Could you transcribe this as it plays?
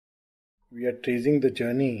We are tracing the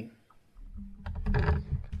journey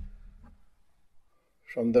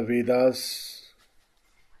from the Vedas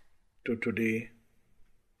to today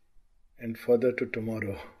and further to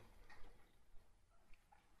tomorrow.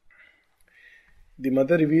 The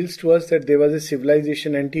mother reveals to us that there was a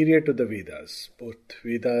civilization anterior to the Vedas, both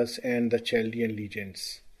Vedas and the Chaldean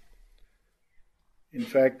legends. In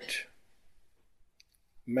fact,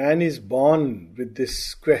 man is born with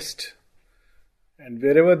this quest, and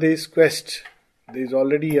wherever there is quest, there is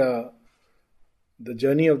already the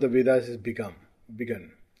journey of the Vedas has begun.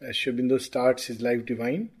 As Sri Aurobindo starts his life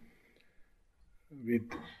divine with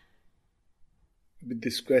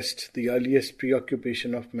this quest, the earliest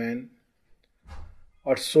preoccupation of man,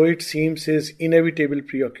 or so it seems his inevitable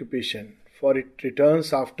preoccupation, for it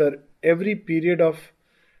returns after every period of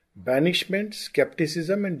banishment,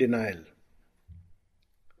 skepticism and denial.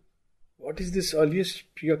 What is this earliest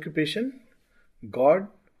preoccupation? God,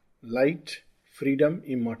 light, freedom,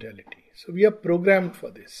 immortality. So we are programmed for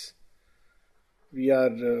this. We are,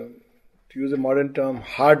 to use a modern term,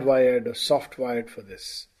 hardwired or soft-wired for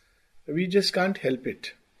this. We just can't help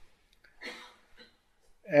it.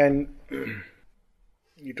 And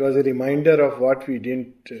it was a reminder of what we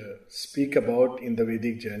didn't speak about in the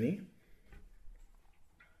Vedic journey.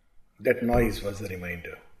 That noise was a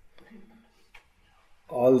reminder.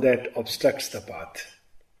 All that obstructs the path.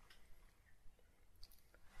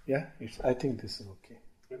 Yeah, I think this is okay.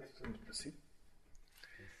 Proceed.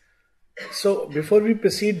 So before we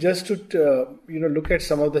proceed, just to look at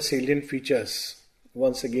some of the salient features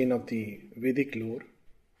once again of the Vedic lore.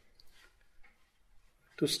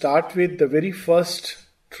 To start with, the very first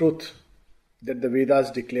truth that the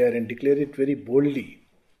Vedas declare, and declare it very boldly,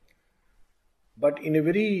 but in a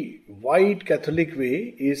very wide Catholic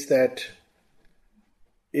way, is that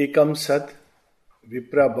Ekam Sat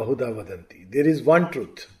Vipra Bahuda Vadanti. There is one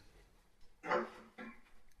truth,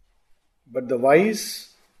 but the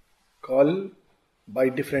wise call by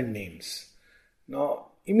different names.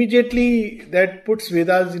 Now, immediately that puts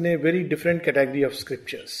Vedas in a very different category of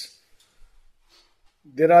scriptures.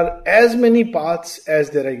 There are as many paths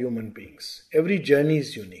as there are human beings. Every journey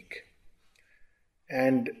is unique.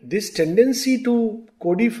 And this tendency to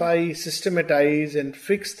codify, systematize and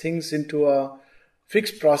fix things into a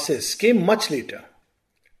fixed process came much later.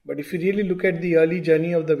 But if you really look at the early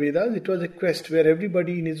journey of the Vedas, it was a quest where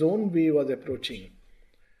everybody in his own way was approaching.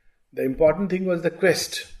 The important thing was the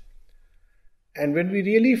quest. And when we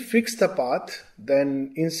really fix the path,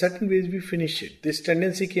 then in certain ways we finish it. This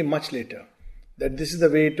tendency came much later. That this is the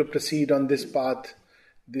way to proceed on this path,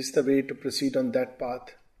 this is the way to proceed on that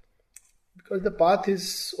path. Because the path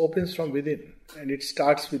opens from within, and it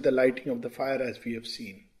starts with the lighting of the fire, as we have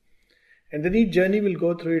seen. And then each journey will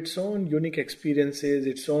go through its own unique experiences,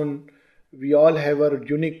 we all have our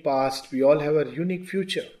unique past, we all have our unique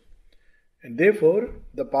future. And therefore,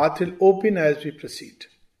 the path will open as we proceed.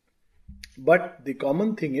 But the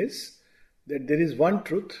common thing is that there is one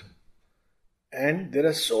truth, and there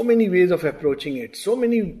are so many ways of approaching it, so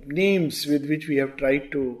many names with which we have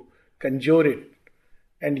tried to conjure it.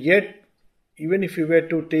 And yet, even if we were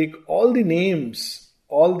to take all the names,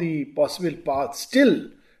 all the possible paths, still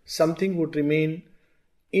something would remain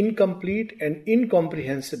incomplete and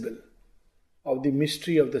incomprehensible of the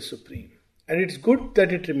mystery of the Supreme. And it's good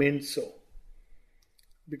that it remains so,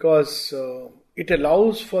 because it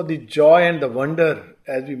allows for the joy and the wonder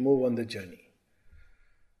as we move on the journey.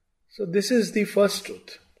 So this is the first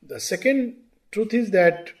truth. The second truth is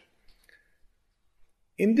that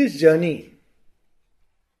in this journey,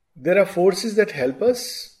 there are forces that help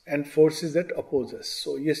us and forces that oppose us.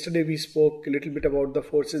 So yesterday we spoke a little bit about the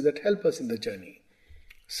forces that help us in the journey,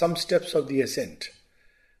 some steps of the ascent.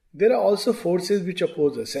 There are also forces which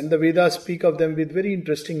oppose us, and the Vedas speak of them with very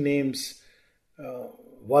interesting names.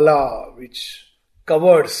 Vala, which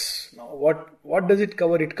covers. Now what does it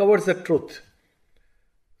cover? It covers the truth.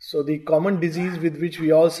 So the common disease with which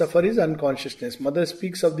we all suffer is unconsciousness. Mother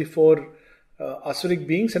speaks of the four Asuric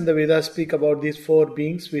beings, and the Vedas speak about these four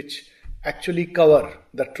beings which actually cover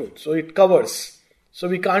the truth. So it covers. So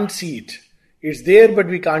we can't see it. It's there but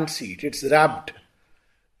we can't see it. It's wrapped.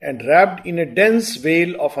 And wrapped in a dense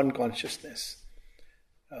veil of unconsciousness.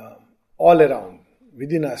 All around,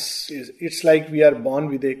 within us. It's like we are born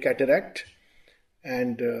with a cataract,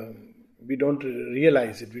 and we don't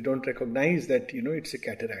realize it. We don't recognize that, it's a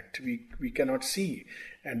cataract. We cannot see.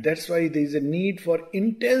 And that's why there is a need for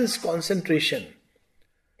intense concentration.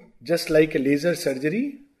 Just like a laser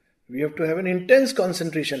surgery, we have to have an intense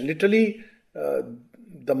concentration. Literally,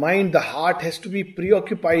 the mind, the heart has to be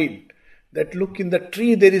preoccupied. That look, in the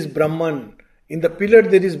tree there is Brahman. In the pillar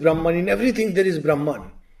there is Brahman. In everything there is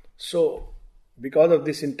Brahman. So, because of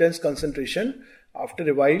this intense concentration, after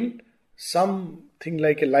a while, something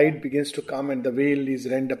like a light begins to come and the veil is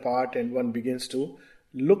rent apart and one begins to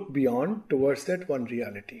look beyond towards that one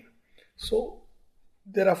reality. So,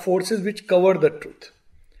 there are forces which cover the truth.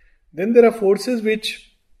 Then there are forces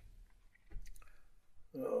which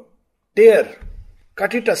tear,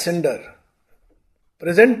 cut it asunder,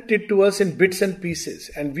 present it to us in bits and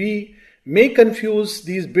pieces, and we may confuse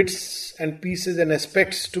these bits and pieces and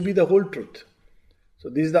aspects to be the whole truth. So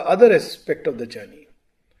this is the other aspect of the journey.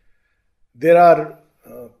 There are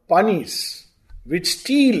panis which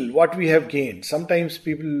steal what we have gained. Sometimes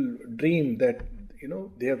people dream that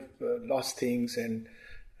they have lost things and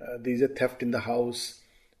there is a theft in the house,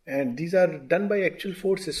 and these are done by actual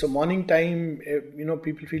forces. So morning time,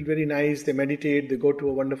 people feel very nice, they meditate, they go to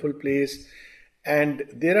a wonderful place, and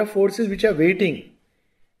there are forces which are waiting.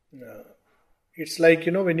 It's like,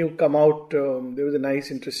 when you come out, there was a nice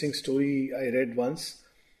interesting story I read once.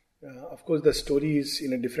 Of course, the story is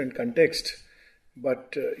in a different context,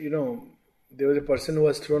 but there was a person who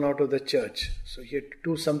was thrown out of the church, so he had to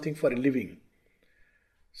do something for a living.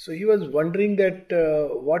 So he was wondering that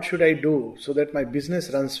what should I do so that my business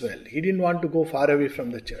runs well. He didn't want to go far away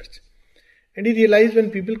from the church. And he realized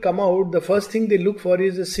when people come out, the first thing they look for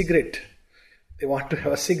is a cigarette. They want to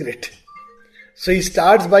have a cigarette. So he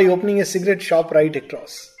starts by opening a cigarette shop right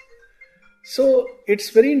across. So it's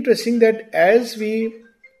very interesting that as we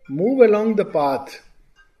move along the path,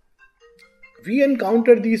 we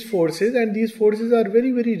encounter these forces, and these forces are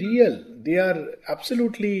very, very real. They are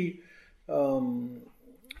absolutely...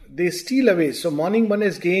 they steal away. So morning one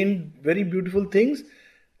has gained very beautiful things.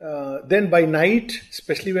 Then by night,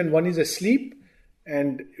 especially when one is asleep,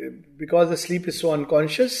 and because the sleep is so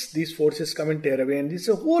unconscious, these forces come and tear away. And this is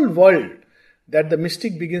a whole world that the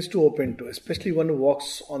mystic begins to open to, especially one who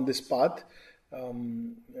walks on this path.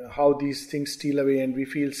 How these things steal away and we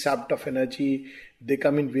feel sapped of energy. They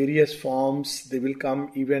come in various forms. They will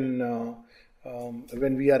come even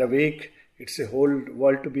when we are awake. It's a whole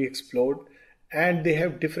world to be explored. And they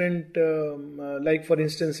have different, like for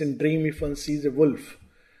instance in dream, if one sees a wolf,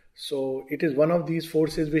 so it is one of these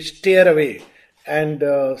forces which tear away and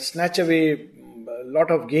snatch away a lot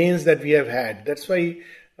of gains that we have had. That's why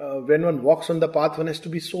when one walks on the path, one has to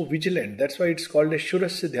be so vigilant. That's why it's called a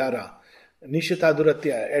Shurasya Dhyara, Nishita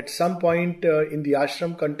Duratya. At some point in the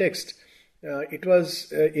ashram context, it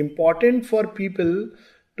was important for people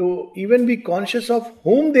to even be conscious of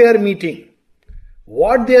whom they are meeting,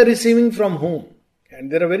 what they are receiving from whom.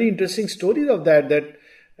 And there are very interesting stories of that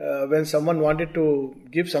when someone wanted to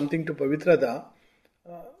give something to Pavitrada,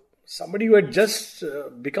 somebody who had just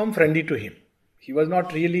become friendly to him. He was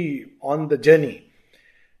not really on the journey.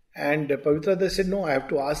 And Pavitrada said, no, I have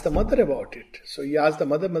to ask the mother about it. So he asked the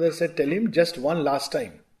mother. Mother said, tell him just one last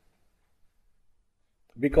time.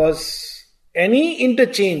 Because any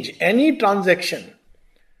interchange, any transaction,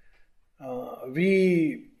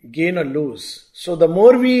 we gain or lose. So the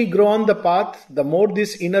more we grow on the path, the more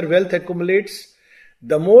this inner wealth accumulates,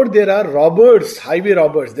 the more there are robbers, highway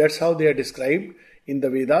robbers. That's how they are described in the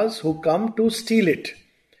Vedas, who come to steal it.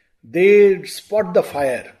 They spot the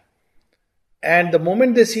fire. And the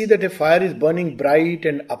moment they see that a fire is burning bright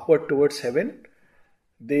and upward towards heaven,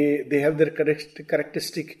 they have their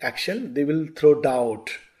characteristic action. They will throw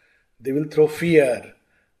doubt. They will throw fear.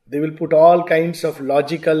 They will put all kinds of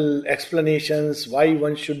logical explanations why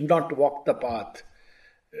one should not walk the path,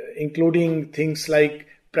 including things like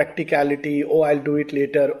practicality. Oh, I'll do it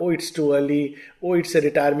later. Oh, it's too early. Oh, it's a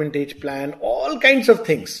retirement age plan. All kinds of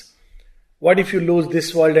things. What if you lose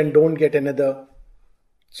this world and don't get another?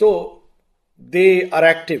 So they are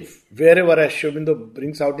active wherever, as Sri Aurobindo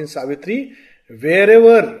brings out in Savitri,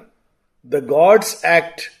 wherever the gods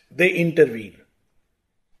act, they intervene.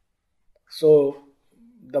 So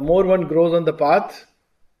the more one grows on the path,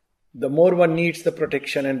 the more one needs the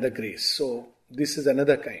protection and the grace. So this is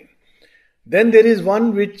another kind. Then there is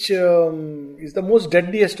one which is the most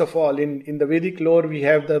deadliest of all. In the Vedic lore, we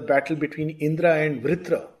have the battle between Indra and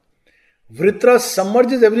Vritra. Vritra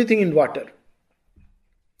submerges everything in water.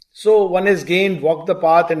 So one has gained, walked the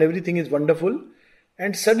path and everything is wonderful.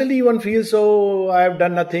 And suddenly one feels, oh, I have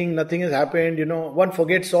done nothing has happened. One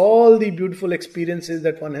forgets all the beautiful experiences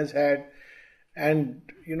that one has had. And,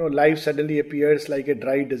 life suddenly appears like a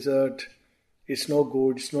dry desert. It's no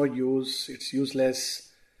good, it's no use, it's useless.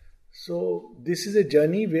 So this is a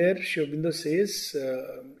journey where Sri Aurobindo says,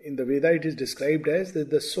 in the Veda it is described as that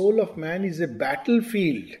the soul of man is a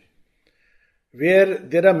battlefield where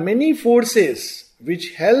there are many forces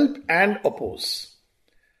which help and oppose.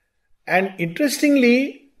 And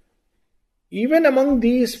interestingly, even among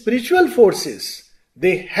these spiritual forces,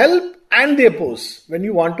 They help and they oppose when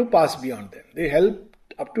you want to pass beyond them. They help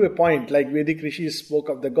up to a point, like Vedic rishis spoke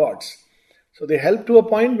of the gods. So they help to a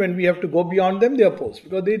point. When we have to go beyond them, they oppose,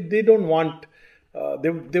 because they don't want,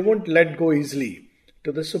 they won't let go easily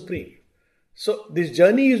to the Supreme. So this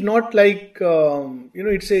journey is not like,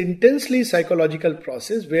 it's an intensely psychological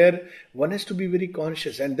process where one has to be very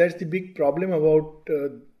conscious. And that's the big problem about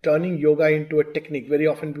turning yoga into a technique. Very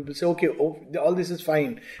often people say, okay, all this is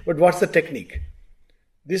fine, but what's the technique?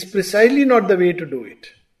 This is precisely not the way to do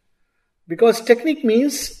it. Because technique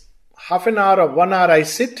means half an hour or 1 hour I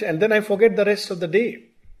sit and then I forget the rest of the day.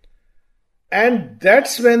 And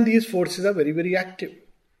that's when these forces are very, very active.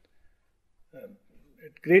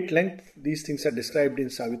 At great length, these things are described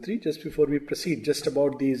in Savitri. Just before we proceed, just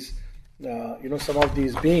about these, some of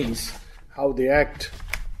these beings, how they act,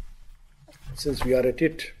 since we are at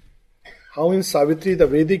it. How in Savitri the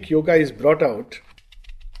Vedic yoga is brought out.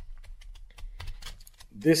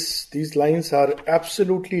 These lines are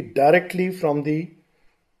absolutely directly from the,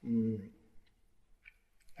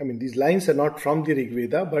 these lines are not from the Rig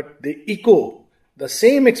Veda, but they echo the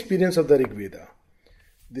same experience of the Rig Veda.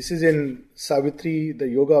 This is in Savitri, the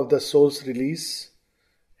Yoga of the Soul's Release,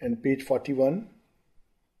 and page 41.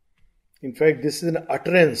 In fact, this is an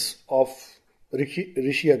utterance of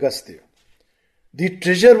Rishi Agastya. The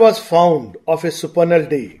treasure was found of a supernal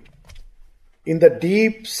day. In the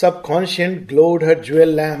deep subconscious glowed her jewel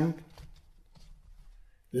lamp.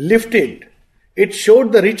 Lifted, it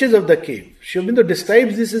showed the riches of the cave. Sri Aurobindo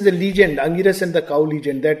describes this as a legend, Angiras and the cow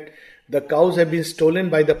legend, that the cows have been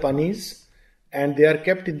stolen by the Panis and they are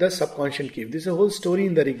kept in the subconscious cave. This is a whole story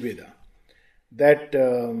in the Rig Veda. That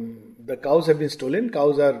the cows have been stolen.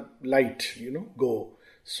 Cows are light, go.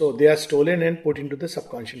 So they are stolen and put into the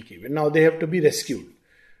subconscious cave. And now they have to be rescued.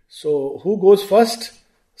 So who goes first?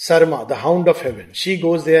 Sarma, the hound of heaven. She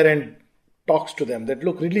goes there and talks to them that,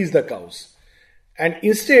 look, release the cows. And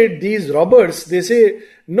instead, these robbers, they say,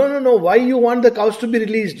 no, why you want the cows to be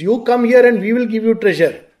released? You come here and we will give you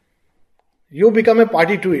treasure. You become a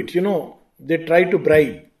party to it. They try to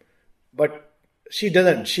bribe. But she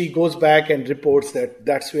doesn't. She goes back and reports that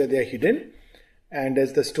that's where they are hidden. And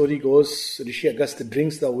as the story goes, Rishi Agastya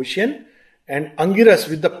drinks the ocean, and Angiras,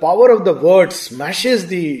 with the power of the word, smashes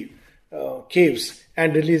the caves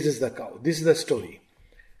and releases the cow. This is the story.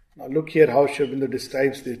 Now look here how Sri Aurobindo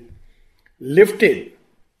describes it. Lifted,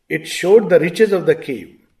 it showed the riches of the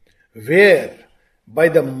cave, where by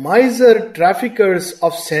the miser traffickers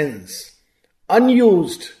of sense,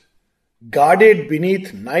 unused, guarded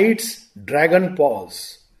beneath night's dragon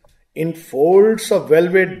paws, in folds of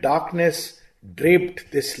velvet darkness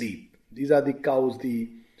draped they sleep. These are the cows, the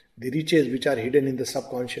riches which are hidden in the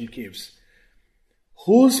subconscious caves,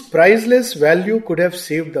 whose priceless value could have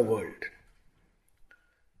saved the world.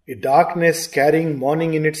 A darkness carrying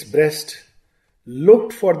morning in its breast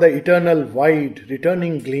looked for the eternal wide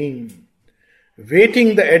returning gleam,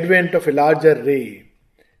 waiting the advent of a larger ray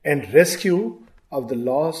and rescue of the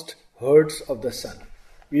lost herds of the sun.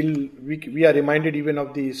 We are reminded even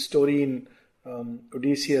of the story in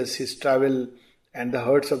Odysseus, his travel and the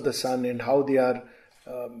herds of the sun, and how they are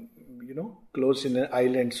close in an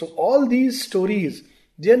island. So all these stories,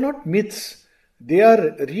 they are not myths. They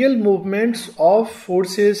are real movements of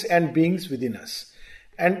forces and beings within us.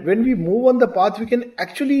 And when we move on the path, we can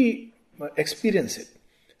actually experience it.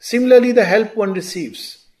 Similarly, the help one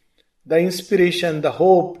receives, the inspiration, the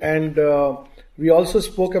hope, and we also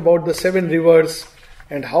spoke about the 7 rivers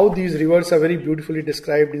and how these rivers are very beautifully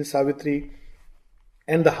described in Savitri,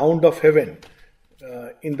 and the hound of heaven.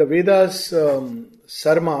 In the Vedas,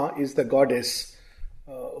 Sarma is the goddess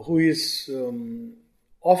who is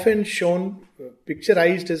often shown,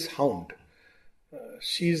 picturized as hound.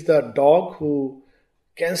 She is the dog who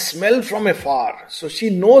can smell from afar. So she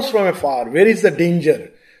knows from afar where is the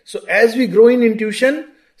danger. So as we grow in intuition,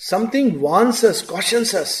 something warns us,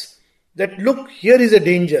 cautions us that look, here is a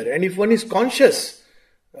danger. And if one is conscious,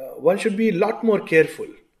 one should be a lot more careful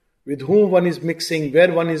with whom one is mixing,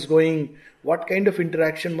 where one is going, what kind of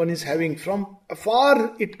interaction one is having. From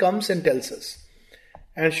afar it comes and tells us.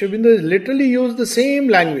 And Sri Aurobindo literally used the same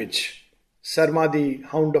language, Sarma, the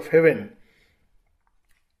hound of heaven.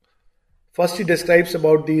 First he describes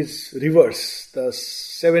about these rivers, the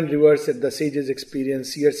 7 rivers that the sages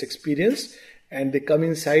experience, seers experience, and they come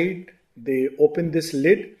inside, they open this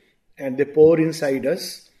lid and they pour inside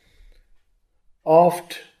us.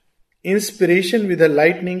 Oft inspiration with her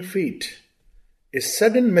lightning feet, a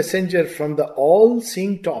sudden messenger from the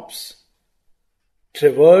all-seeing tops,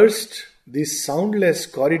 traversed these soundless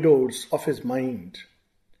corridors of his mind,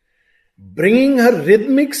 bringing her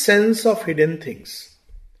rhythmic sense of hidden things.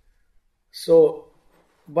 So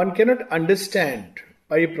one cannot understand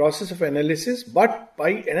by a process of analysis, but by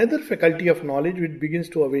another faculty of knowledge which begins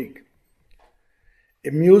to awake.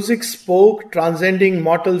 A music spoke transcending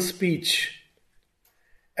mortal speech,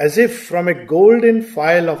 as if from a golden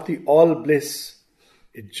phial of the all bliss,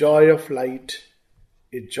 a joy of light,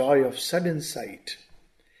 a joy of sudden sight,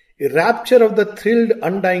 a rapture of the thrilled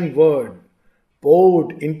undying word,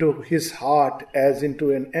 poured into his heart as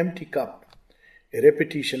into an empty cup, a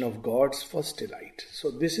repetition of God's first delight. So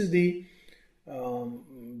this is the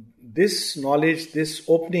this knowledge, this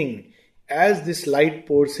opening, as this light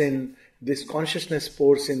pours in, this consciousness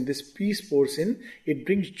pours in, this peace pours in, it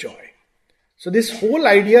brings joy. So this whole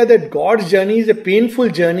idea that God's journey is a painful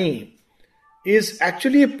journey is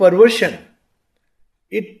actually a perversion.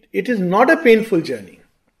 It is not a painful journey.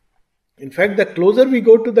 In fact, the closer we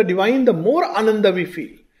go to the divine, the more ananda we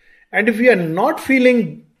feel. And if we are not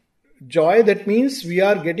feeling joy, that means we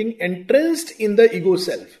are getting entrenched in the ego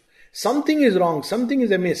self. Something is wrong, something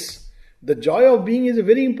is amiss. The joy of being is a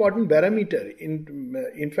very important barometer.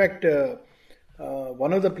 In fact,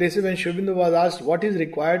 one of the places when Sri Aurobindo was asked what is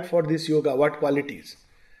required for this yoga, what qualities.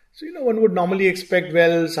 So, one would normally expect,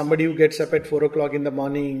 somebody who gets up at 4 o'clock in the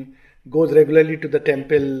morning, goes regularly to the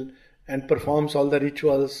temple and performs all the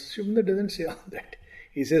rituals. Sri Aurobindo doesn't say all that.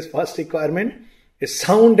 He says first requirement is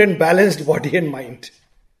sound and balanced body and mind.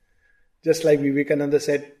 Just like Vivekananda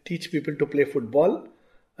said, teach people to play football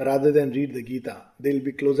rather than read the Gita. They'll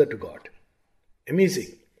be closer to God.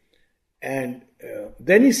 Amazing. And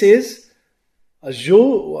then he says, how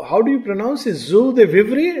do you pronounce it? Zo de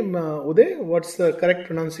vivre? Uday, what's the correct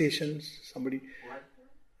pronunciation? Somebody.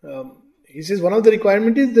 He says one of the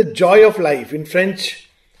requirements is the joy of life. In French,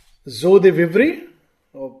 zo de vivre?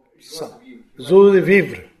 Zo de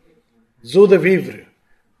vivre. Zo de vivre.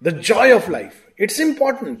 The joy of life. It's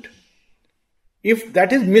important. If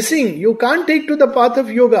that is missing, you can't take to the path of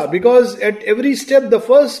yoga, because at every step, the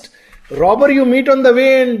first robber you meet on the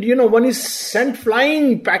way and one is sent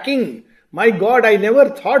flying, packing. My God, I never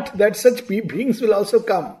thought that such beings will also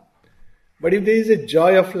come. But if there is a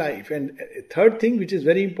joy of life, and a third thing which is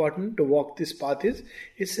very important to walk this path is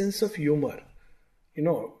a sense of humor.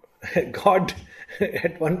 God,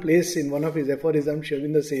 at one place in one of his aphorisms, Sri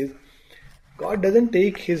Aurobindo says, God doesn't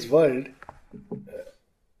take his world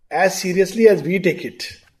as seriously as we take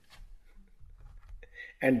it.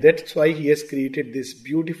 And that's why he has created this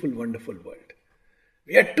beautiful, wonderful world.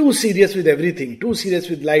 We are too serious with everything, too serious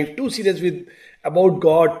with life, too serious about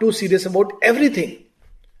God, too serious about everything.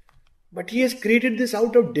 But he has created this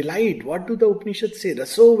out of delight. What do the Upanishads say?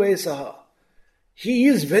 Raso Vaisaha. He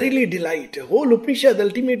is verily delight. A whole Upanishad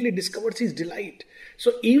ultimately discovers his delight.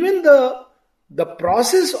 So even the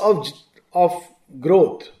process of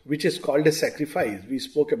growth, which is called a sacrifice, we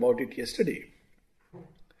spoke about it yesterday.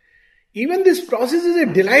 Even this process is a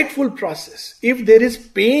delightful process. If there is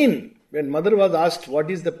pain, when Mother was asked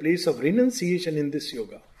what is the place of renunciation in this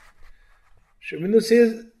yoga, Sri Aurobindo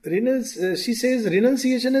says, she says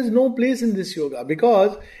renunciation has no place in this yoga,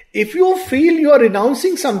 because if you feel you are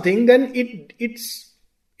renouncing something, then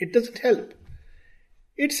it doesn't help.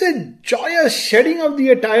 It's a joyous shedding of the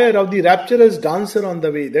attire of the rapturous dancer on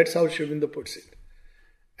the way. That's how Sri Aurobindo puts it.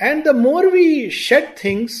 And the more we shed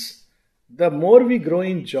things, the more we grow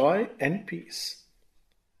in joy and peace.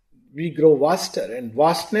 We grow vaster, and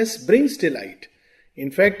vastness brings delight. In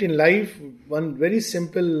fact, in life, one very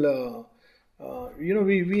simple,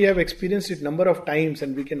 we have experienced it number of times,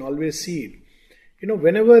 and we can always see it.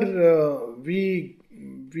 Whenever we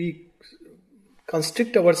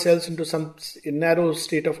constrict ourselves into some narrow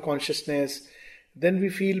state of consciousness, then we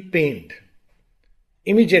feel pained.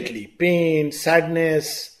 Immediately, pain,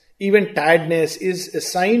 sadness, even tiredness is a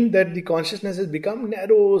sign that the consciousness has become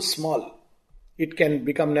narrow, small. It can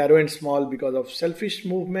become narrow and small because of selfish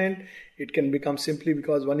movement. It can become simply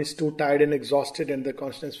because one is too tired and exhausted and the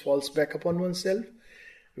consciousness falls back upon oneself.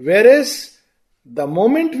 Whereas the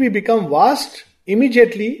moment we become vast,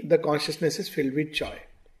 immediately the consciousness is filled with joy.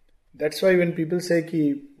 That's why when people say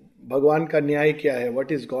ki Bhagwan ka nyay kya hai,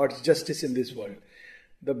 what is God's justice in this world?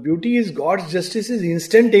 The beauty is God's justice is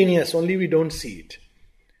instantaneous, only we don't see it.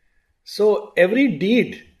 So every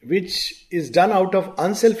deed which is done out of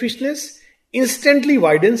unselfishness instantly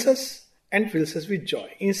widens us and fills us with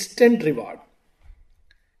joy. Instant reward.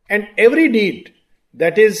 And every deed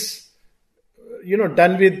that is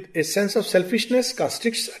done with a sense of selfishness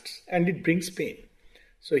constricts us and it brings pain.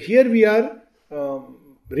 So here we are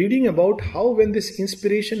reading about how when this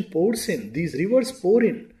inspiration pours in, these rivers pour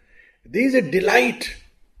in, there is a delight.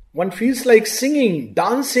 One feels like singing,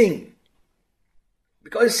 dancing.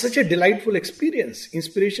 Because it's such a delightful experience.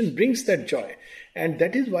 Inspiration brings that joy. And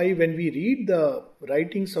that is why when we read the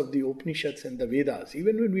writings of the Upanishads and the Vedas,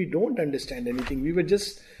 even when we don't understand anything, we were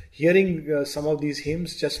just hearing some of these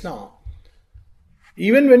hymns just now.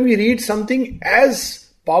 Even when we read something as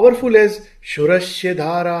powerful as Shurashya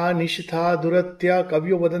Dhara Nishitha Duratya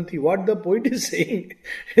Kavyo Vadanti, what the poet is saying,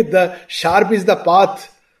 the sharp is the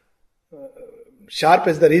path, sharp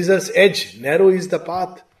as the razor's edge, narrow is the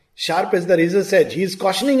path, sharp as the razor's edge. He is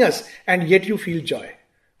cautioning us, and yet you feel joy.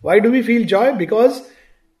 Why do we feel joy? Because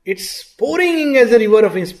it's pouring as a river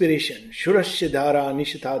of inspiration. Shurashya Dhara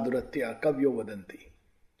Nishitha Duratya Kavyo Vadanti.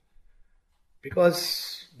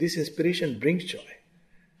 Because this inspiration brings joy.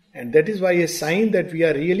 And that is why a sign that we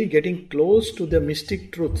are really getting close to the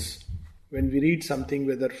mystic truths. When we read something,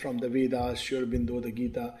 whether from the Vedas, Sri Aurobindo, the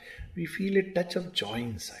Gita, we feel a touch of joy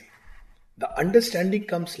inside. The understanding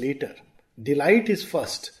comes later. Delight is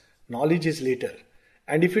first. Knowledge is later.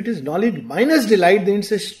 And if it is knowledge minus delight, then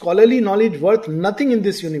it's a scholarly knowledge worth nothing in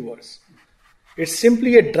this universe. It's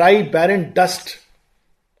simply a dry, barren dust,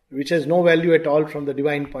 which has no value at all from the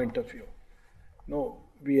divine point of view. No,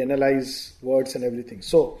 we analyze words and everything.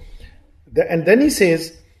 So, and then he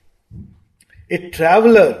says, a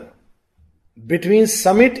traveler between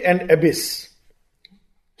summit and abyss.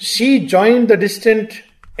 She joined the distant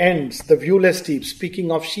ends, the viewless deep.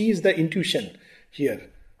 Speaking of she is the intuition here,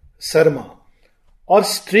 Sarma. Or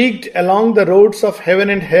streaked along the roads of heaven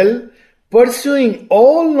and hell, pursuing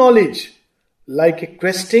all knowledge like a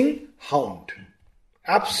questing hound.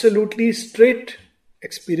 Absolutely straight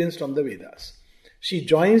experience from the Vedas. She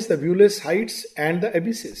joins the viewless heights and the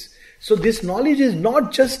abysses. So this knowledge is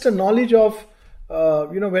not just a knowledge of,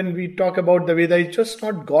 when we talk about the Veda, it's just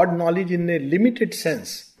not God knowledge in a limited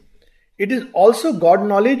sense. It is also God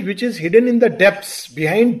knowledge which is hidden in the depths,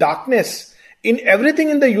 behind darkness, in everything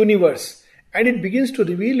in the universe. And it begins to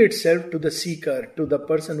reveal itself to the seeker, to the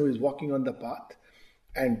person who is walking on the path,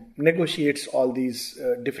 and negotiates all these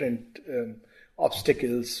different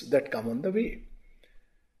obstacles that come on the way.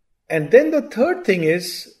 And then the third thing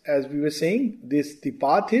is, as we were saying, the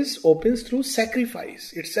path opens through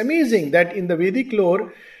sacrifice. It's amazing that in the Vedic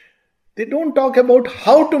lore, they don't talk about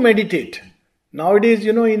how to meditate. Nowadays,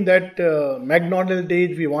 in that McDonald's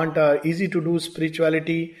age, we want easy to do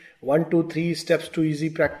spirituality, 1, 2, 3 steps to easy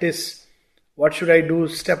practice. What should I do?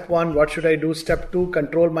 Step 1. What should I do? Step 2.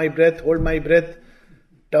 Control my breath. Hold my breath.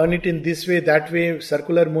 Turn it in this way, that way.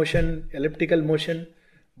 Circular motion, elliptical motion.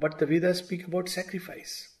 But the Vedas speak about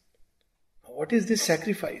sacrifice. What is this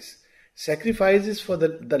sacrifice? Sacrifice is for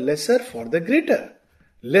the lesser for the greater.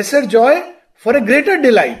 Lesser joy for a greater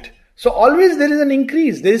delight. So always there is an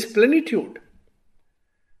increase. There is plenitude.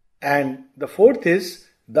 And the fourth is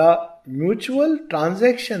the mutual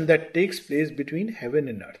transaction that takes place between heaven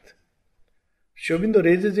and earth. Sri Aurobindo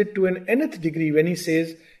raises it to an nth degree when he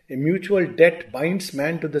says, a mutual debt binds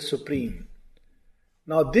man to the supreme.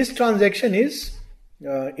 Now this transaction is,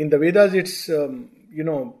 in the Vedas it's,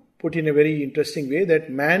 put in a very interesting way that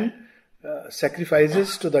man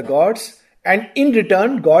sacrifices to the gods and in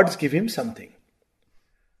return gods give him something.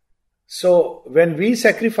 So when we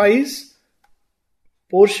sacrifice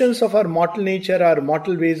portions of our mortal nature, our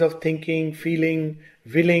mortal ways of thinking, feeling,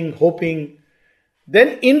 willing, hoping,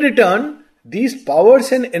 then in return these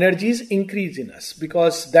powers and energies increase in us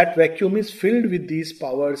because that vacuum is filled with these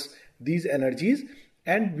powers, these energies,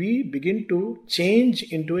 and we begin to change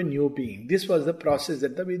into a new being. This was the process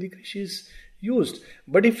that the Vedic rishis used.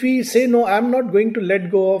 But if we say, no, I am not going to let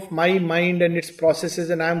go of my mind and its processes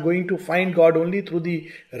and I am going to find God only through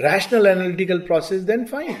the rational analytical process, then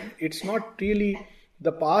fine. It's not really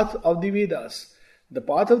the path of the Vedas. The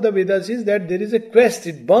path of the Vedas is that there is a quest,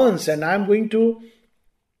 it burns, and I am going to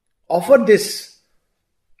offer this,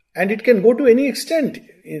 and it can go to any extent.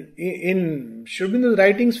 In Sri Aurobindo's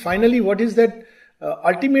writings, finally, what is that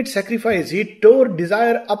ultimate sacrifice? He tore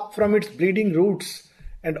desire up from its bleeding roots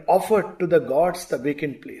and offered to the gods the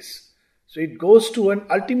vacant place. So it goes to an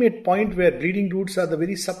ultimate point where bleeding roots are the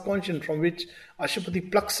very subconscious from which Ashwapati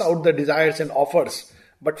plucks out the desires and offers.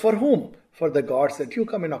 But for whom? For the gods, that you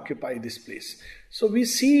come and occupy this place. So we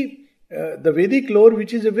see the Vedic lore,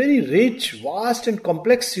 which is a very rich, vast and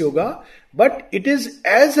complex yoga, but it is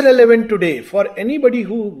as relevant today for anybody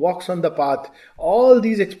who walks on the path. All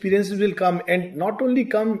these experiences will come, and not only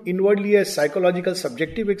come inwardly as psychological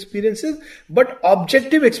subjective experiences, but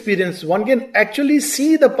objective experience. One can actually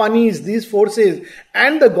see the panis, these forces,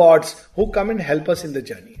 and the gods who come and help us in the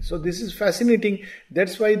journey. So this is fascinating.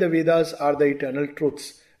 That's why the Vedas are the eternal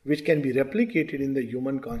truths, which can be replicated in the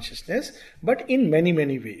human consciousness, but in many,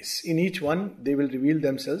 many ways. In each one, they will reveal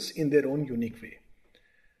themselves in their own unique way.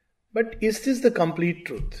 But is this the complete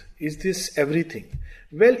truth? Is this everything?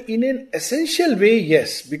 Well, in an essential way,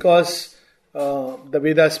 yes, because the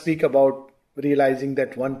Vedas speak about realizing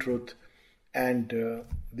that one truth and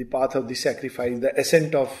the path of the sacrifice, the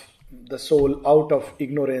ascent of the soul out of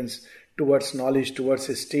ignorance towards knowledge, towards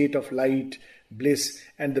a state of light, bliss.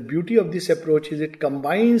 And the beauty of this approach is it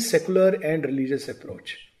combines secular and religious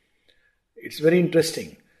approach. It's very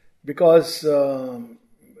interesting because, even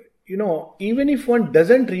if one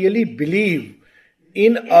doesn't really believe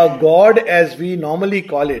in a God as we normally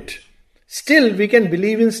call it, still we can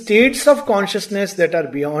believe in states of consciousness that are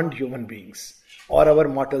beyond human beings or our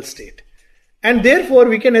mortal state. And therefore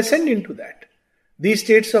we can ascend into that. These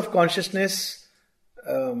states of consciousness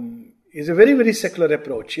is a very, very secular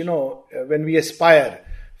approach. When we aspire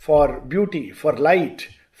for beauty, for light,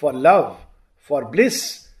 for love, for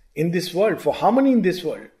bliss in this world, for harmony in this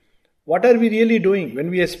world, what are we really doing when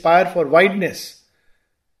we aspire for wideness?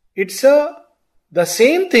 It's the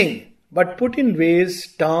same thing, but put in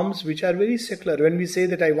terms which are very secular. When we say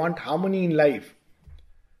that I want harmony in life,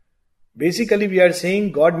 basically we are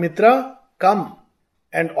saying, God Mitra, come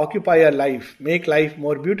and occupy our life, make life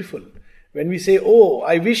more beautiful. When we say, oh,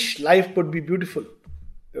 I wish life could be beautiful,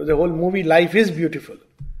 there was a whole movie, Life is Beautiful.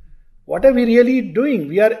 What are we really doing?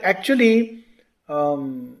 We are actually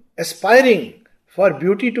aspiring for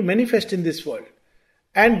beauty to manifest in this world.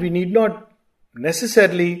 And we need not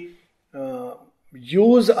necessarily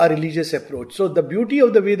use a religious approach. So the beauty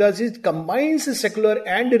of the Vedas is it combines a secular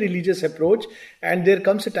and a religious approach, and there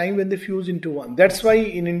comes a time when they fuse into one. That's why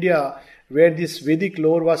in India, where this Vedic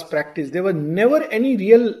lore was practiced, there was never any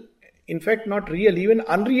real, in fact not real, even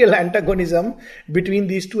unreal antagonism between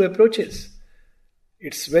these two approaches.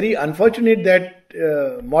 It's very unfortunate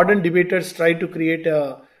that modern debaters try to create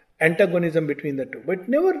a antagonism between the two, but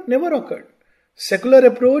never occurred. Secular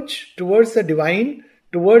approach towards the divine,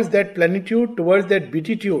 towards that plenitude, towards that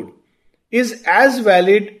beatitude is as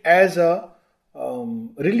valid as a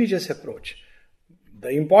religious approach. The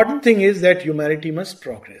important thing is that humanity must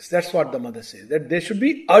progress. That's what the mother says, that there should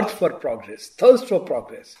be urge for progress, thirst for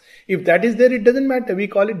progress. If that is there, it doesn't matter. We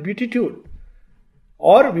call it beatitude.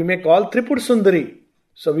 Or we may call Tripur Sundari.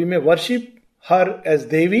 So we may worship her as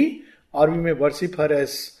Devi, or we may worship her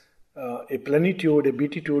as a plenitude, a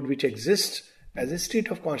beatitude which exists as a state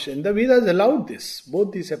of consciousness. The Vedas allowed this,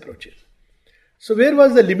 both these approaches. So where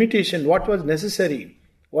was the limitation? What was necessary?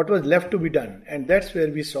 What was left to be done? And that's where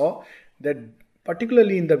we saw that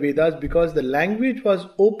particularly in the Vedas, because the language was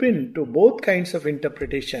open to both kinds of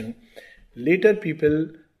interpretation, later people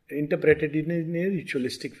interpreted it in a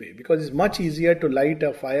ritualistic way. Because it's much easier to light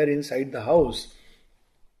a fire inside the house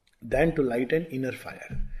than to light an inner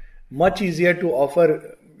fire. Much easier to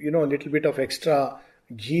offer, a little bit of extra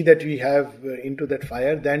ghee that we have into that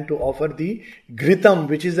fire than to offer the Ghritam,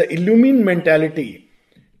 which is the illumine mentality,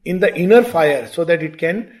 in the inner fire so that it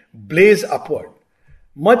can blaze upward.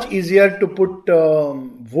 Much easier to put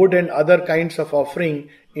wood and other kinds of offering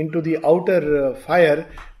into the outer fire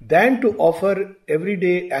than to offer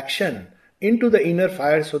everyday action into the inner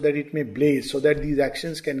fire so that it may blaze, so that these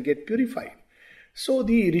actions can get purified. So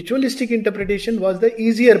the ritualistic interpretation was the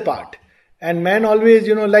easier part. And man always,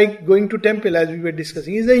 like going to temple, as we were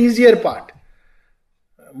discussing, is the easier part.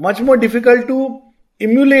 Much more difficult to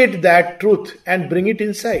emulate that truth and bring it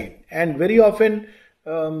inside. And very often,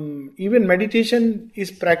 even meditation is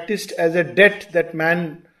practiced as a debt that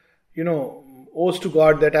man, owes to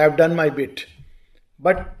God, that I have done my bit.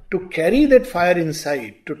 But to carry that fire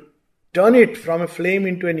inside, to turn it from a flame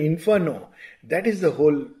into an inferno, that is the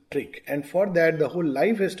whole trick. And for that, the whole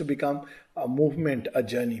life has to become a movement, a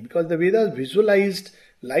journey. Because the Vedas visualized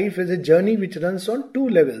life as a journey which runs on two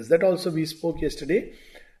levels. That also we spoke yesterday.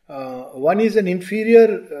 One is an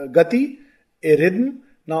inferior gati, a rhythm.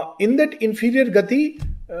 Now, in that inferior gati,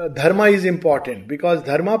 dharma is important because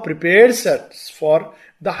dharma prepares us for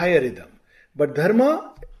the higher rhythm. But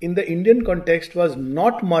dharma in the Indian context was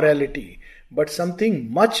not morality, but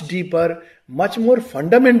something much deeper, much more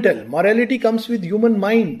fundamental. Morality comes with human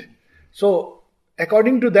mind. So,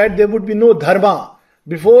 according to that, there would be no dharma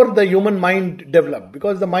before the human mind developed,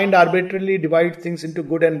 because the mind arbitrarily divides things into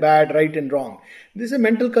good and bad, right and wrong. This is a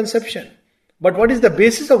mental conception. But what is the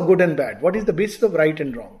basis of good and bad? What is the basis of right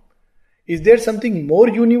and wrong? Is there something more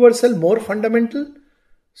universal, more fundamental?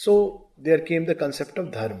 So there came the concept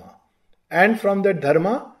of dharma. And from that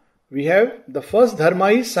dharma, we have the first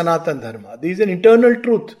dharma is Sanatan Dharma. This is an eternal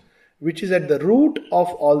truth which is at the root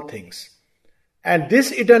of all things. And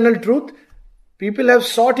this eternal truth, people have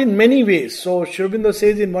sought in many ways. So Sri Aurobindo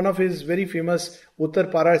says in one of his very famous Uttar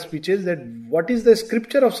Para speeches that what is the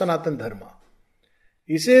scripture of Sanatan Dharma?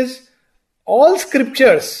 He says, all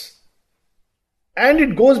scriptures And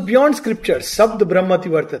it goes beyond scriptures. Sabd Brahmati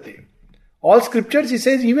Vartate. All scriptures, he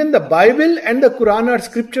says, even the Bible and the Quran are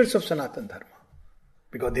scriptures of Sanatan Dharma.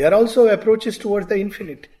 Because they are also approaches towards the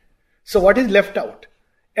infinite. So what is left out?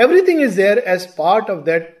 Everything is there as part of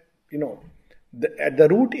that, at the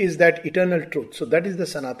root is that eternal truth. So that is the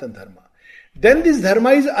Sanatan Dharma. Then this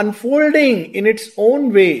Dharma is unfolding in its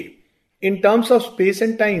own way in terms of space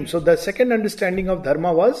and time. So the second understanding of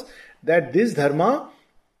Dharma was that this Dharma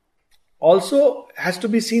also has to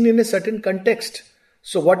be seen in a certain context.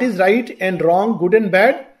 So what is right and wrong, good and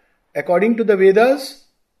bad, according to the Vedas,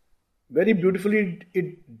 very beautifully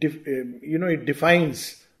it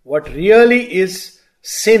defines what really is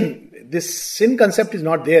sin. This sin concept is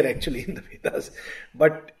not there actually in the Vedas,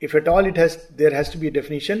 but if at all there has to be a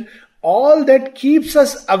definition. All that keeps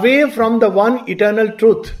us away from the one eternal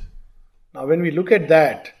truth. Now when we look at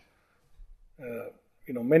that,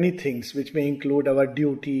 many things which may include our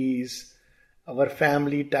duties, our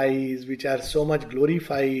family ties, which are so much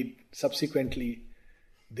glorified subsequently,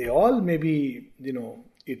 they all maybe,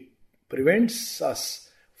 it prevents us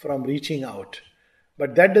from reaching out.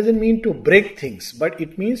 But that doesn't mean to break things, but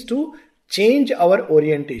it means to change our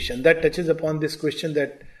orientation. That touches upon this question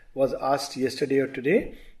that was asked yesterday or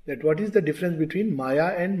today, that what is the difference between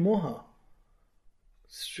Maya and Moha?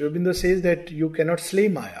 Sri Aurobindo says that you cannot slay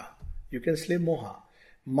Maya, you can slay Moha.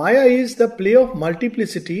 Maya is the play of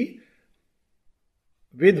multiplicity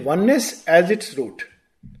with oneness as its root.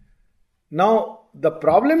 Now, the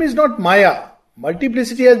problem is not Maya.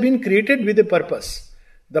 Multiplicity has been created with a purpose.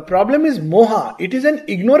 The problem is Moha. It is an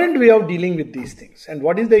ignorant way of dealing with these things. And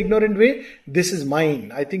what is the ignorant way? This is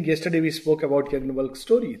mine. I think yesterday we spoke about Yagnavalk's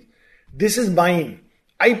stories. This is mine.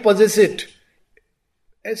 I possess it.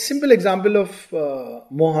 A simple example of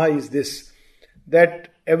Moha is this, that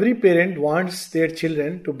every parent wants their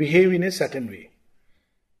children to behave in a certain way.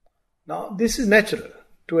 Now, this is natural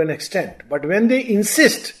to an extent, but when they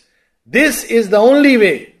insist, this is the only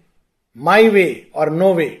way, my way or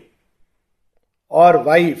no way, or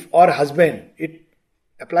wife or husband, it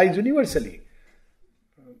applies universally.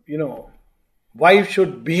 Wife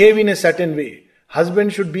should behave in a certain way,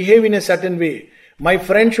 husband should behave in a certain way, my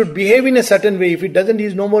friend should behave in a certain way. If it doesn't, he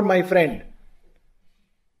is no more my friend.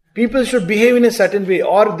 People should behave in a certain way,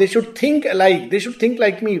 or they should think alike. They should think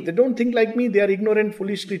like me. If they don't think like me, they are ignorant,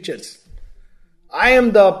 foolish creatures. I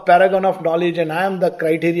am the paragon of knowledge and I am the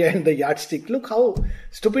criteria and the yardstick. Look how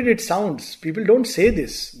stupid it sounds. People don't say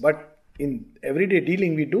this, but in everyday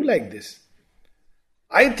dealing we do like this.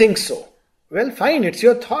 I think so. Well, fine, it's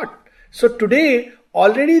your thought. So today,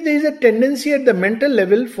 already there is a tendency at the mental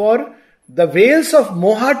level for the veils of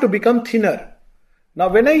Moha to become thinner. Now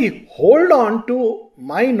when I hold on to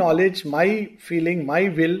my knowledge, my feeling, my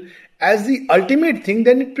will as the ultimate thing,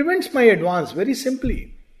 then it prevents my advance very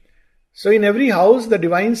simply. So in every house, the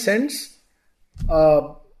divine sends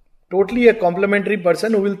totally a complementary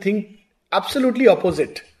person who will think absolutely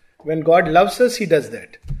opposite. When God loves us, he does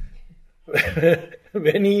that.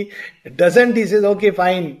 When he doesn't, he says, okay,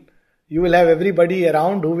 fine, you will have everybody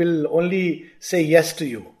around who will only say yes to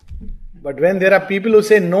you. But when there are people who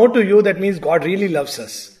say no to you, that means God really loves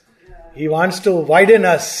us. He wants to widen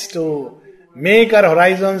us, to make our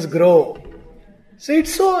horizons grow. So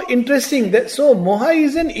it's so interesting that so Moha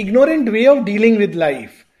is an ignorant way of dealing with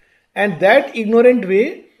life. And that ignorant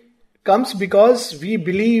way comes because we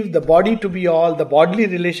believe the body to be all, the bodily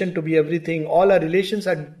relation to be everything. All our relations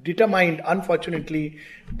are determined, unfortunately,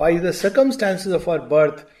 by the circumstances of our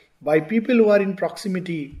birth, by people who are in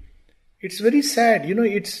proximity. It's very sad.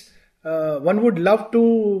 One would love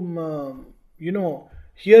to,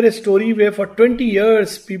 hear a story where for 20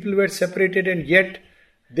 years people were separated and yet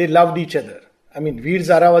they loved each other. I mean, Veer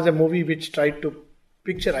Zara was a movie which tried to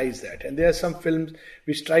picturize that. And there are some films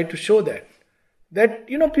which try to show that. That,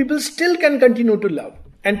 people still can continue to love.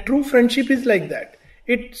 And true friendship is like that.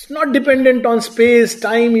 It's not dependent on space,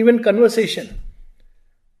 time, even conversation.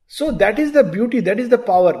 So that is the beauty, that is the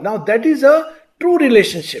power. Now that is a true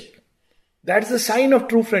relationship. That's the sign of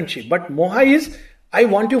true friendship. But Moha is, I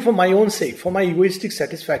want you for my own sake, for my egoistic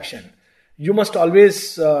satisfaction. You must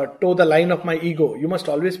always toe the line of my ego. You must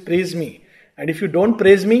always praise me. And if you don't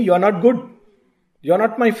praise me, you are not good. You are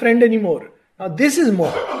not my friend anymore. Now this is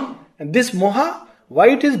Moha. And this Moha, why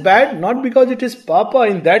it is bad? Not because it is papa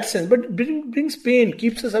in that sense, but it brings pain,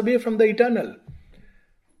 keeps us away from the eternal.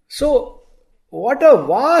 So, what a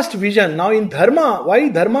vast vision. Now in Dharma, why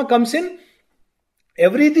Dharma comes in?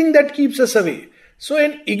 Everything that keeps us away. So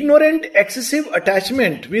an ignorant, excessive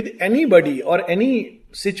attachment with anybody or any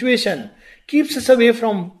situation keeps us away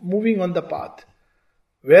from moving on the path.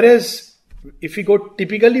 Whereas If we go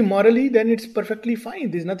typically morally, then it's perfectly fine.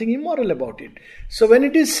 There's nothing immoral about it. So when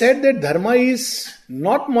it is said that dharma is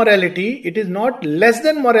not morality, it is not less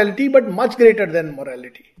than morality, but much greater than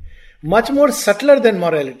morality. Much more subtler than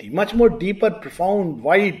morality. Much more deeper, profound,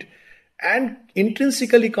 wide, and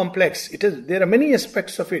intrinsically complex. There are many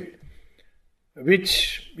aspects of it,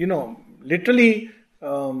 which, literally,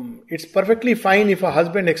 it's perfectly fine if a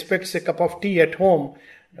husband expects a cup of tea at home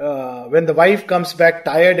when the wife comes back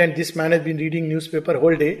tired and this man has been reading newspaper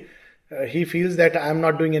whole day. He feels that I am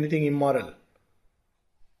not doing anything immoral.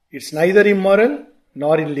 It's neither immoral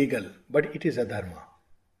nor illegal, but it is a dharma.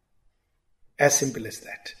 As simple as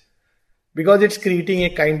that. Because it's creating a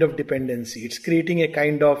kind of dependency. It's creating a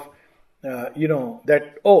kind of,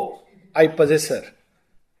 I possess her.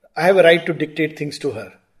 I have a right to dictate things to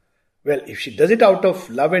her. Well, if she does it out of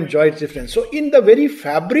love and joy, it's different. So in the very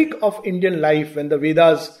fabric of Indian life, when the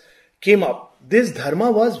Vedas came up, this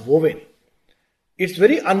dharma was woven. It's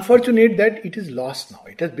very unfortunate that it is lost now.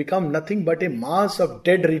 It has become nothing but a mass of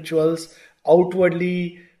dead rituals,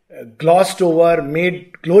 outwardly glossed over,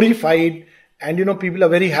 made glorified. And people are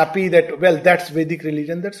very happy that, that's Vedic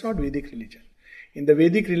religion. That's not Vedic religion. In the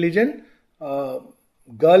Vedic religion, girl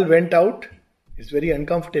went out. It's very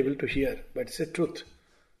uncomfortable to hear, but it's the truth.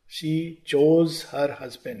 She chose her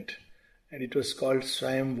husband, and it was called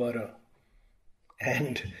Swayamvara.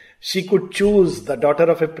 And she could choose the daughter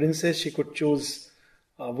of a princess, she could choose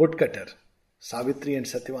a woodcutter, Savitri and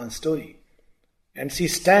Satyavan's story. And she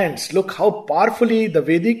stands, look how powerfully the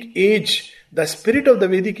Vedic age, the spirit of the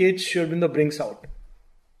Vedic age, Sri Aurobindo brings out.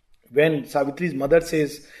 When Savitri's mother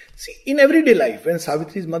says, see, in everyday life, when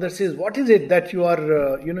Savitri's mother says, what is it that you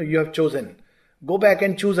are, you have chosen? Go back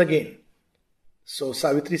and choose again. So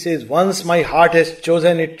Savitri says, once my heart has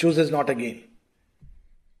chosen, it chooses not again.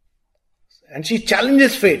 And she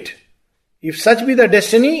challenges fate. If such be the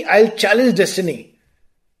destiny, I'll challenge destiny.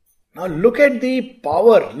 Now look at the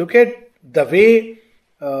power, look at the way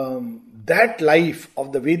that life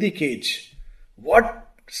of the Vedic age, what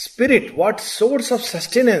spirit, what source of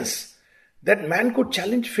sustenance that man could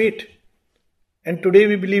challenge fate. And today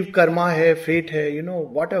we believe karma hai, fate hai,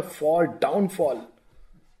 what a fall, downfall.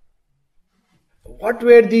 What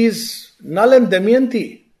were these Nal and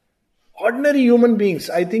Damayanti? Ordinary human beings.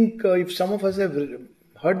 I think if some of us have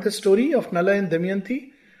heard the story of Nala and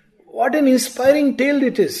Damayanti, what an inspiring tale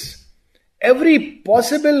it is. Every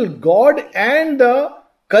possible god and the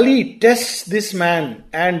Kali tests this man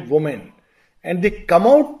and woman, and they come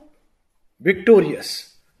out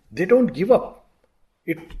victorious. They don't give up.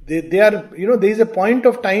 They are, there is a point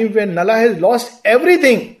of time when Nala has lost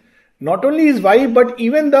everything. Not only his wife, but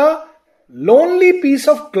even the lonely piece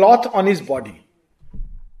of cloth on his body.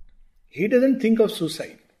 He doesn't think of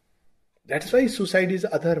suicide. That's why suicide is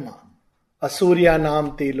adharma. Asurya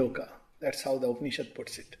nam te loka. That's how the Upanishad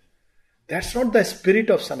puts it. That's not the spirit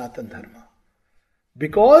of Sanatan Dharma.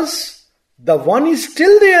 Because the one is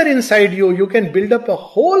still there inside you. You can build up a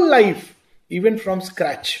whole life even from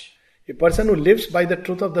scratch. A person who lives by the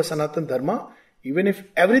truth of the Sanatan Dharma, even if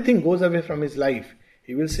everything goes away from his life,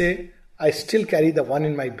 he will say, I still carry the one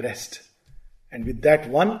in my breast. And with that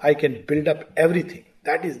one, I can build up everything.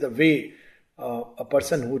 That is the way a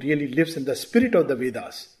person who really lives in the spirit of the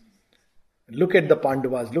Vedas. Look at the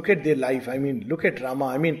Pandavas, look at their life. Look at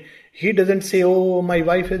Rama. He doesn't say, oh, my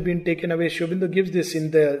wife has been taken away. Sri Aurobindo gives this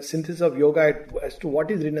in the synthesis of yoga as to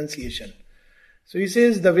what is renunciation. So he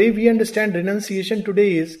says, the way we understand renunciation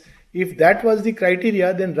today is, if that was the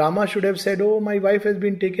criteria, then Rama should have said, oh, my wife has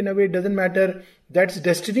been taken away. It doesn't matter. That's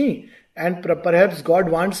destiny. And perhaps God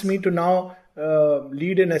wants me to now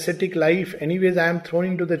lead an ascetic life. Anyways, I am thrown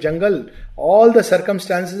into the jungle. All the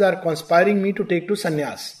circumstances are conspiring me to take to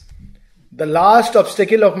sannyas. The last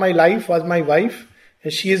obstacle of my life was my wife.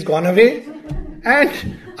 She has gone away.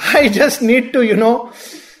 And I just need to,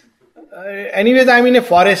 anyways, I'm in a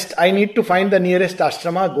forest. I need to find the nearest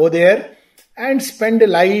ashrama, go there and spend a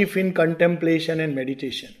life in contemplation and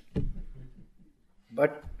meditation.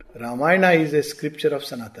 But Ramayana is a scripture of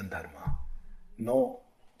Sanatan Dharma. No,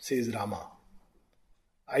 says Rama.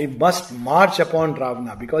 I must march upon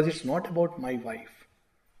Ravana because it's not about my wife.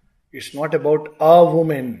 It's not about a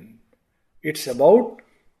woman. It's about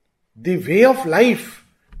the way of life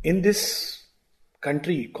in this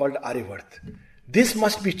country called Aryavarth. This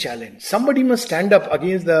must be challenged. Somebody must stand up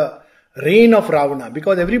against the reign of Ravana,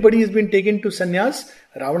 because everybody has been taken to sannyas.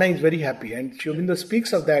 Ravana is very happy, and Sri Aurobindo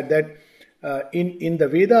speaks of that in the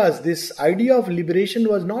Vedas, this idea of liberation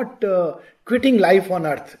was not quitting life on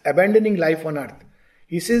earth, abandoning life on earth.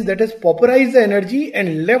 He says that has pauperized the energy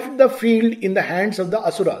and left the field in the hands of the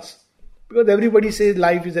asuras. Because everybody says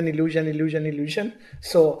life is an illusion, illusion, illusion.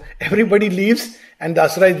 So everybody leaves and the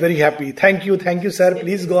Asura is very happy. Thank you, sir.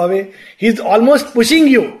 Please go away. He's almost pushing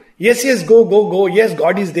you. Yes, go, go, go. Yes,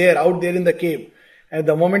 God is there, out there in the cave. And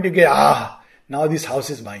the moment you get, now this house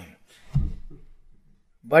is mine.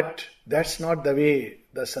 But that's not the way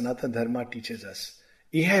the Sanatana Dharma teaches us.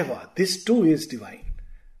 Iheva, this too is divine.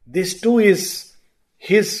 This too is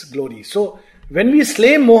His glory. So when we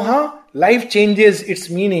slay moha, life changes its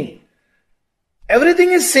meaning.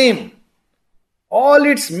 Everything is same. All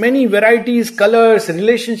its many varieties, colors,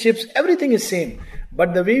 relationships, everything is same.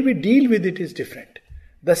 But the way we deal with it is different.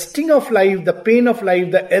 The sting of life, the pain of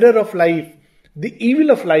life, the error of life, the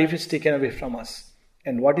evil of life is taken away from us.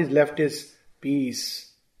 And what is left is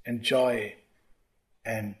peace and joy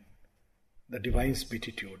and the divine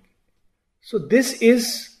beatitude. So this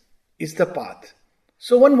is the path.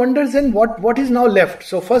 So one wonders then what is now left.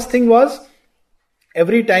 So first thing was,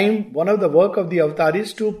 every time one of the work of the avatar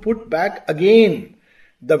is to put back again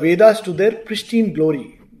the Vedas to their pristine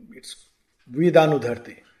glory. It's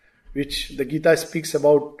Vedanudharte, which the Gita speaks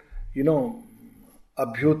about, Abhyuthanam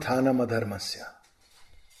adharmasya.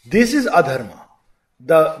 This is adharma.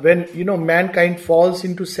 When mankind falls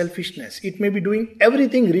into selfishness, it may be doing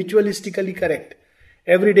everything ritualistically correct.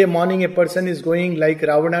 Every day morning a person is going like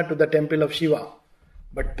Ravana to the temple of Shiva,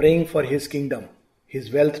 but praying for his kingdom, his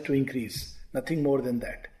wealth to increase. Nothing more than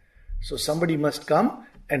that. So somebody must come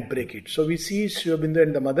and break it. So we see Sri Aurobindo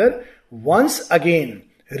and the mother once again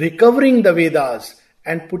recovering the Vedas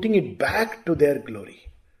and putting it back to their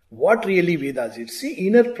glory. What really Vedas? It's the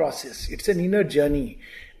inner process. It's an inner journey.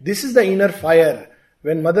 This is the inner fire.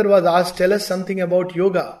 When mother was asked, tell us something about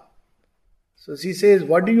yoga. So she says,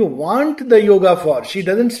 what do you want the yoga for? She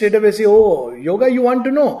doesn't straight away say, oh, yoga you want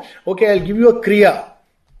to know. Okay, I'll give you a kriya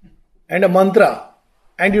and a mantra.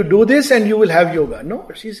 And you do this and you will have yoga. No,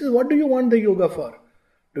 she says, what do you want the yoga for?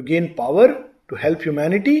 To gain power? To help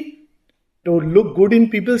humanity? To look good in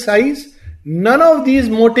people's eyes? None of these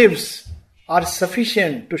motives are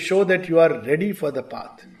sufficient to show that you are ready for the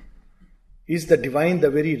path. Is the divine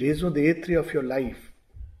the very raison d'etre of your life?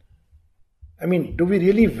 I mean, do we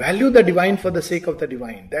really value the divine for the sake of the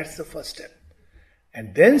divine? That's the first step.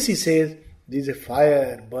 And then she says, there is a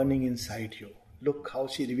fire burning inside you. Look how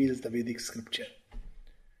she reveals the Vedic scripture.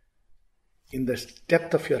 In the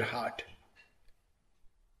depth of your heart.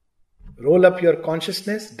 Roll up your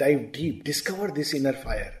consciousness, dive deep, discover this inner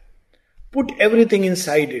fire. Put everything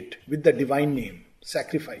inside it with the divine name,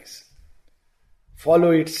 sacrifice.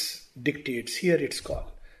 Follow its dictates, hear its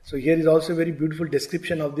call. So here is also a very beautiful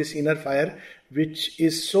description of this inner fire, which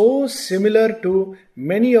is so similar to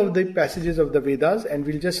many of the passages of the Vedas, and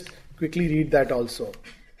we'll just quickly read that also.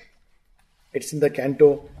 It's in the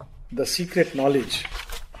canto, The Secret Knowledge.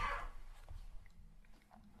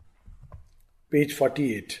 Page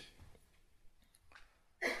 48.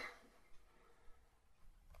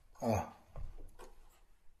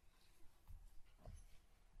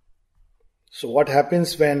 So what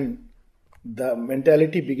happens when the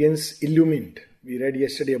mentality begins illumined? We read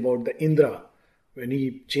yesterday about the Indra. When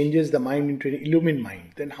he changes the mind into an illumined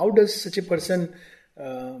mind, then how does such a person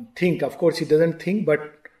think? Of course he doesn't think,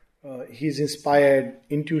 but he is inspired,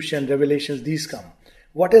 intuition, revelations, these come.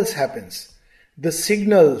 What else happens? The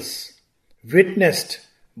signals witnessed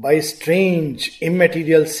by strange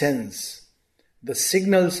immaterial sense, the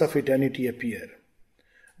signals of eternity appear.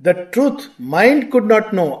 The truth mind could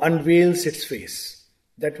not know unveils its face.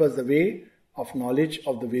 That was the way of knowledge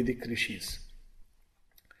of the Vedic rishis.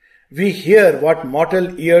 We hear what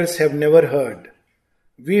mortal ears have never heard.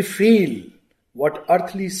 We feel what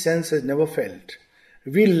earthly sense has never felt.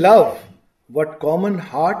 We love what common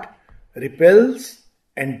heart repels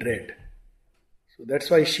and dread. So that's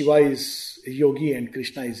why Shiva is a yogi and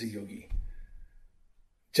Krishna is a yogi.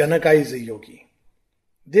 Janaka is a yogi.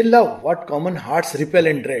 They love what common hearts repel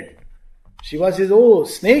and dread. Shiva says, oh,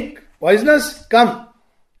 snake, poisonous, come.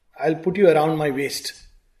 I'll put you around my waist.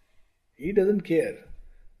 He doesn't care.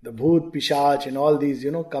 The Bhoot, Pishach and all these,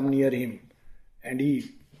 come near him. And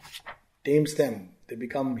he tames them. They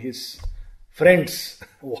become his friends.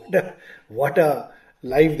 What a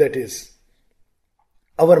life that is.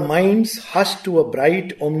 Our minds hush to a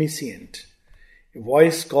bright omniscient. A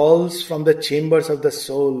voice calls from the chambers of the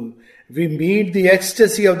soul. We meet the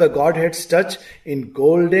ecstasy of the Godhead's touch in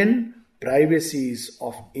golden privacies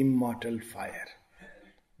of immortal fire.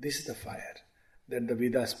 This is the fire that the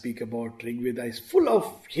Vedas speak about. Rig Veda is full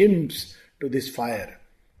of hymns to this fire.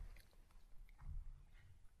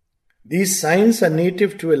 These signs are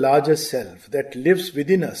native to a larger self that lives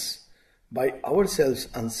within us by ourselves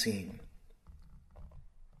unseen.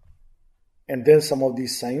 And then some of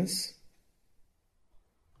these signs.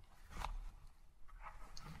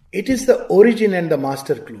 It is the origin and the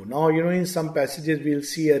master clue. Now, in some passages we'll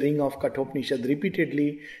see a ring of Kathopanishad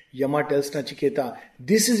repeatedly. Yama tells Nachiketa,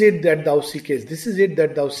 this is it that thou seekest, this is it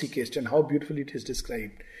that thou seekest, and how beautifully it is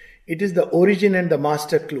described. It is the origin and the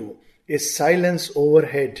master clue, a silence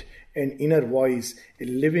overhead, an inner voice, a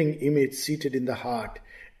living image seated in the heart,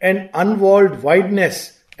 an unwalled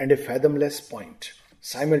wideness and a fathomless point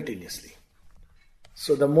simultaneously.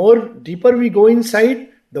 So the more deeper we go inside,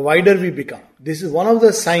 the wider we become. This is one of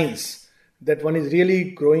the signs that one is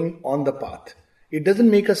really growing on the path. It doesn't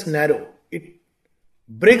make us narrow. It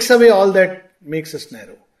breaks away all that makes us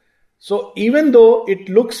narrow. So even though it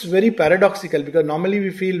looks very paradoxical, because normally we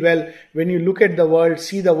feel, well, when you look at the world,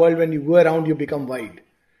 see the world, when you go around, you become wide.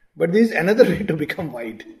 But there is another way to become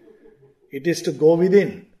wide. It is to go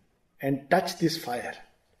within and touch this fire.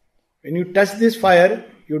 When you touch this fire,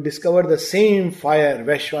 you discover the same fire,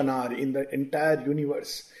 Vaishwanar, in the entire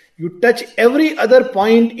universe. You touch every other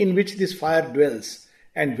point in which this fire dwells,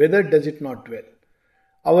 and whether does it not dwell.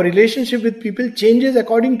 Our relationship with people changes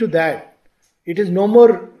according to that. It is no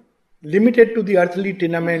more limited to the earthly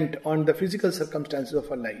tenement on the physical circumstances of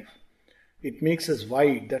our life. It makes us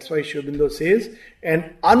wide. That's why Sri Aurobindo says,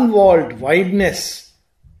 an unwalled wideness,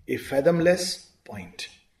 a fathomless point.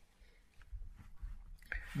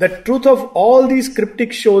 The truth of all these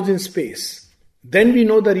cryptic shows in space, then we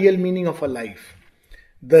know the real meaning of a life.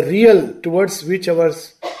 The real towards which our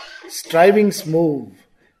strivings move,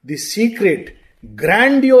 the secret,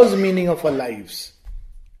 grandiose meaning of our lives.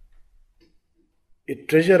 A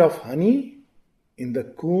treasure of honey in the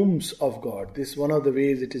combs of God. This is one of the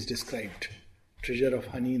ways it is described. Treasure of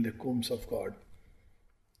honey in the combs of God.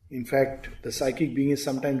 In fact, the psychic being is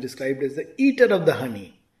sometimes described as the eater of the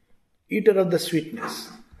honey, eater of the sweetness.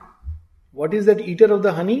 What is that eater of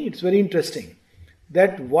the honey? It's very interesting.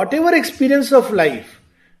 That whatever experience of life,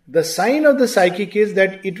 the sign of the psychic is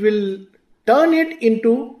that it will turn it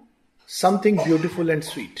into something beautiful and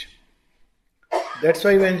sweet. That's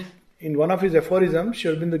why when in one of his aphorisms,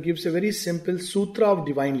 Sri Aurobindo gives a very simple sutra of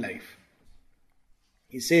divine life.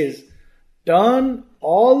 He says, turn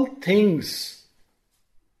all things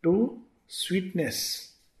to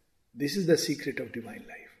sweetness. This is the secret of divine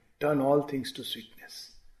life. Turn all things to sweetness.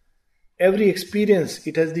 Every experience,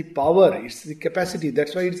 it has the power, it's the capacity.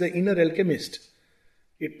 That's why it's the inner alchemist.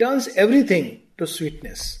 It turns everything to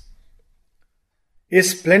sweetness. A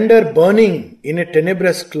splendor burning in a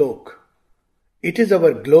tenebrous cloak. It is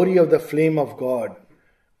our glory of the flame of God,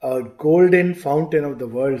 our golden fountain of the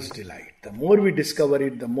world's delight. The more we discover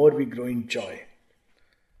it, the more we grow in joy.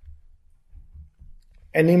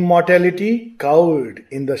 An immortality cowled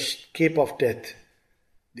in the cape of death,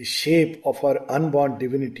 the shape of our unborn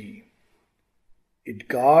divinity. It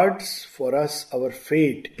guards for us our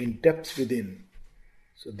fate in depths within.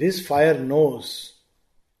 So this fire knows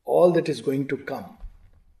all that is going to come.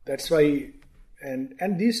 That's why,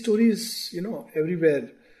 and these stories,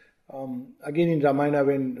 everywhere. Again in Ramayana,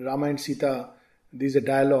 when Rama and Sita, there's a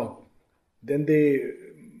dialogue. Then they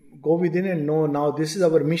go within and know, now this is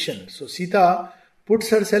our mission. So Sita puts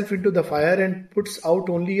herself into the fire and puts out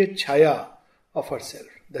only a chaya of herself,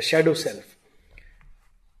 the shadow self.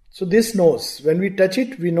 So this knows, when we touch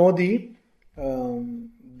it, we know the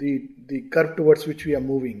curve towards which we are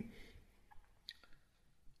moving.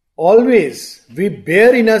 Always, we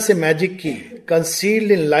bear in us a magic key,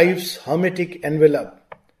 concealed in life's hermetic envelope.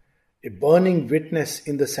 A burning witness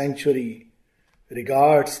in the sanctuary,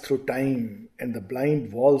 regards through time and the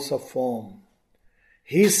blind walls of form.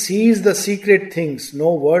 He sees the secret things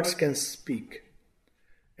no words can speak,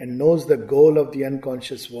 and knows the goal of the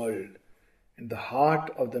unconscious world, and the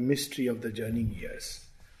heart of the mystery of the journeying years.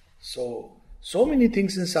 So many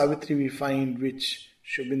things in Savitri we find which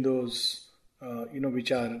Sri Aurobindo's,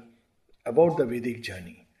 which are about the Vedic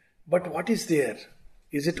journey. But what is there?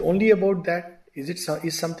 Is it only about that?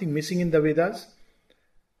 Is something missing in the Vedas?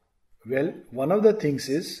 Well, one of the things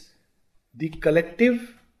is the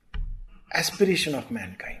collective aspiration of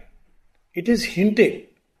mankind. It is hinted,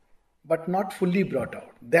 but not fully brought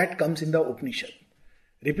out. That comes in the Upanishad.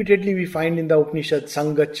 Repeatedly we find in the Upanishad,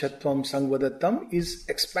 Sangachatvam Sangvadattam is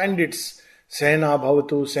expanded. Sehna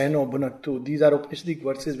bhavatu, sehno bhunaktu. These are Upanishadic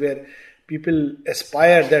verses where people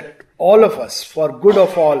aspire that all of us, for good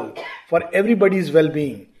of all, for everybody's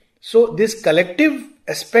well-being. So this collective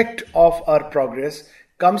aspect of our progress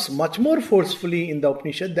comes much more forcefully in the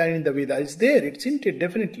Upanishad than in the Veda. It's there, it's hinted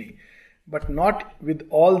definitely, but not with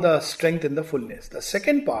all the strength and the fullness. The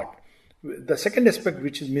second part, the second aspect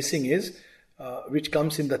which is missing is, which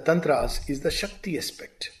comes in the Tantras, is the Shakti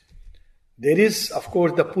aspect. There is, of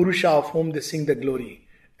course, the Purusha of whom they sing the glory.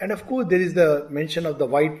 And of course, there is the mention of the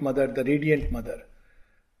white mother, the radiant mother.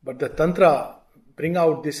 But the Tantra bring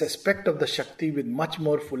out this aspect of the Shakti with much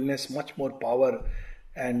more fullness, much more power,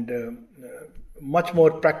 and much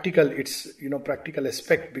more practical. It's practical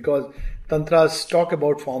aspect, because Tantras talk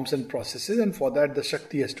about forms and processes, and for that the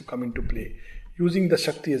Shakti has to come into play, using the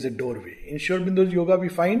Shakti as a doorway. In Sri Aurobindo's yoga we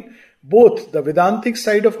find both the Vedantic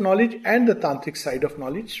side of knowledge and the Tantric side of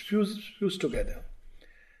knowledge fused together.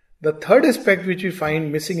 The third aspect which we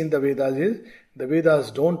find missing in the Vedas is the Vedas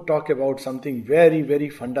don't talk about something very, very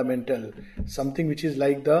fundamental, something which is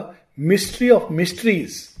like the mystery of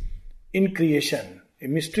mysteries in creation, a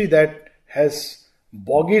mystery that has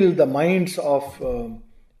boggled the minds of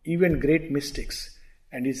even great mystics,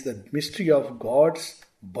 and it's the mystery of God's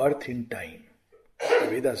birth in time. The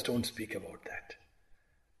Vedas don't speak about that.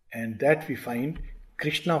 And that we find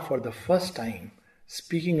Krishna for the first time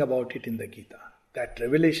speaking about it in the Gita. That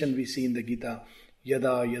revelation we see in the Gita,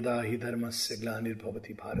 Yada yada hi dharmasya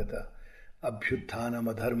glanirбhavati bharata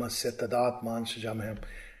abhyutthanam adharmasya tadatman sujamaham.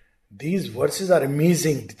 These verses are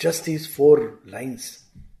amazing, just these 4 lines.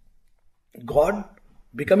 God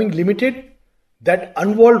becoming limited, that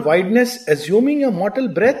unwalled wideness, assuming a mortal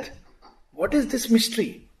breath. What is this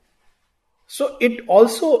mystery? So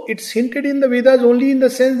it's hinted in the Vedas only in the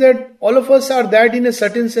sense that all of us are that in a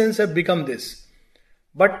certain sense have become this.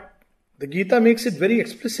 But the Gita makes it very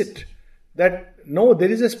explicit that no, there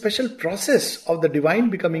is a special process of the divine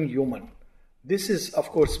becoming human. This is of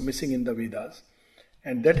course missing in the Vedas.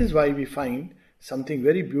 And that is why we find something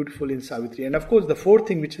very beautiful in Savitri. And of course the fourth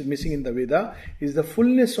thing which is missing in the Veda is the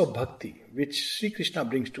fullness of bhakti which Sri Krishna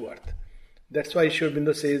brings to earth. That's why Sri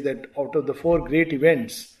Aurobindo says that out of the 4 great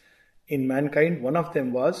events in mankind, one of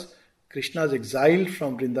them was Krishna's exile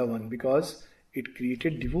from Vrindavan, because it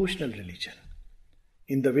created devotional religion.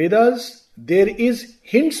 In the Vedas, there is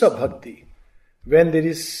hints of bhakti. When there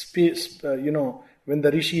is, when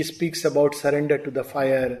the Rishi speaks about surrender to the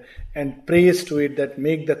fire and prays to it that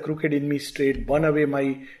make the crooked in me straight, burn away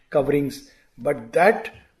my coverings. But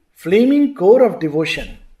that flaming core of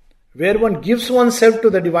devotion, where one gives oneself to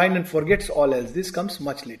the divine and forgets all else, this comes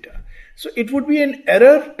much later. So it would be an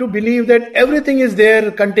error to believe that everything is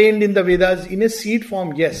there contained in the Vedas in a seed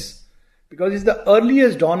form, yes, because it's the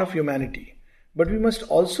earliest dawn of humanity. But we must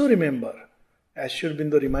also remember, as Sri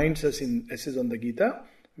Aurobindo reminds us in Essays on the Gita,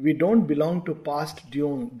 we don't belong to past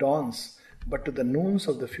dawns, but to the noons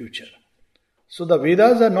of the future. So the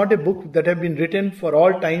Vedas are not a book that have been written for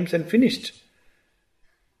all times and finished.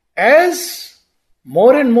 As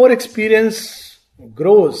more and more experience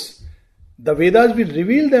grows, the Vedas will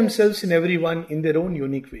reveal themselves in everyone in their own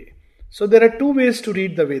unique way. So there are 2 ways to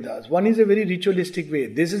read the Vedas. One is a very ritualistic way.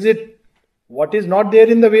 This is it. What is not there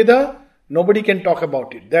in the Veda, nobody can talk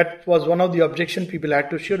about it. That was one of the objections people had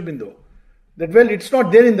to Sri Aurobindo. That it's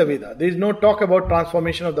not there in the Veda. There is no talk about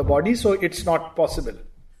transformation of the body, so it's not possible.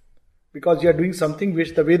 Because you are doing something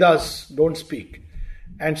which the Vedas don't speak.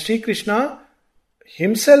 And Sri Krishna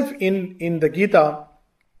himself in the Gita,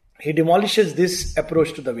 he demolishes this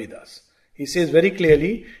approach to the Vedas. He says very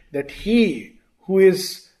clearly that he who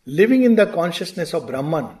is living in the consciousness of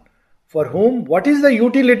Brahman, for whom what is the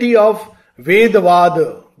utility of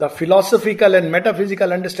Vedavad, the philosophical and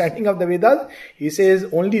metaphysical understanding of the Vedas? He says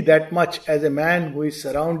only that much, as a man who is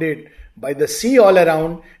surrounded by the sea all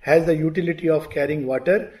around has the utility of carrying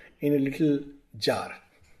water in a little jar.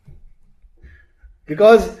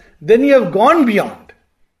 Because then you have gone beyond.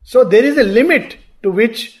 So there is a limit to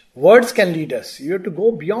which words can lead us. You have to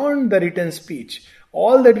go beyond the written speech.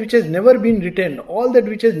 All that which has never been written, all that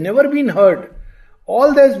which has never been heard,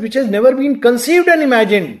 all that which has never been conceived and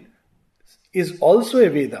imagined is also a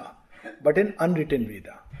Veda, but an unwritten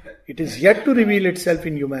Veda. It is yet to reveal itself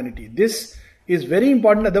in humanity. This is very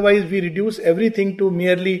important, otherwise we reduce everything to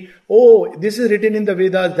merely, this is written in the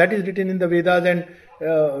Vedas, that is written in the Vedas, and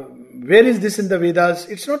where is this in the Vedas?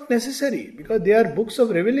 It's not necessary, because they are books of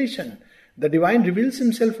revelation. The divine reveals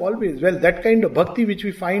himself always. Well, that kind of bhakti which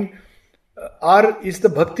we find is the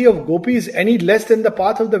bhakti of gopis any less than the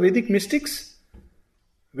path of the Vedic mystics?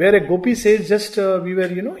 Where a gopi says, we were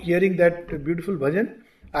hearing that beautiful bhajan,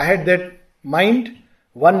 I had that mind,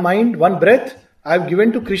 one breath, I have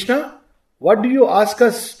given to Krishna. What do you ask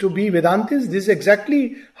us to be Vedantis? This is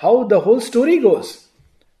exactly how the whole story goes.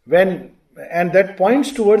 And that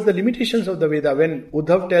points towards the limitations of the Veda. When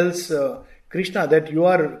Uddhav tells Krishna that you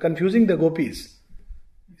are confusing the gopis,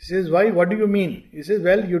 he says, why? What do you mean? He says,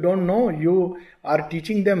 well, you don't know. You are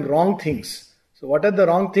teaching them wrong things. So what are the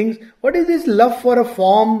wrong things? What is this love for a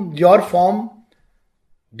form, your form?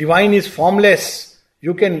 Divine is formless.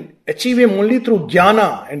 You can achieve him only through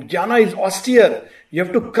jnana, and jnana is austere. You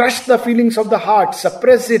have to crush the feelings of the heart,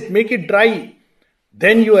 suppress it, make it dry.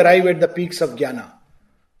 Then you arrive at the peaks of jnana.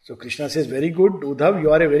 So Krishna says, very good, Uddhav,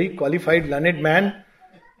 you are a very qualified, learned man.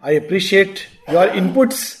 I appreciate your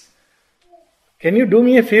inputs. Can you do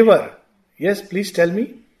me a favor? Yes, please tell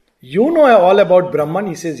me. You know all about Brahman.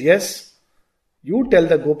 He says, yes. You tell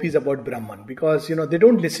the gopis about Brahman, because, they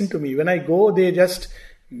don't listen to me. When I go, they just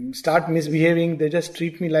start misbehaving. They just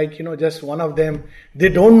treat me like, just one of them. They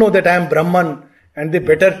don't know that I am Brahman, and they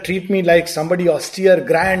better treat me like somebody austere,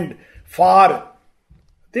 grand, far.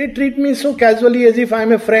 They treat me so casually as if I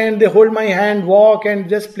am a friend. They hold my hand, walk and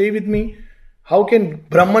just play with me. How can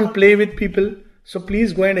Brahman play with people? So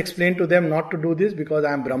please go and explain to them not to do this, because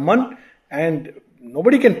I am Brahman and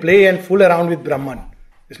nobody can play and fool around with Brahman.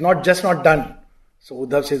 It's not done. So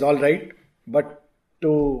Uddhav says, all right, but they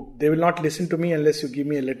will not listen to me unless you give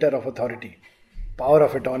me a letter of authority, power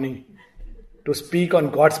of attorney, to speak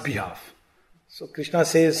on God's behalf. So Krishna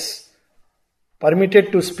says,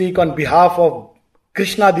 permitted to speak on behalf of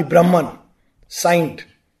Krishna the Brahman, signed.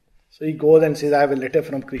 So he goes and says, I have a letter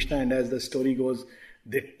from Krishna, and as the story goes,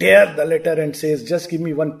 they tear the letter and says, just give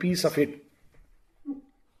me one piece of it.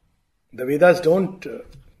 The Vedas don't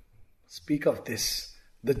speak of this.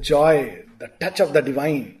 The joy, the touch of the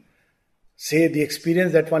divine. Say the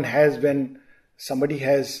experience that one has when somebody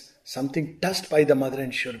has something touched by the mother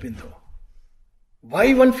and Sri Aurobindo.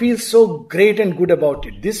 Why one feels so great and good about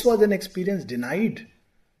it? This was an experience denied,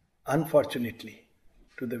 unfortunately,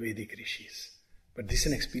 to the Vedic rishis. But this is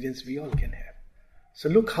an experience we all can have. So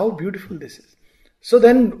look how beautiful this is. So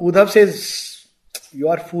then Uddhav says, you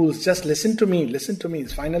are fools, just listen to me.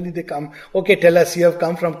 Finally they come, okay, tell us, you have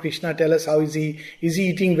come from Krishna, tell us how is he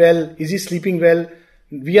eating well, is he sleeping well?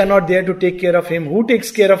 We are not there to take care of him. Who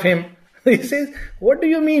takes care of him? He says, what do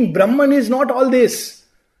you mean? Brahman is not all this.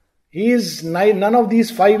 He is none of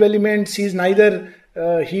these five elements. He is neither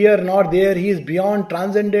here nor there. He is beyond,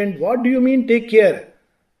 transcendent. What do you mean take care?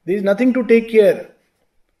 There is nothing to take care.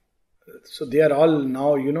 So they are all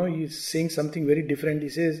now, he's saying something very different. He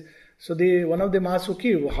says, one of them asks,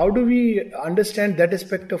 okay, how do we understand that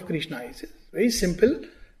aspect of Krishna? He says, very simple.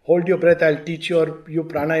 Hold your breath, I'll teach you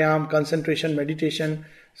pranayam, concentration, meditation.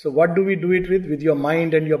 So what do we do it with? With your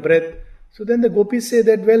mind and your breath. So then the gopis say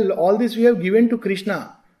that, well, all this we have given to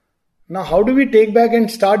Krishna. Now how do we take back and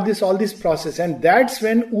start all this process? And that's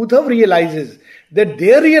when Uddhav realizes that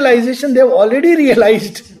their realization, they have already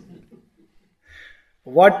realized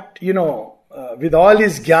what, with all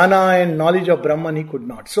his jnana and knowledge of Brahman, he could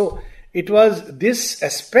not. So it was this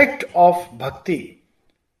aspect of bhakti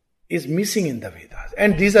is missing in the Vedas.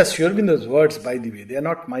 And these are Sri Aurobindo's words, by the way. They are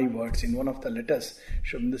not my words. In one of the letters,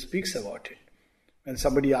 Sri Aurobindo speaks about it. When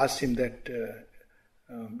somebody asked him that,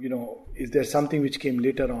 is there something which came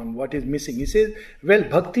later on? What is missing? He says, well,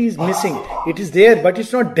 bhakti is missing. It is there, but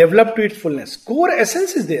it's not developed to its fullness. Core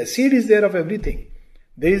essence is there. Seed is there of everything.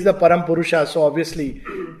 There is the Param Purusha, so obviously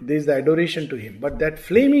there is the adoration to him. But that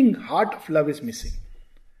flaming heart of love is missing.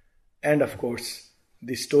 And of course,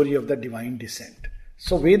 the story of the divine descent.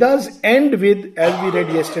 So Vedas end with, as we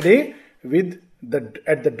read yesterday, with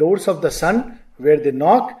at the doors of the sun, where they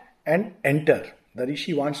knock and enter. The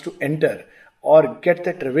Rishi wants to enter or get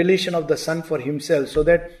that revelation of the sun for himself, so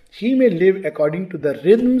that he may live according to the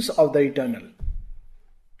rhythms of the eternal,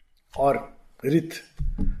 or Rith.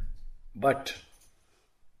 But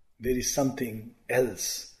there is something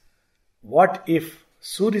else. What if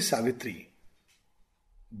Surya Savitri,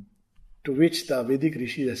 to which the Vedic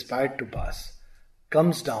rishis aspired to pass,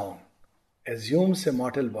 comes down, assumes a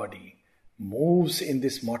mortal body, moves in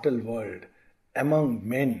this mortal world among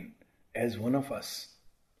men as one of us?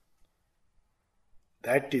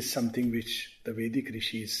 That is something which the Vedic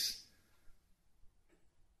rishis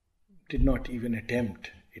did not even attempt.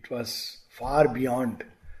 It was far beyond.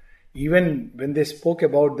 Even when they spoke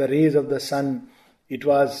about the rays of the sun, it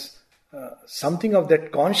was something of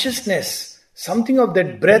that consciousness, something of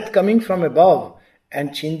that breath coming from above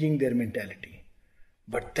and changing their mentality.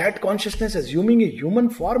 But that consciousness assuming a human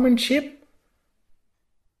form and shape,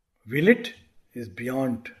 will it? Is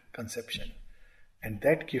beyond conception. And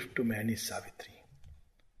that gift to man is Savitri.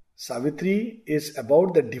 Savitri is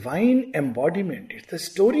about the divine embodiment. It's the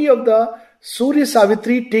story of the Surya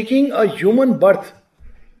Savitri taking a human birth.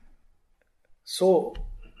 So,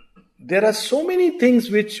 there are so many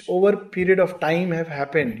things which over a period of time have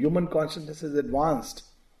happened. Human consciousness has advanced.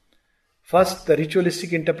 First, the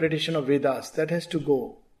ritualistic interpretation of Vedas, that has to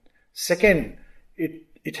go. Second,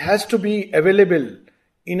 it has to be available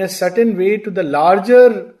in a certain way to the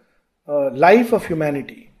larger life of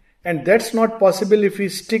humanity. And that's not possible if we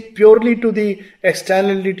stick purely to the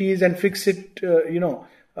externalities and fix it,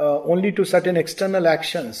 only to certain external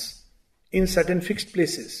actions in certain fixed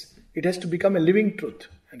places. It has to become a living truth.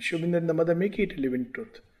 And Sri Aurobindo and the mother make it a living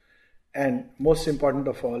truth. And most important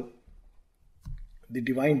of all, the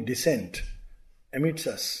divine descent amidst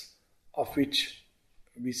us, of which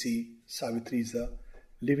we see Savitri is a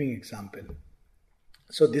living example.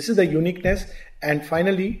 So this is the uniqueness. And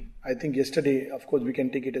finally, I think yesterday, of course, we can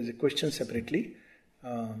take it as a question separately.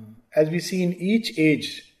 As we see in each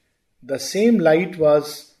age, the same light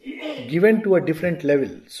was given to a different level.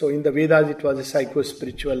 So in the Vedas, it was a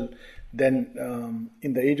psycho-spiritual. Then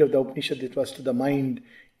in the age of the Upanishad, it was to the mind.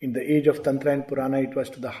 In the age of Tantra and Purana, it was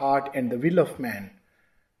to the heart and the will of man,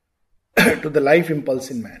 to the life impulse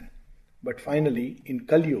in man. But finally, in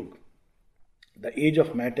Kali Yuga, the age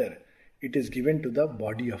of matter, it is given to the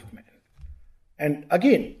body of man. And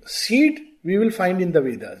again, seed we will find in the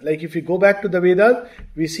Vedas. Like if we go back to the Vedas,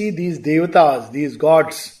 we see these devatas, these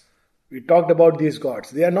gods. We talked about these gods.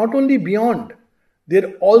 They are not only beyond, they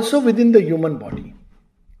are also within the human body.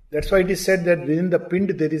 That's why it is said that within the pind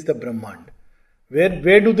there is the Brahmand.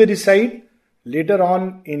 Where do they reside? Later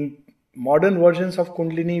on in modern versions of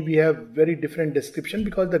Kundalini, we have very different description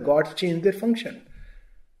because the gods change their function.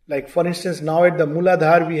 Like for instance, now at the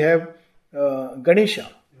Muladhar we have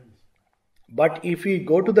Ganesha. But if we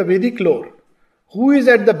go to the Vedic lore, who is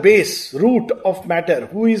at the base, root of matter?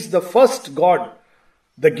 Who is the first god?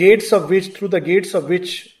 Through the gates of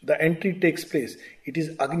which the entry takes place. It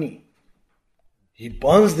is Agni. He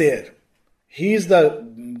burns there. He is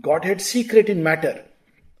the Godhead secret in matter.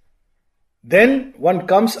 Then one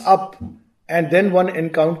comes up and then one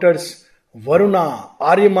encounters Varuna,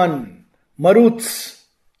 Aryaman, Maruts,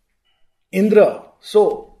 Indra.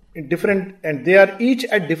 So, different, and they are each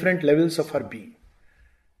at different levels of our being.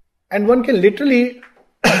 And one can literally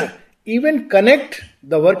even connect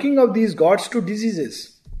the working of these gods to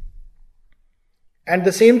diseases. And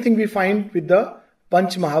the same thing we find with the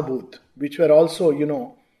Panch Mahabhut, which were also,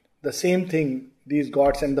 the same thing, these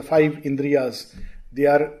gods and the 5 Indriyas. They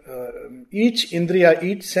are, each Indriya,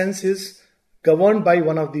 each sense is governed by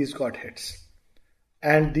one of these godheads.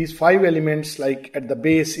 And these 5 elements, like at the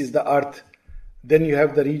base is the earth, then you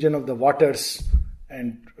have the region of the waters,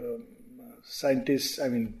 and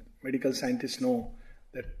medical scientists know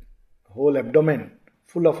that whole abdomen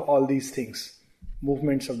full of all these things,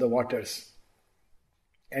 movements of the waters.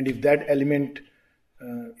 And if that element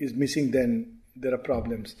is missing, then there are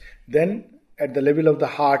problems. Then at the level of the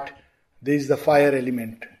heart, there is the fire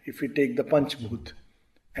element, if we take the Panchbhut.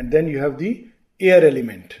 And then you have the air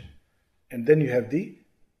element. And then you have the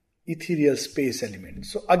ethereal space element.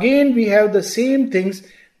 So again we have the same things.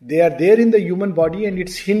 They are there in the human body, and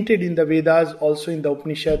it's hinted in the Vedas, also in the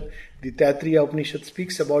Upanishad. The Taittiriya Upanishad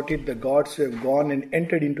speaks about it, the gods who have gone and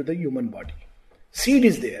entered into the human body. Seed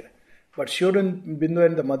is there. But Sri Aurobindo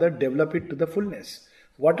and the mother develop it to the fullness.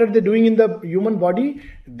 What are they doing in the human body?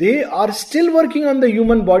 They are still working on the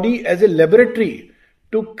human body as a laboratory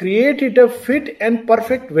to create it a fit and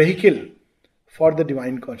perfect vehicle for the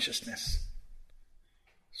divine consciousness.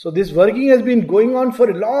 So this working has been going on for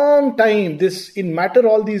a long time. In matter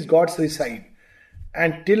all these gods reside.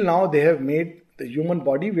 And till now they have made the human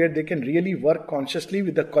body where they can really work consciously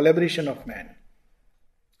with the collaboration of man.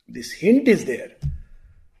 This hint is there.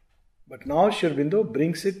 But now Sri Aurobindo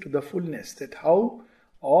brings it to the fullness, that how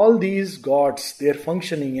all these gods, they are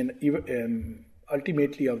functioning and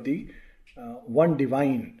ultimately of the one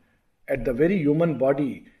divine at the very human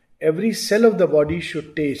body. Every cell of the body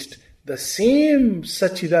should taste the same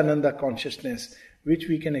Satchidananda consciousness which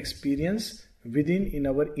we can experience within in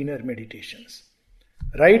our inner meditations.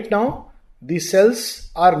 Right now, the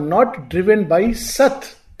cells are not driven by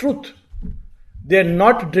Sat, truth. They are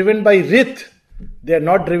not driven by Rit. They are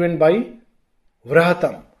not driven by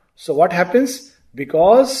Vrahatam. So what happens?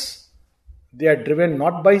 Because they are driven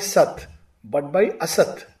not by Sat, but by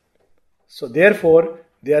Asat. So therefore,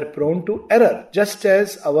 they are prone to error. Just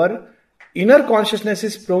as our inner consciousness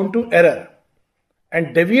is prone to error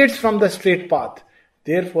and deviates from the straight path,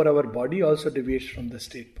 therefore our body also deviates from the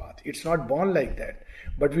straight path. It's not born like that.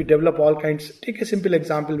 But we develop all kinds. Take a simple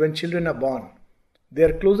example. When children are born, they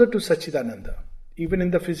are closer to Satchidananda, even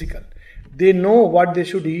in the physical. They know what they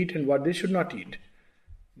should eat and what they should not eat.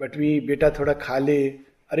 But beta thoda kha le,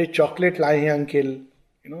 are chocolate laye hai uncle.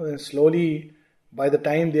 Then slowly, by the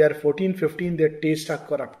time they are 14, 15, their tastes are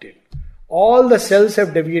corrupted. All the cells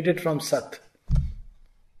have deviated from Sat.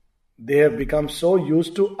 They have become so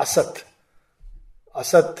used to Asat.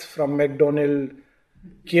 Asat from McDonald's,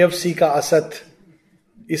 KFC ka Asat,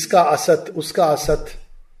 iska Asat, uska Asat.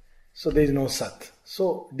 So there is no Sat.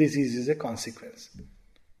 So disease is a consequence.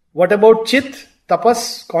 What about Chit,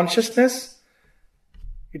 Tapas, consciousness?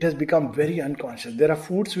 It has become very unconscious. There are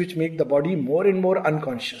foods which make the body more and more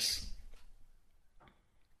unconscious.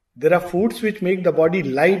 There are foods which make the body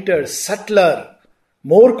lighter, subtler,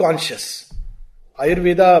 more conscious.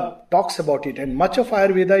 Ayurveda talks about it, and much of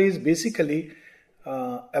Ayurveda is basically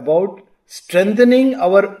about strengthening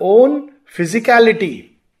our own physicality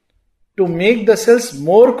to make the cells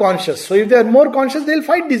more conscious. So if they are more conscious, they will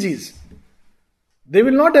fight disease. They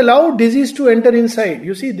will not allow disease to enter inside.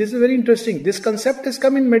 You see, this is very interesting. This concept has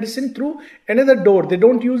come in medicine through another door. They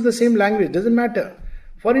don't use the same language. Doesn't matter.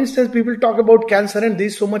 For instance, people talk about cancer and there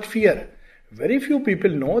is so much fear. Very few people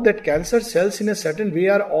know that cancer cells in a certain way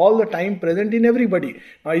are all the time present in everybody.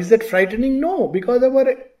 Now, is that frightening? No, because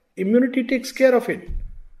our immunity takes care of it.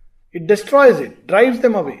 It destroys it, drives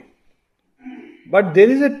them away. But there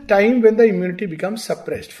is a time when the immunity becomes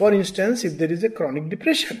suppressed. For instance, if there is a chronic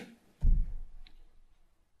depression.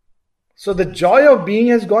 So the joy of being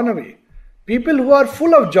has gone away. People who are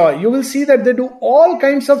full of joy, you will see that they do all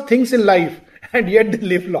kinds of things in life and yet they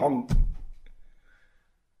live long.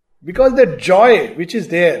 Because the joy which is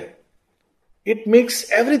there, it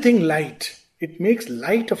makes everything light. It makes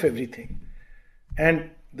light of everything.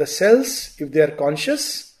 And the cells, if they are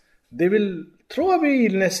conscious, they will throw away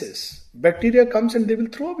illnesses. Bacteria comes and they will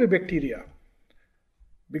throw away bacteria.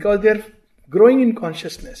 Because they are growing in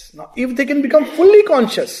consciousness. Now, if they can become fully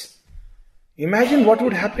conscious, imagine what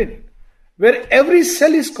would happen. Where every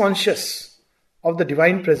cell is conscious of the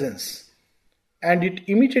divine presence. And it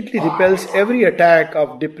immediately repels every attack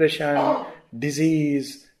of depression,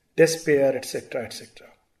 disease, despair, etc., etc.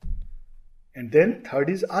 And then third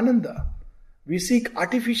is Ananda. We seek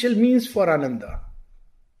artificial means for Ananda.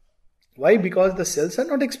 Why? Because the cells are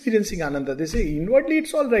not experiencing Ananda. They say inwardly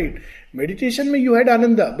it's all right. Meditation you had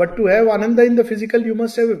Ananda. But to have Ananda in the physical, you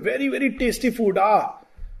must have a very, very tasty food.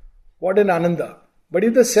 What an Ananda. But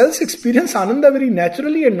if the cells experience Ananda very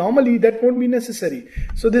naturally and normally, that won't be necessary.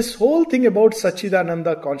 So this whole thing about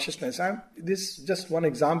Satchidananda consciousness, this is just one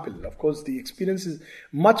example. Of course, the experience is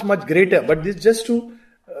much, much greater. But this just to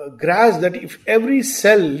grasp that if every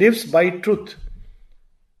cell lives by truth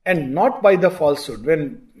and not by the falsehood.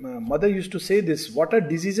 When mother used to say this, what are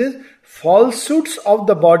diseases? Falsehoods of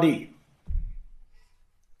the body.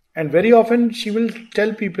 And very often she will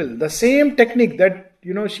tell people the same technique that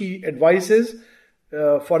she advises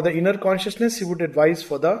for the inner consciousness, he would advise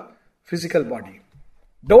for the physical body.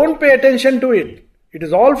 Don't pay attention to it. It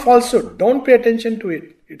is all falsehood. Don't pay attention to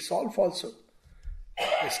it. It's all falsehood.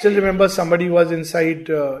 I still remember somebody was inside,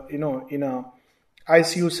 in a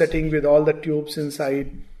ICU setting with all the tubes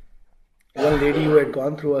inside. One lady who had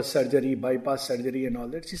gone through a surgery, bypass surgery and all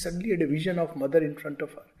that, she suddenly had a vision of mother in front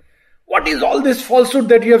of her. What is all this falsehood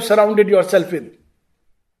that you have surrounded yourself with?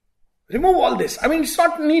 Remove all this. It's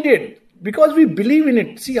not needed. Because we believe in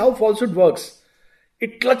it. See how falsehood works.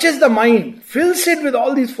 It clutches the mind, fills it with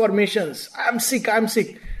all these formations. I am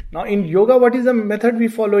sick. Now in yoga, what is the method we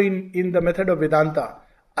follow in the method of Vedanta?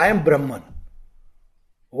 I am Brahman.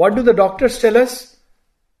 What do the doctors tell us?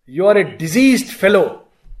 You are a diseased fellow.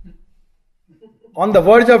 On the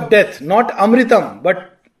verge of death. Not Amritam,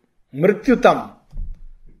 but Mrityutam.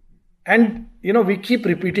 And we keep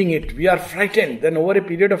repeating it. We are frightened. Then over a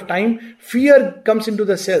period of time, fear comes into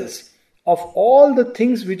the cells. Of all the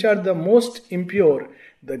things which are the most impure,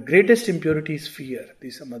 the greatest impurity is fear.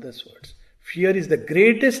 These are mother's words. Fear is the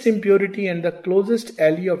greatest impurity and the closest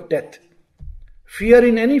ally of death. Fear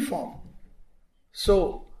in any form.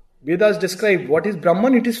 So, Vedas describe what is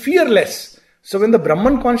Brahman. It is fearless. So when the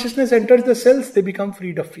Brahman consciousness enters the cells, they become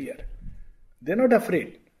freed of fear. They are not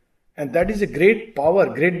afraid. And that is a great power,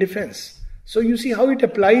 great defense. So you see how it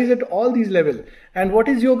applies at all these levels. And what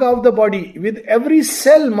is yoga of the body? With every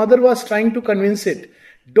cell, mother was trying to convince it.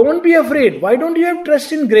 Don't be afraid. Why don't you have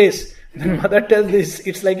trust in grace? Then mother tells this.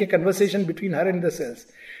 It's like a conversation between her and the cells.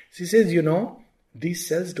 She says, these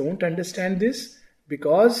cells don't understand this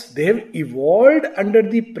because they have evolved under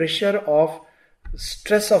the pressure of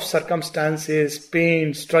stress of circumstances,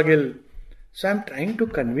 pain, struggle. So I'm trying to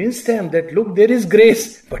convince them that look, there is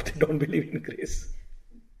grace, but they don't believe in grace.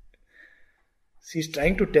 She's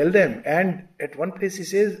trying to tell them, and at one place he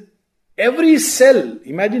says, every cell,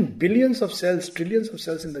 imagine billions of cells, trillions of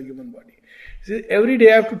cells in the human body. He says, every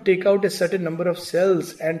day I have to take out a certain number of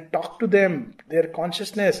cells and talk to them, their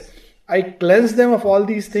consciousness. I cleanse them of all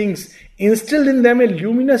these things, instill in them a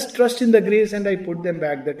luminous trust in the grace, and I put them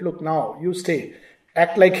back that look, now you stay,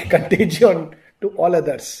 act like a contagion to all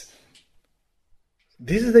others.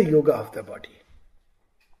 This is the yoga of the body.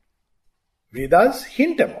 Vedas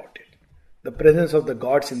hint about it. The presence of the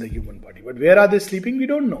gods in the human body. But where are they sleeping? We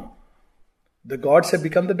don't know. The gods have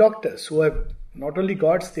become the doctors who have not only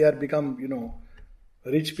gods, they are become,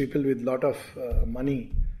 rich people with lot of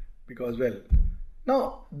money because,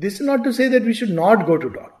 Now, this is not to say that we should not go to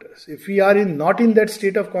doctors. If we are not in that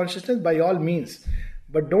state of consciousness, by all means.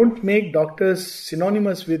 But don't make doctors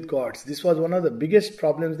synonymous with gods. This was one of the biggest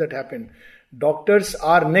problems that happened. Doctors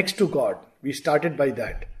are next to God. We started by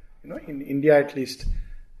that. In India at least.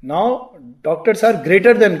 Now, doctors are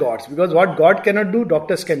greater than gods, because what God cannot do,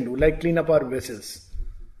 doctors can do, like clean up our vessels.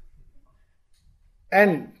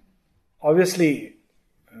 And obviously,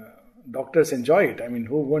 doctors enjoy it. I mean,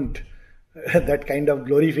 who won't? That kind of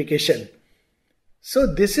glorification. So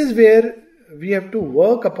this is where we have to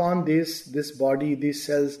work upon this body, these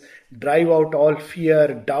cells, drive out all fear,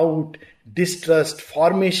 doubt, distrust,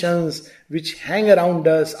 formations which hang around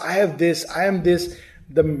us. I have this, I am this.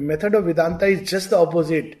 The method of Vedanta is just the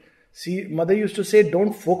opposite. See, Mother used to say,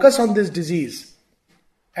 don't focus on this disease.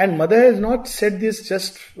 And Mother has not said this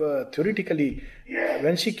just theoretically.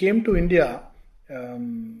 When she came to India,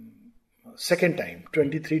 second time,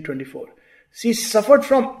 23, 24, she suffered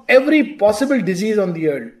from every possible disease on the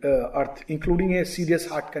earth, including a serious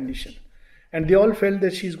heart condition. And they all felt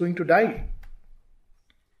that she is going to die.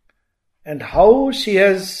 And how she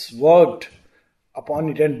has worked upon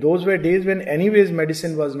it. And those were days when anyways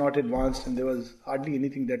medicine was not advanced and there was hardly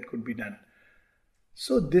anything that could be done.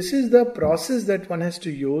 So this is the process that one has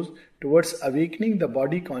to use towards awakening the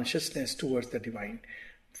body consciousness towards the divine.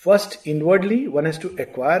 First, inwardly, one has to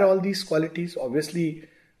acquire all these qualities. Obviously,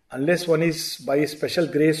 unless one is by a special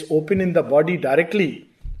grace open in the body directly.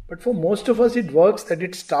 But for most of us it works that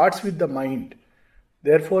it starts with the mind.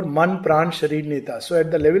 Therefore, man, pran, sharir, neta. So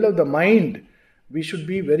at the level of the mind, we should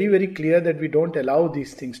be very, very clear that we don't allow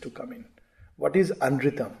these things to come in. What is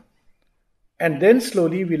anritam? And then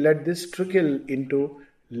slowly we let this trickle into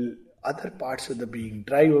other parts of the being.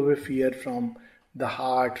 Drive away fear from the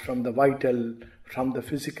heart, from the vital, from the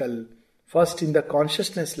physical. First in the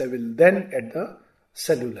consciousness level, then at the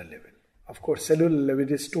cellular level. Of course, cellular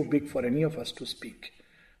level is too big for any of us to speak.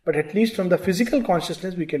 But at least from the physical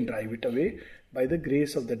consciousness, we can drive it away by the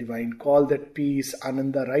grace of the divine. Call that peace,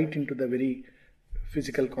 ananda, right into the very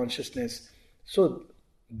physical consciousness. So,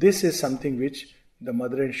 this is something which the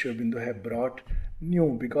Mother and Sri Aurobindo have brought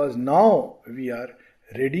new, because now we are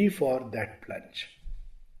ready for that plunge.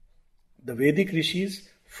 The Vedic rishis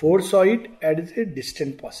foresaw it as a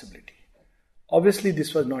distant possibility. Obviously,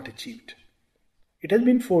 this was not achieved. It has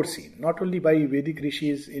been foreseen, not only by Vedic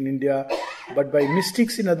rishis in India, but by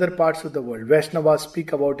mystics in other parts of the world. Vaishnavas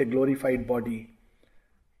speak about a glorified body.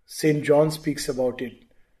 Saint John speaks about it.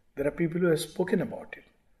 There are people who have spoken about it.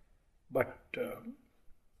 But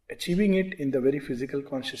achieving it in the very physical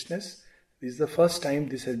consciousness, this is the first time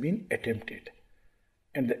this has been attempted.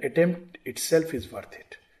 And the attempt itself is worth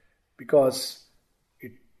it. Because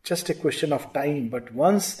it's just a question of time. But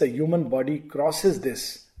once the human body crosses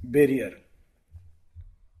this barrier,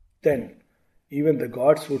 then even the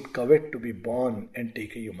gods would covet to be born and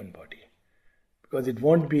take a human body. Because it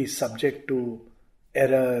won't be subject to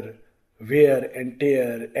error, wear and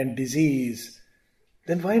tear and disease.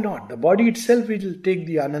 Then why not? The body itself will take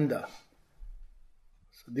the ananda.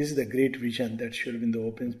 So this is the great vision that Sri Aurobindo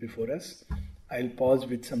opens before us. I'll pause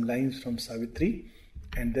with some lines from Savitri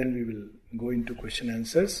and then we will go into question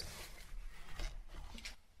answers.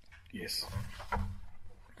 Yes.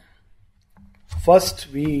 First,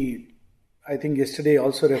 I think yesterday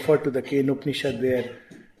also referred to the Kena Upanishad, where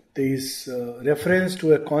there is reference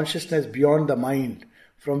to a consciousness beyond the mind,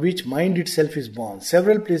 from which mind itself is born.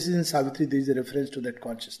 Several places in Savitri there is a reference to that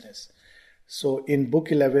consciousness. So in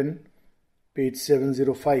book 11, page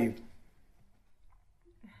 705,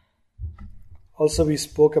 also we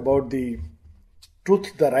spoke about the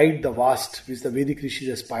truth, the right, the vast, which the Vedic rishis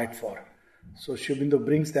aspired for. So Sri Aurobindo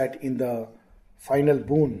brings that in the final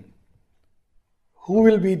boon. Who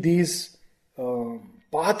will be these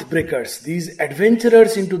path breakers, these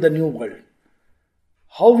adventurers into the new world?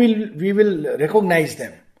 How will we recognize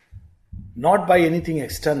them? Not by anything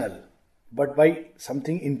external, but by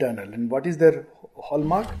something internal. And what is their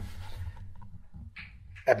hallmark?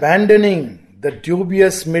 Abandoning the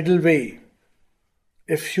dubious middle way,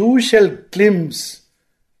 a few shall glimpse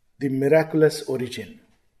the miraculous origin.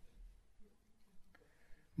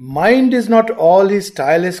 Mind is not all his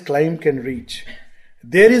tireless climb can reach.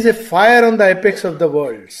 There is a fire on the apex of the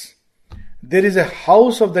worlds. There is a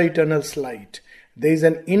house of the eternal light. There is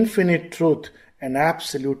an infinite truth, an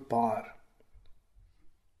absolute power.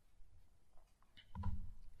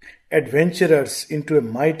 Adventurers into a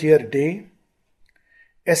mightier day,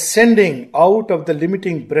 ascending out of the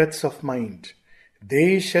limiting breaths of mind,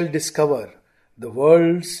 they shall discover the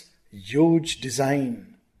world's huge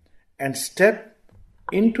design and step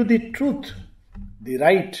into the truth, the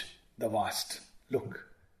right, the vast. Look,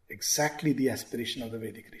 Exactly the aspiration of the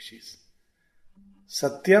Vedic rishis.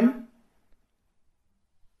 Satyam,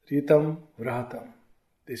 Ritam, Vrahatam.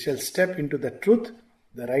 They shall step into the truth,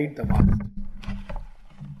 the right, the vast.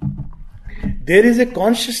 There is a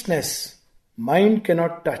consciousness mind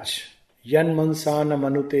cannot touch. Yan mansana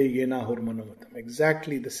manute yena hurmanamatam.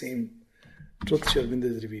 Exactly the same truth Sri Aurobindo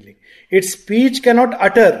is revealing. Its speech cannot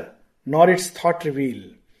utter, nor its thought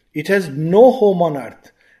reveal. It has no home on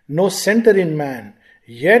earth, no center in man,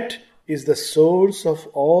 yet is the source of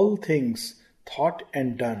all things thought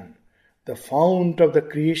and done, the fount of the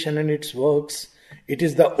creation and its works. It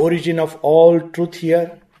is the origin of all truth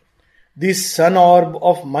here. This sun orb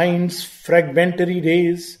of mind's fragmentary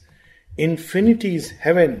rays, infinity's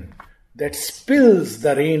heaven that spills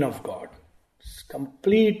the rain of God. It's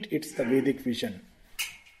complete, it's the Vedic vision.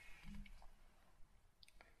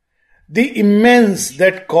 The immense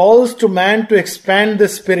that calls to man to expand the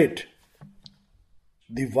spirit.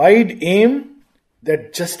 The wide aim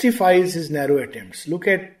that justifies his narrow attempts. Look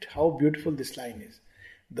at how beautiful this line is.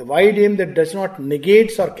 The wide aim that does not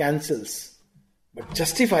negates or cancels, but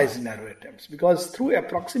justifies his narrow attempts. Because through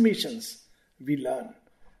approximations, we learn.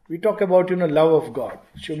 We talk about, love of God.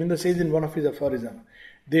 Sri Aurobindo says in one of his aphorisms,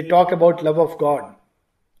 they talk about love of God,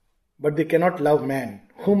 but they cannot love man.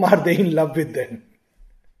 Whom are they in love with then?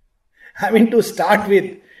 To start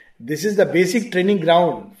with, this is the basic training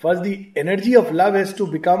ground. First, the energy of love has to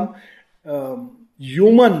become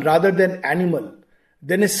human rather than animal.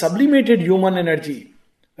 Then a sublimated human energy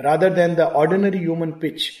rather than the ordinary human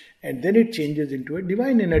pitch. And then it changes into a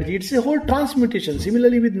divine energy. It's a whole transmutation.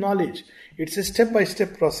 Similarly with knowledge. It's a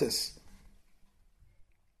step-by-step process.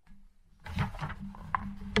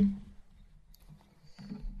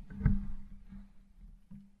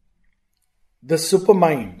 The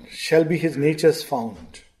supermind shall be his nature's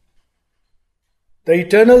fount. The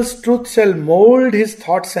eternal's truth shall mold his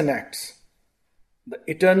thoughts and acts. The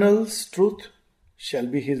eternal's truth shall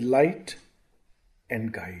be his light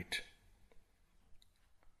and guide.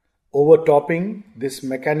 Overtopping this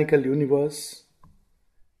mechanical universe,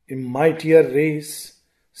 a mightier race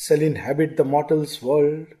shall inhabit the mortal's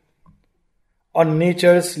world. On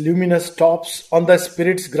nature's luminous tops, on the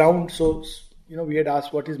spirit's ground. So, we had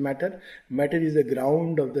asked what is matter. Matter is the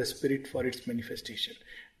ground of the spirit for its manifestation.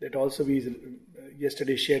 That also we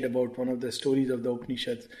yesterday shared about one of the stories of the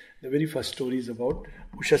Upanishads. The very first story is about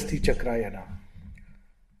Ushasti Chakrayana.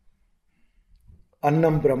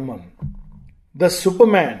 Annam Brahman. The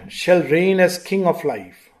Superman shall reign as king of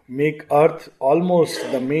life, make earth almost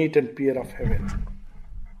the mate and peer of heaven.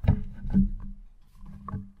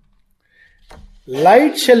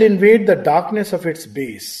 Light shall invade the darkness of its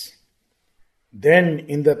base. Then,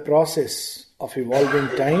 in the process of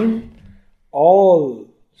evolving time, all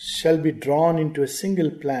shall be drawn into a single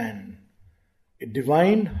plan. A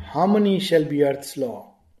divine harmony shall be earth's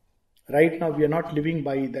law. Right now, we are not living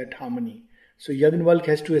by that harmony. So Yajnavalkya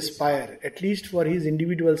has to aspire, at least for his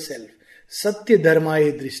individual self, Satya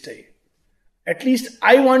Dharmaye Drishtaye. At least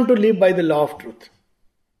I want to live by the law of truth.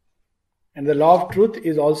 And the law of truth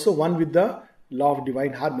is also one with the law of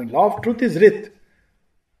divine harmony. Law of truth is Rit.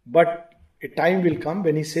 But a time will come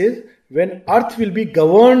when he says, when earth will be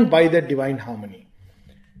governed by that divine harmony.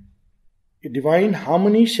 A divine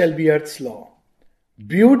harmony shall be earth's law.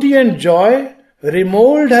 Beauty and joy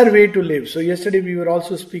remold her way to live. So yesterday we were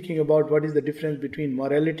also speaking about what is the difference between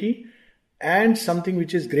morality and something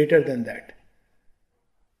which is greater than that.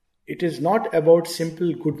 It is not about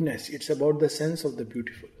simple goodness, it's about the sense of the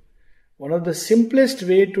beautiful. One of the simplest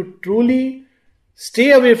way to truly stay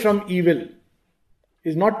away from evil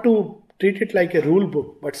is not to treat it like a rule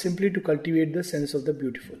book, but simply to cultivate the sense of the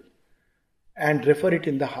beautiful and refer it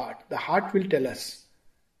in the heart. The heart will tell us,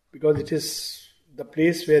 because it is the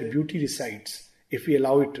place where beauty resides. If we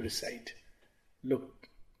allow it to reside. Look,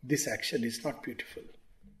 this action is not beautiful.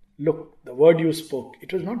 Look, the word you spoke,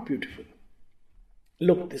 it was not beautiful.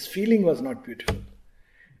 Look, this feeling was not beautiful.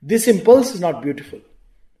 This impulse is not beautiful.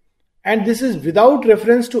 And this is without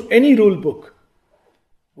reference to any rule book.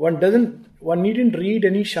 One needn't read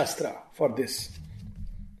any Shastra for this.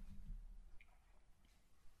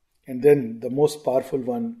 And then the most powerful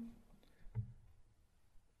one,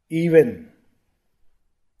 even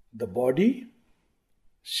the body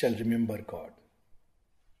shall remember God.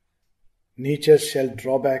 Nature shall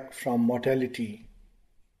draw back from mortality,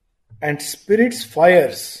 and spirit's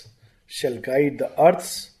fires shall guide the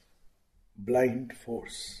earth's blind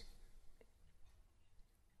force.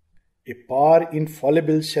 A power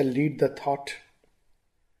infallible shall lead the thought.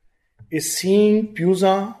 A seeing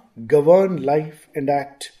puja govern life and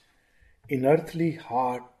act. In earthly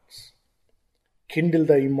hearts kindle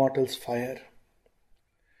the immortal's fire.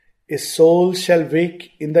 A soul shall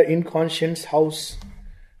wake in the inconscient's house.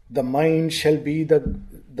 The mind shall be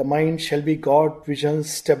God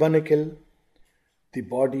vision's tabernacle. The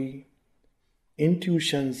body,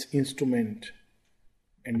 intuition's instrument,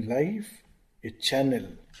 and life a channel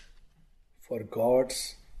for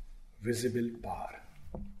God's visible power.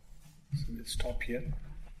 So we'll stop here.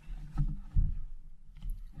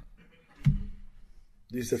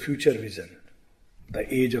 This is the future vision,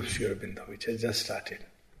 the age of Sri Aurobindo, which has just started.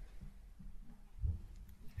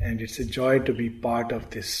 And it's a joy to be part of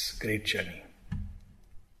this great journey.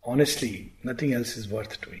 Honestly, nothing else is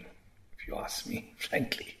worth doing, if you ask me,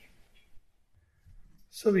 frankly.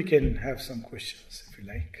 So we can have some questions, if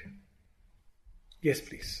you like. Yes,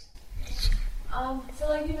 please. So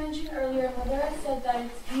like you mentioned earlier, Mother said that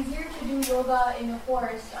it's easier to do yoga in a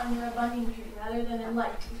forest under a banyan tree rather than in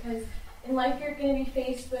life, because in life you're going to be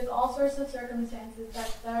faced with all sorts of circumstances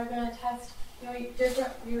that are going to test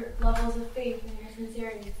your levels of faith and your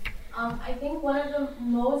sincerity. I think one of the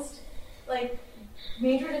most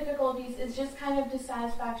major difficulties is just kind of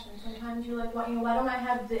dissatisfaction. Sometimes you're like, why don't I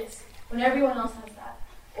have this when everyone else has that?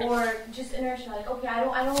 Or just inertia, like, okay, I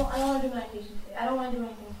don't want to do meditation today. I don't want to do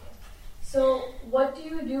anything today. So what do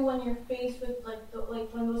you do when you're faced with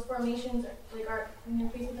when those formations when you're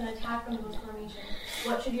faced with an attack from those formations?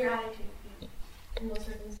 What should your attitude be in those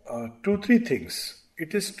circumstances? 2-3 things.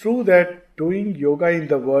 It is true that doing yoga in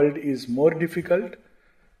the world is more difficult,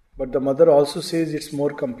 but the Mother also says it's more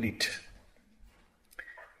complete.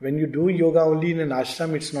 When you do yoga only in an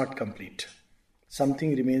ashram, it's not complete.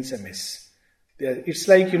 Something remains amiss. It's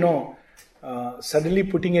like, suddenly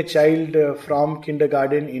putting a child from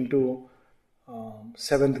kindergarten into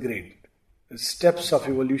 7th grade. Steps of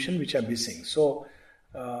evolution which are missing. So,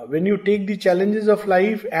 when you take the challenges of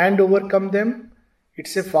life and overcome them,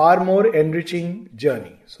 it's a far more enriching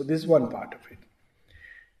journey. So this is one part of it.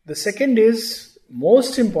 The second is,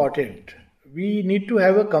 most important, we need to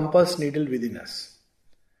have a compass needle within us.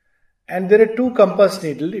 And there are 2 compass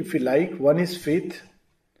needles, if you like. One is faith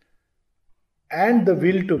and the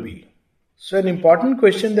will to be. So an important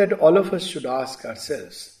question that all of us should ask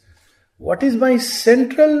ourselves: what is my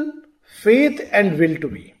central faith and will to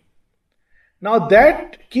be? Now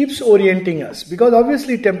that keeps orienting us, because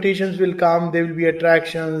obviously temptations will come, there will be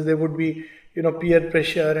attractions, there would be, peer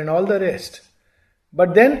pressure and all the rest.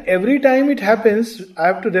 But then every time it happens, I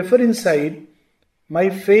have to refer inside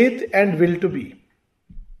my faith and will to be.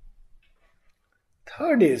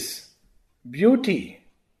 Third is beauty,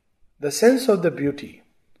 the sense of the beauty.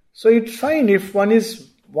 So it's fine if one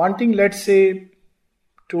is wanting, let's say,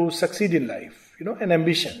 to succeed in life, an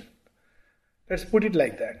ambition. Let's put it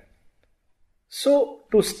like that. So,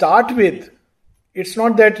 to start with, it's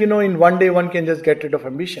not that, in one day one can just get rid of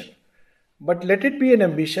ambition. But let it be an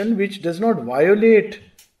ambition which does not violate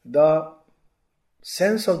the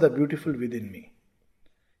sense of the beautiful within me.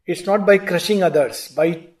 It's not by crushing others,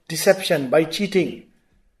 by deception, by cheating.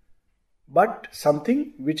 But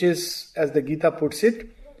something which is, as the Gita puts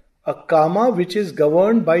it, a karma which is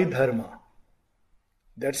governed by dharma.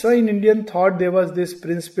 That's why in Indian thought there was this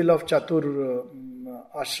principle of Chatur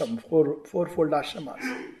ashram, fourfold ashramas.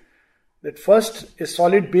 That first, a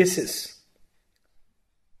solid basis,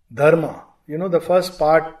 dharma. The first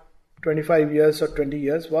part, 25 years or 20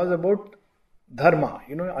 years, was about dharma,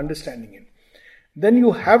 understanding it. Then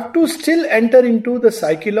you have to still enter into the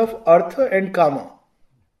cycle of artha and kama.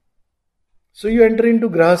 So you enter into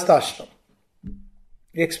grahastha ashram,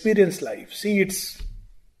 experience life, see its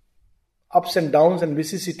ups and downs and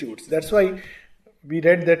vicissitudes. That's why we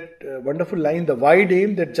read that wonderful line, the wide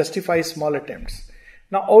aim that justifies small attempts.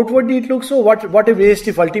 Now outwardly it looks, what a waste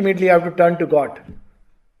if ultimately I have to turn to God.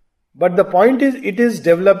 But the point is, it is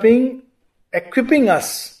developing, equipping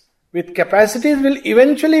us with capacities will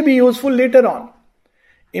eventually be useful later on.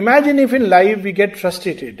 Imagine if in life we get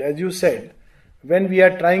frustrated, as you said, when we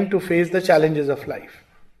are trying to face the challenges of life.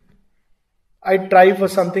 I try for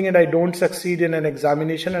something and I don't succeed in an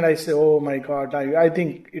examination and I say, oh my God, I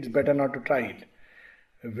think it's better not to try it.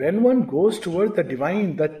 When one goes towards the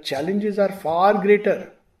divine, the challenges are far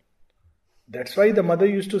greater. That's why the Mother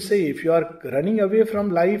used to say, if you are running away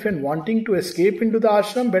from life and wanting to escape into the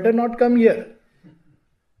ashram, better not come here.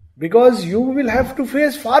 Because you will have to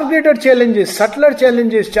face far greater challenges, subtler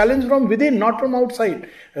challenges, challenge from within, not from outside.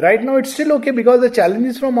 Right now it's still okay because the challenge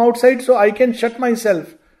is from outside, so I can shut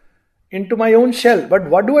myself into my own shell. But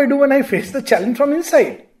what do I do when I face the challenge from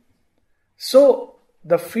inside? So,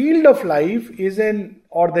 the field of life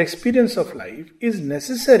or the experience of life is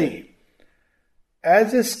necessary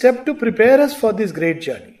as a step to prepare us for this great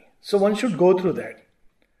journey. So one should go through that.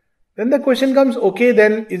 Then the question comes, okay,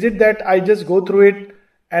 then is it that I just go through it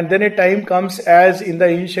And then a time comes, as in the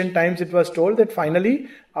ancient times it was told, that finally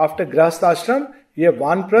after Grahastha ashram, you have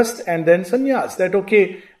Vanprasth and then sannyas. That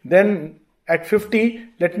okay, then at 50,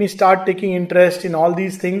 let me start taking interest in all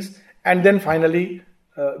these things and then finally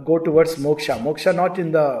go towards moksha. Moksha not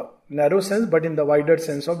in the narrow sense but in the wider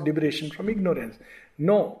sense of liberation from ignorance.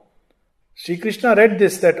 No. Sri Krishna read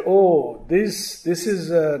this, that this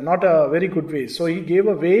is not a very good way. So he gave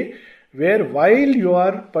a way where while you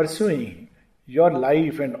are pursuing your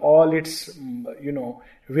life and all its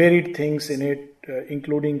varied things in it,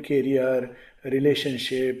 including career,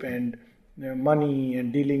 relationship and money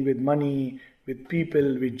and dealing with money, with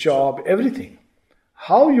people, with job, everything.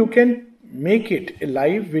 How you can make it a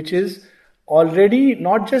life which is already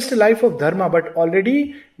not just a life of dharma, but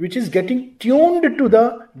already which is getting tuned to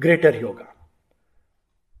the greater yoga.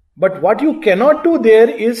 But what you cannot do there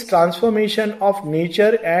is transformation of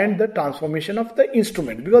nature and the transformation of the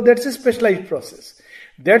instrument, because that's a specialized process.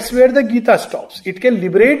 That's where the Gita stops. It can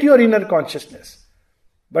liberate your inner consciousness.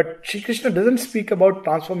 But Shri Krishna doesn't speak about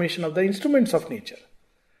transformation of the instruments of nature.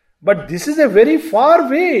 But this is a very far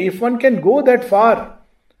way, if one can go that far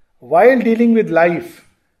while dealing with life.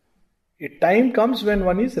 A time comes when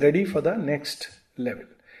one is ready for the next level.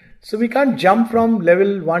 So we can't jump from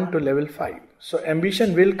level 1 to level 5. So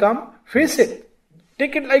ambition will come, face it.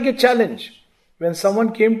 Take it like a challenge. When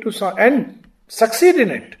someone came to and succeed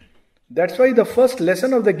in it. That's why the first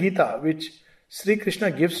lesson of the Gita, which Sri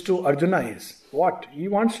Krishna gives to Arjuna is what? He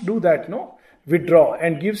wants to do that, no? Withdraw,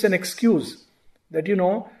 and gives an excuse that,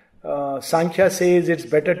 Sankhya says it's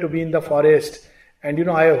better to be in the forest. And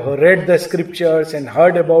I have read the scriptures and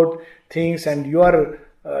heard about things, and you are,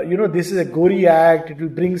 this is a gory act, it will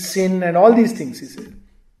bring sin and all these things, he said.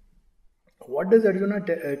 What does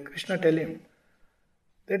Krishna tell him?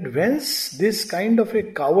 That whence this kind of a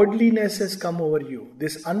cowardliness has come over you,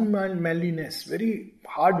 this unmanliness, very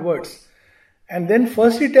hard words. And then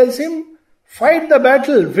first he tells him, fight the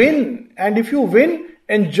battle, win, and if you win,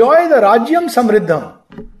 enjoy the Rajyam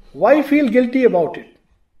Samriddham. Why feel guilty about it?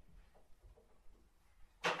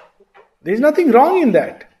 There is nothing wrong in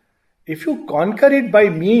that. If you conquer it by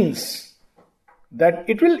means, that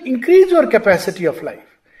it will increase your capacity of life.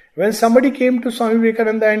 When somebody came to Swami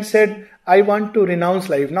Vivekananda and said, I want to renounce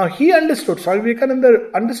life. Now he understood, Swami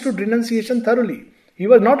Vivekananda understood renunciation thoroughly. He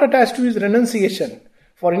was not attached to his renunciation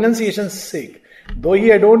for renunciation's sake. Though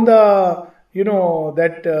he adorned the,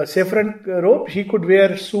 that saffron robe, he could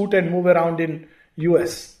wear suit and move around in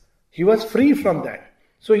US. He was free from that.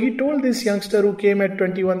 So he told this youngster who came at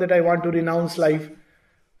 21 that I want to renounce life.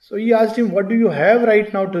 So he asked him, what do you have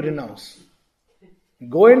right now to renounce?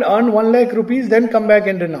 Go and earn 1 lakh rupees, then come back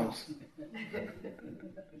and renounce.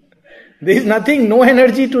 There is nothing, no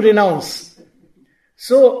energy to renounce.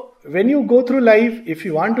 So when you go through life, if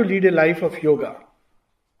you want to lead a life of yoga,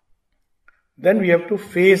 then we have to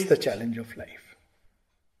face the challenge of life.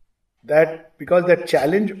 Because that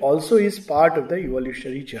challenge also is part of the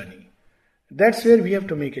evolutionary journey. That's where we have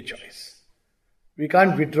to make a choice. We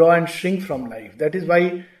can't withdraw and shrink from life. That is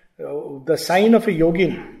why the sign of a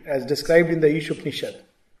yogin, as described in the Ishopanishad.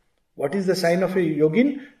 What is the sign of a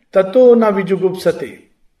yogin? Tato na vijugupsate.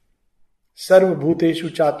 Sarva bhuteshu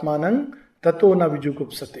chatmanang tato na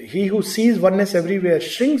vijugupsate. He who sees oneness everywhere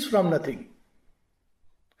shrinks from nothing.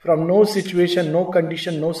 From no situation, no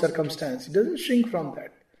condition, no circumstance. He doesn't shrink from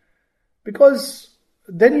that. Because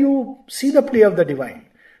then you see the play of the divine.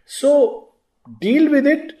 So deal with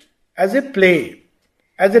it as a play,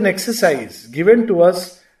 as an exercise given to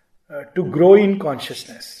us to grow in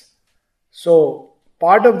consciousness. So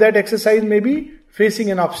part of that exercise may be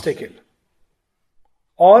facing an obstacle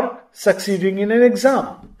or succeeding in an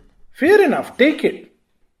exam. Fair enough, take it.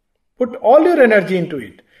 Put all your energy into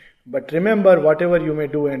it. But remember, whatever you may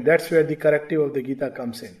do, and that's where the corrective of the Gita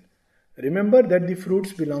comes in. Remember that the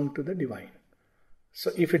fruits belong to the divine.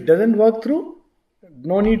 So if it doesn't work through,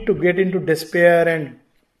 no need to get into despair and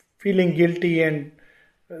feeling guilty and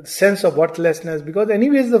sense of worthlessness, because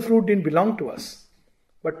anyways the fruit didn't belong to us.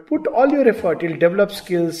 But put all your effort, you'll develop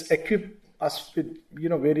skills, equip us with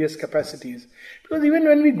various capacities. Because even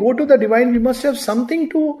when we go to the divine, we must have something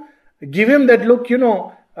to give him that, look,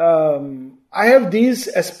 I have these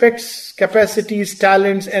aspects, capacities,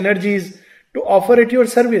 talents, energies to offer at your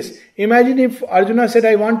service. Imagine if Arjuna said,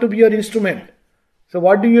 I want to be your instrument. So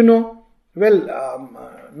what do you know?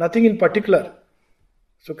 Well, nothing in particular.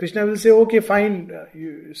 So Krishna will say, okay, fine,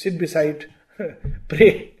 you sit beside,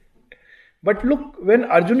 pray. But look, when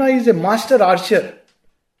Arjuna is a master archer,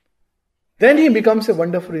 then he becomes a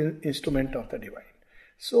wonderful instrument of the divine.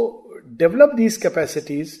 So develop these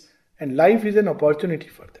capacities, and life is an opportunity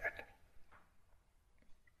for that.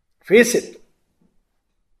 Face it.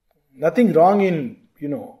 nothing wrong in,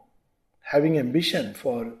 having ambition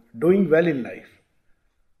for doing well in life.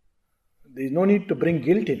 There is no need to bring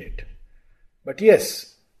guilt in it. But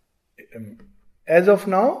yes, as of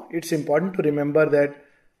now, it's important to remember that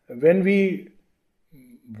when we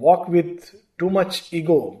walk with too much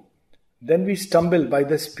ego, then we stumble by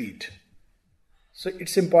the speed. So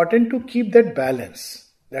it's important to keep that balance.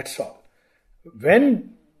 That's all.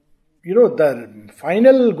 When, the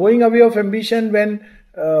final going away of ambition, when,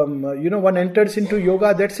 one enters into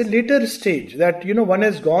yoga, that's a later stage that, one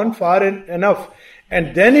has gone far enough.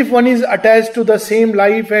 And then if one is attached to the same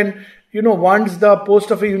life and, wants the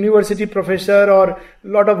post of a university professor or a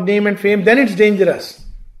lot of name and fame, then it's dangerous.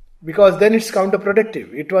 Because then it's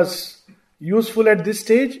counterproductive. It was useful at this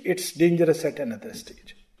stage, it's dangerous at another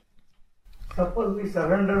stage. Suppose we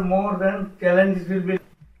surrender more, then challenges will be...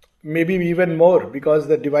 Maybe even more, because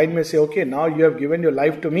the divine may say, okay, now you have given your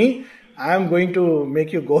life to me, I am going to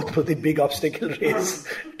make you go through the big obstacle race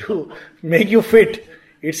to make you fit.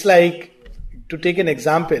 It's like, to take an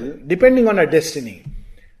example, depending on our destiny.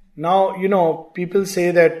 Now, people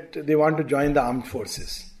say that they want to join the armed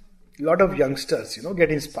forces. A lot of youngsters,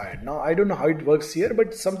 get inspired. Now, I don't know how it works here,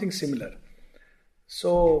 but something similar.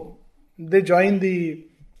 So, they join the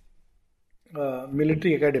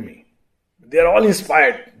military academy. They are all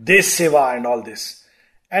inspired. Desh Seva and all this.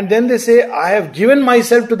 And then they say, I have given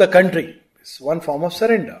myself to the country. It's one form of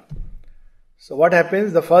surrender. So what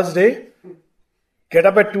happens? The first day, get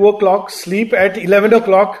up at 2 o'clock, sleep at 11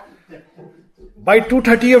 o'clock. By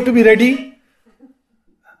 2:30 you have to be ready.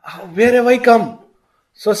 Where have I come?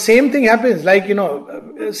 So same thing happens, like,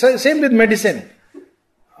 same with medicine.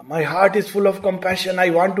 My heart is full of compassion. I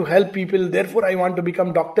want to help people. Therefore I want to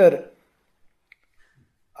become doctor.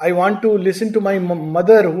 I want to listen to my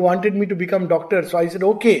mother who wanted me to become doctor. So I said,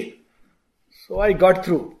 okay. So I got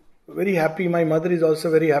through. Very happy. My mother is also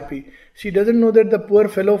very happy. She doesn't know that the poor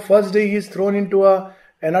fellow, first day he is thrown into a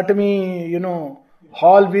anatomy,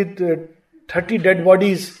 hall with 30 dead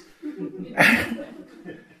bodies.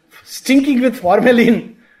 Stinking with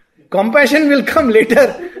formalin. Compassion will come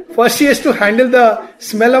later. First he has to handle the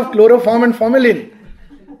smell of chloroform and formalin.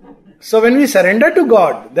 So when we surrender to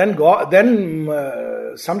God, then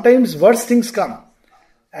sometimes worse things come.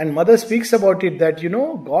 And Mother speaks about it that,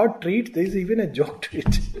 God treats, there is even a joke to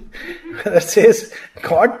it. Mother says,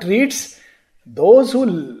 God treats those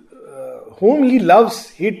whom He loves,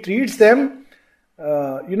 He treats them,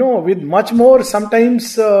 with much more,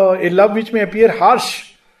 sometimes a love which may appear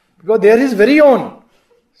harsh, because they are His very own.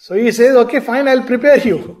 So He says, okay, fine, I'll prepare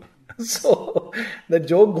you. So the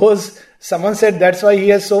joke goes, someone said that's why He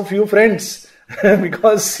has so few friends.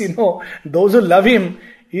 Because, those who love Him,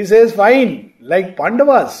 He says, fine, like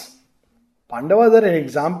Pandavas. Pandavas are an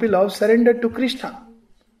example of surrender to Krishna.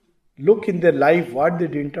 Look in their life what they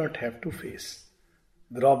did not have to face.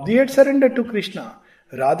 Draupadi had surrendered to Krishna.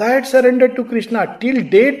 Radha had surrendered to Krishna. Till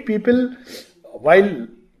date, while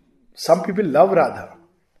some people love Radha,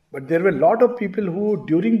 but there were a lot of people who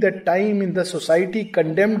during that time in the society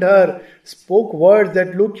condemned her, spoke words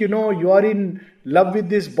that, look, you are in love with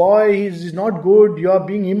this boy, he is not good, you are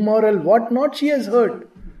being immoral, what not she has heard.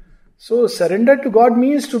 So surrender to God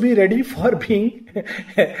means to be ready for being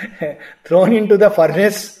thrown into the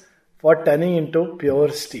furnace for turning into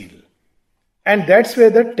pure steel. And that's where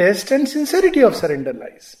the test and sincerity of surrender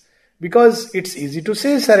lies. Because it's easy to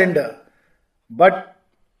say surrender, but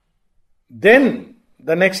then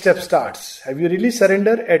the next step starts. Have you really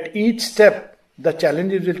surrendered? At each step, the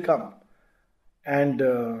challenges will come. And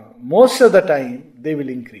most of the time, they will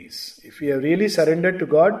increase. If we have really surrendered to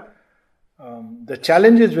God, the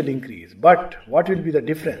challenges will increase. But what will be the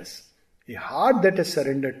difference? A heart that has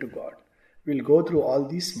surrendered to God will go through all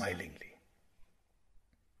these smilingly.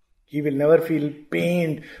 He will never feel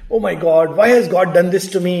pained. Oh my God, why has God done this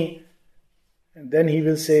to me? And then he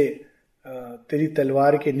will say, Teri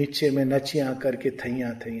talwar ke niche mein nachiyan karke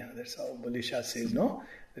thaiyan thaiyan. That's how Bullhe Shah says, no?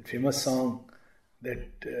 That famous song that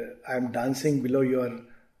I am dancing below your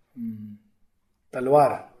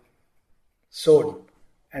talwar, sword.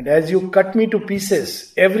 And as you cut me to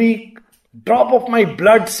pieces, every drop of my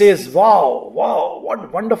blood says, wow,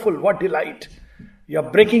 what wonderful, what delight. You are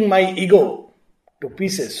breaking my ego to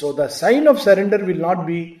pieces. So the sign of surrender will not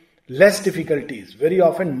be less difficulties, very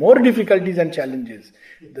often more difficulties and challenges.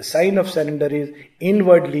 The sign of surrender is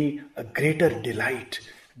inwardly a greater delight.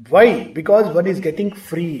 Why? Because one is getting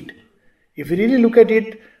freed. If you really look at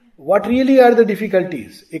it, what really are the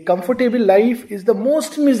difficulties? A comfortable life is the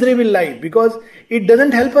most miserable life because it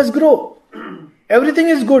doesn't help us grow. Everything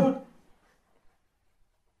is good.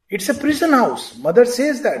 It's a prison house. Mother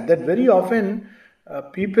says that very often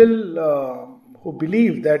people who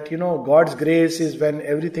believe that, God's grace is when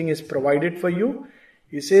everything is provided for you,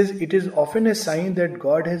 he says it is often a sign that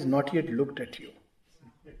God has not yet looked at you.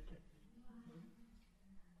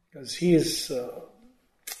 Because he is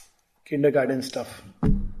kindergarten stuff.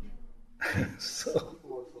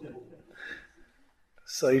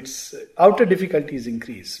 So it's outer difficulties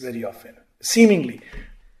increase very often. Seemingly.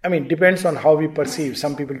 Depends on how we perceive.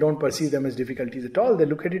 Some people don't perceive them as difficulties at all. They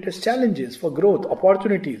look at it as challenges for growth,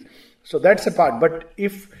 opportunities. So that's a part. But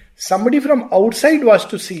if somebody from outside was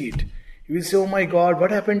to see it, you will say, oh my God, what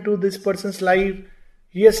happened to this person's life?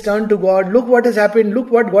 He has turned to God. Look what has happened. Look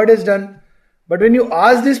what God has done. But when you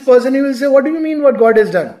ask this person, he will say, what do you mean what God has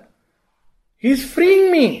done? He is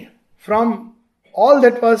freeing me from all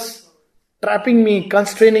that was trapping me,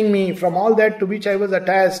 constraining me, from all that to which I was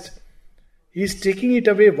attached. He is taking it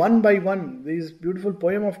away one by one. There is beautiful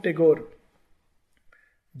poem of Tagore.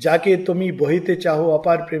 Jaake tumi bohite chaho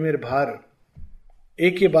apar premer bhar,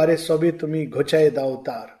 eke bare sobe tumi ghochaye dao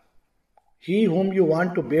tar. He whom you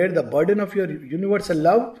want to bear the burden of your universal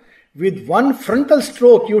love, with one frontal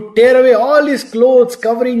stroke you tear away all his clothes,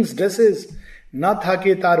 coverings, dresses. Na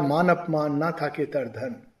thake tar मान अपमान, ना थाके tar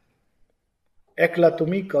dhan. Ekla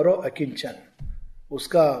tumi karo akinchan.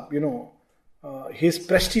 Uska, his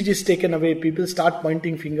prestige is taken away. People start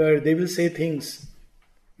pointing finger. They will say things.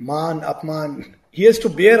 Man, apman. He has to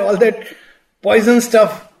bear all that poison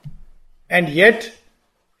stuff. And yet,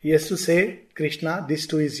 he has to say, Krishna, this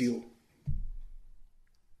too is you.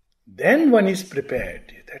 Then one is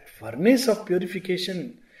prepared. That furnace of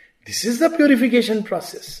purification. This is the purification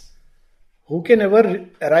process. Who can ever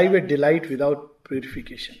arrive at delight without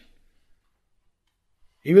purification?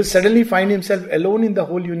 He will suddenly find himself alone in the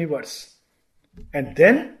whole universe. And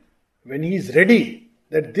then, when he is ready,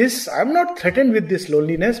 that this, I am not threatened with this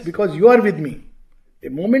loneliness because you are with me. A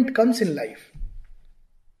moment comes in life,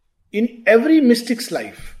 in every mystic's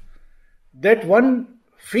life, that one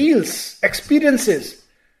feels, experiences,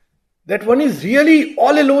 that one is really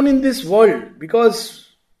all alone in this world because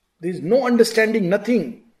there is no understanding,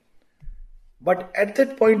 nothing. But at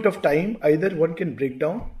that point of time, either one can break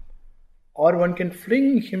down or one can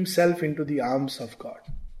fling himself into the arms of God.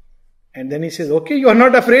 And then he says, okay, you are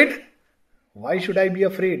not afraid? Why should I be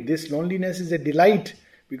afraid? This loneliness is a delight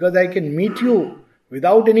because I can meet you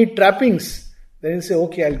without any trappings. Then he'll say,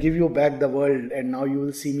 okay, I'll give you back the world and now you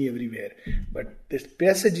will see me everywhere. But this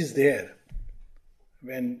passage is there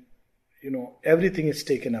when, everything is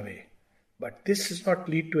taken away. But this does not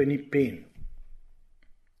lead to any pain.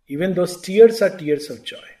 Even those tears are tears of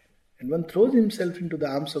joy. And one throws himself into the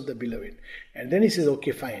arms of the beloved. And then he says,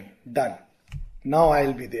 okay, fine, done. Now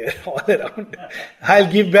I'll be there all around.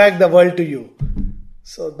 I'll give back the world to you.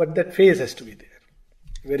 So, but that phase has to be there.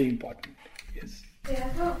 Very important. Yes. Yeah,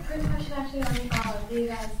 I have a quick question actually on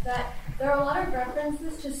Vedas, that there are a lot of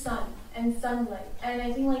references to sun and sunlight. And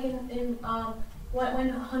I think like when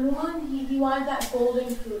Hanuman, he wanted that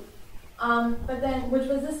golden fruit. But then, which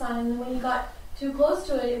was the sun, and then when he got too close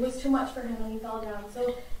to it, it was too much for him and he fell down.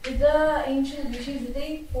 So did the ancient rishis, did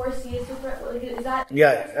they foresee a super, is that?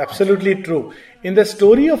 Yeah, absolutely true. In the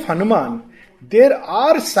story of Hanuman, there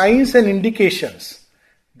are signs and indications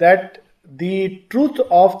that the truth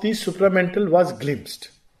of the supramental was glimpsed.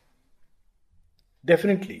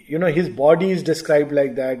 Definitely. His body is described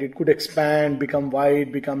like that. It could expand, become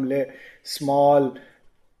wide, become small.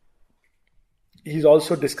 He's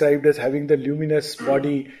also described as having the luminous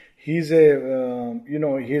body. He's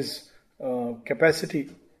his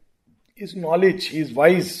capacity, his knowledge, he's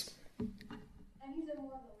wise. And he's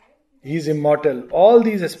immortal, right? He's immortal. All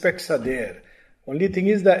these aspects are there. Only thing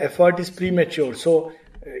is the effort is premature. So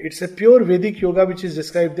it's a pure Vedic yoga which is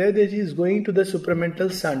described there, that he is going to the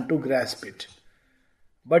supramental sun to grasp it.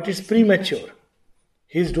 But it's premature.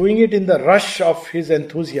 He's doing it in the rush of his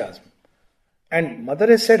enthusiasm. And Mother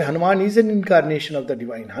has said Hanuman is an incarnation of the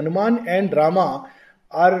divine. Hanuman and Rama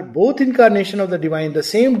are both incarnation of the divine, the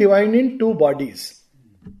same divine in two bodies.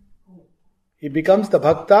 He becomes the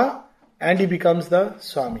Bhakta and he becomes the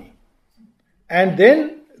Swami. And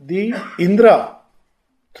then the Indra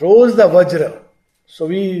throws the Vajra. So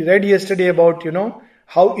we read yesterday about,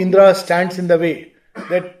 how Indra stands in the way.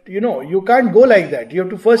 That, you can't go like that. You have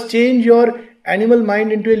to first change your animal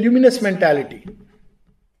mind into a luminous mentality.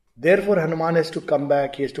 Therefore Hanuman has to come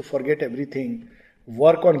back, he has to forget everything.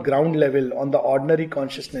 Work on ground level, on the ordinary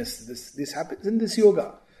consciousness. This happens in this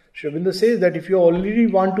yoga. Sri Aurobindo says that if you already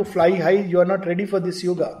want to fly high, you are not ready for this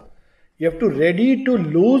yoga. You have to ready to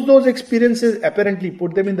lose those experiences, apparently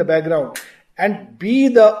put them in the background and be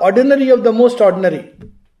the ordinary of the most ordinary.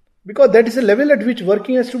 Because that is a level at which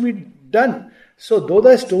working has to be done. So though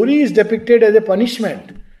the story is depicted as a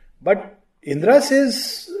punishment, but Indra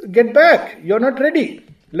says, get back, you're not ready.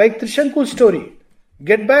 Like Trishanku's story.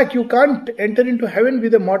 Get back, you can't enter into heaven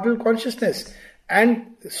with a mortal consciousness.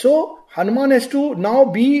 And so Hanuman has to now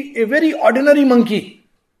be a very ordinary monkey.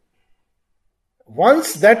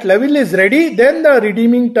 Once that level is ready, then the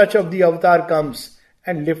redeeming touch of the avatar comes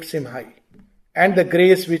and lifts him high. And the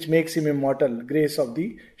grace which makes him immortal, grace of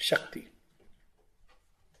the Shakti.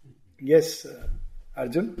 Yes,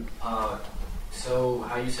 Arjun? So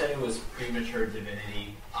how you said it was premature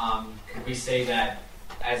divinity, could we say that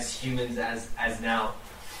as humans, as now,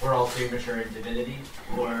 we're all premature in divinity,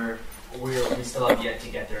 or we still have yet to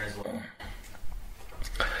get there as well?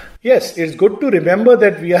 Yes, it's good to remember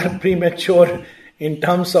that we are premature in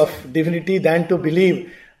terms of divinity than to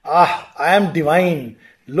believe, I am divine.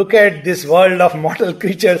 Look at this world of mortal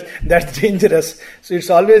creatures, that's dangerous. So it's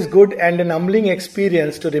always good and an humbling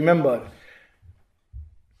experience to remember.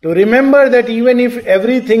 To remember that even if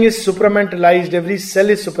everything is supramentalized, every cell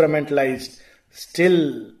is supramentalized,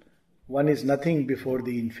 still one is nothing before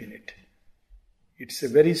the infinite. It's a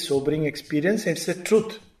very sobering experience, it's a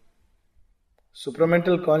truth.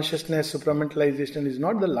 Supramental consciousness, supramentalization is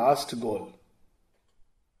not the last goal.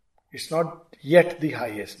 It's not yet the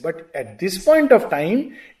highest. But at this point of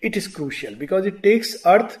time, it is crucial because it takes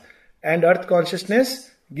earth and earth consciousness,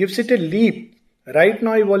 gives it a leap. Right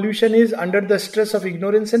now, evolution is under the stress of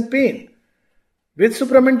ignorance and pain. With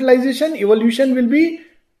supramentalization, evolution will be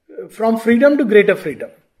from freedom to greater freedom,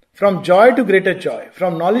 from joy to greater joy,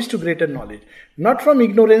 from knowledge to greater knowledge, not from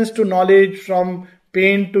ignorance to knowledge, from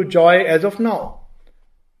pain to joy as of now.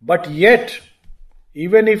 But yet,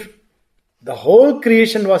 even if the whole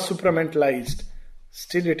creation was supramentalized,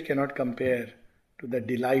 still it cannot compare to the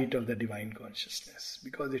delight of the divine consciousness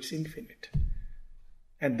because it's infinite.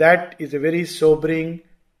 And that is a very sobering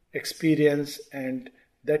experience, and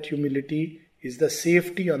that humility is the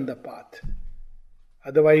safety on the path.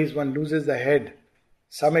 Otherwise one loses the head.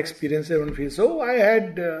 Some experiences one feels,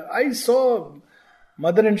 I saw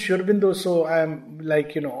Mother and Sri Aurobindo, so I am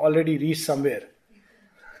already reached somewhere.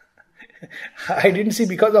 I didn't see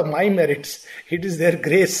because of my merits. It is their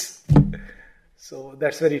grace. So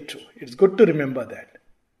that's very true. It's good to remember that.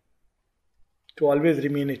 To always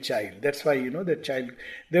remain a child. That's why, that child.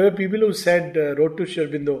 There were people who said, wrote to Sri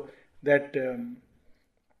Aurobindo that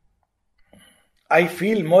I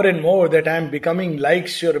feel more and more that I am becoming like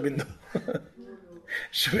Sri Aurobindo.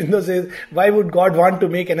 Sri Aurobindo says, why would God want to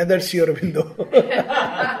make another Sri Aurobindo?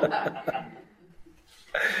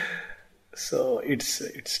 So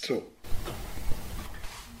it's true.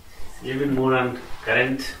 Even more on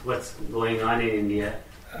current, what's going on in India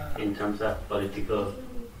in terms of political.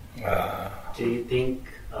 Do you think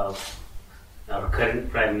our current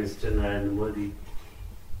Prime Minister Narendra Modi,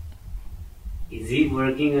 is he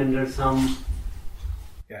working under some?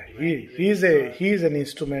 Yeah, he is an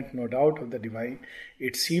instrument, no doubt, of the divine.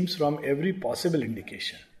 It seems from every possible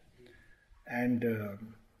indication, and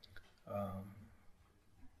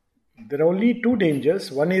there are only two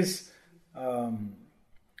dangers. One is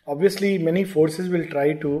obviously many forces will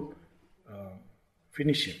try to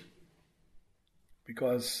finish him,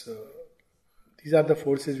 because these are the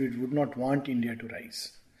forces which would not want India to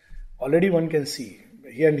rise. Already one can see,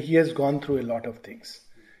 and he has gone through a lot of things.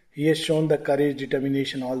 He has shown the courage,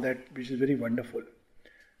 determination, all that, which is very wonderful.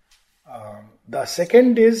 The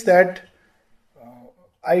second is that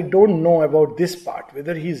I don't know about this part,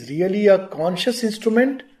 whether he is really a conscious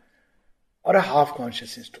instrument or a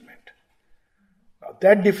half-conscious instrument. Now,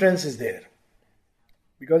 that difference is there.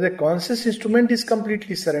 Because a conscious instrument is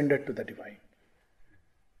completely surrendered to the divine.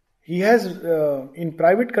 He has, in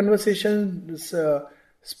private conversations,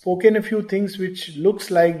 spoken a few things which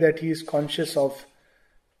looks like that he is conscious of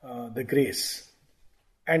the grace.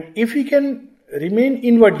 And if he can remain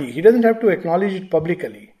inwardly, he doesn't have to acknowledge it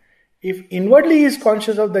publicly. If inwardly he is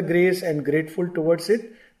conscious of the grace and grateful towards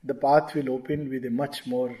it, the path will open with a much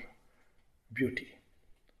more beauty.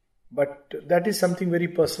 But that is something very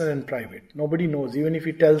personal and private. Nobody knows. Even if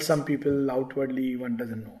he tells some people outwardly, one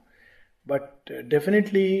doesn't know. But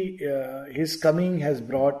definitely his coming has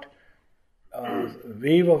brought a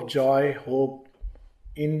wave of joy, hope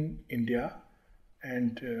in India.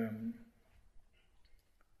 And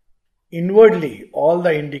inwardly, all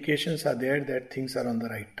the indications are there that things are on the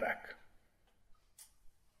right track.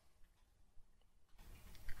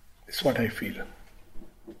 It's what I feel.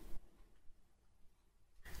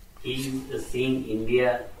 He is seeing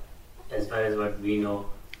India, as far as what we know,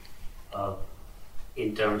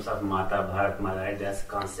 in terms of Mata Bharat Mata, right? That's a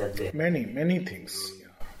concept there. Many things.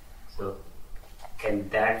 Yeah. So, can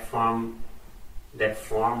that form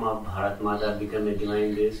of Bharat Mata become a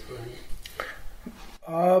divine grace for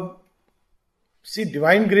him? See,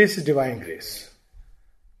 divine grace is divine grace.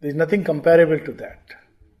 There is nothing comparable to that.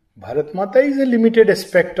 Bharat Mata is a limited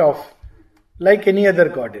aspect of, like any other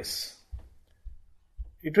goddess.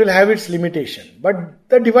 It will have its limitation. But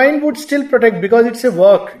the divine would still protect because it's a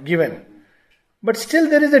work given. But still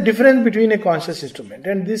there is a difference between a conscious instrument.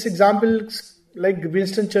 And this example is like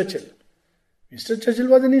Winston Churchill. Winston Churchill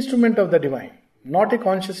was an instrument of the divine, not a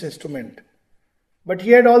conscious instrument. But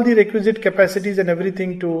he had all the requisite capacities and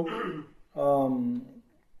everything to,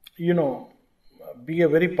 be a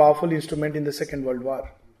very powerful instrument in the Second World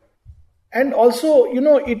War. And also,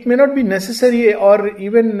 it may not be necessary or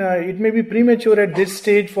even it may be premature at this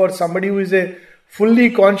stage for somebody who is a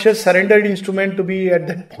fully conscious, surrendered instrument to be at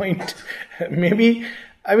that point. Maybe,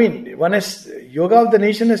 yoga of the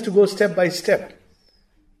nation has to go step by step.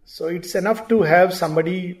 So it's enough to have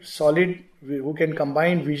somebody solid who can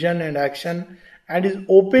combine vision and action and is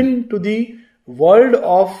open to the world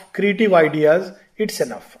of creative ideas. It's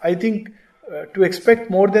enough. I think to expect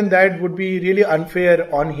more than that would be really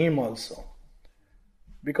unfair on him also.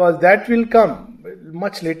 Because that will come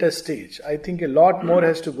much later stage. I think a lot more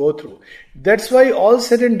has to go through. That's why all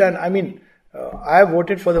said and done, I have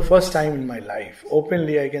voted for the first time in my life.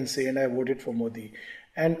 Openly I can say, and I voted for Modi.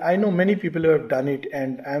 And I know many people who have done it,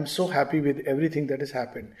 and I am so happy with everything that has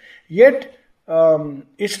happened. Yet,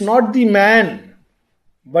 it's not the man,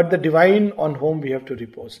 but the divine on whom we have to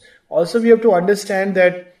repose. Also, we have to understand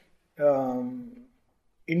that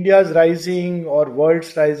India's rising or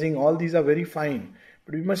world's rising, all these are very fine.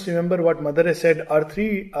 But we must remember what Mother has said,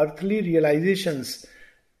 earthly realizations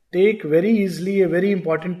take very easily a very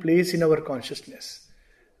important place in our consciousness.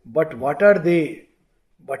 But what are they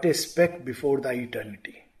but a speck before the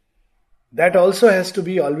eternity? That also has to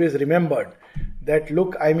be always remembered. That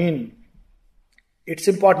look, it's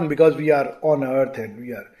important because we are on earth and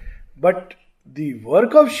we are. But the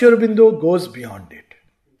work of Sri Aurobindo goes beyond it.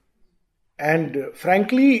 And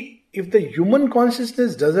frankly, if the human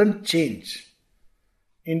consciousness doesn't change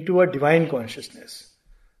into a divine consciousness,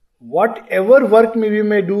 whatever work we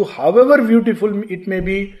may do, however beautiful it may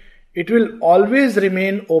be, it will always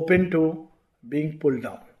remain open to being pulled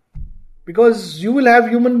down. Because you will have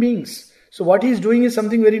human beings. So what he is doing is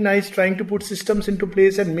something very nice, trying to put systems into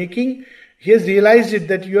place and he has realized it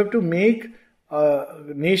that you have to make a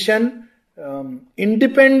nation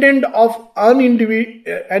independent of an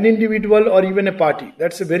individual or even a party.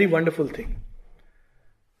 That's a very wonderful thing.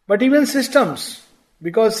 But even systems,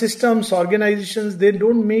 because systems, organizations, they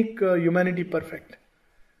don't make humanity perfect.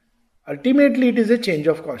 Ultimately, it is a change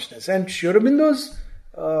of consciousness. And Sri Aurobindo's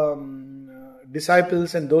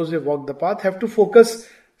disciples and those who have walked the path have to focus.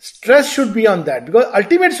 Stress should be on that, because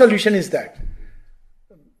ultimate solution is that.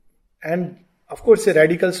 And of course, a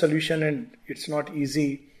radical solution, and it's not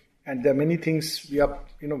easy. And there are many things we are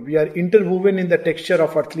interwoven in the texture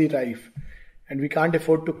of earthly life, and we can't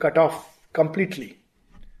afford to cut off completely.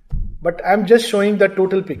 But I'm just showing the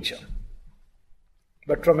total picture.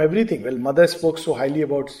 But from everything, Mother spoke so highly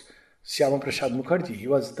about Syama Prasad Mukherjee. He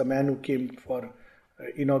was the man who came for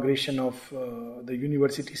inauguration of the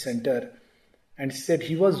university center, and she said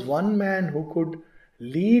he was one man who could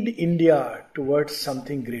lead India towards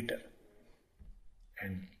something greater.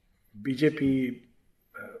 And BJP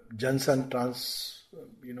Jansan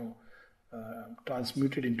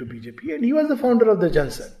transmuted into BJP, and he was the founder of the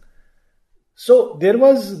Jansan. So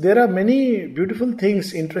there are many beautiful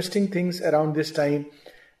things, interesting things around this time,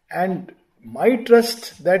 and my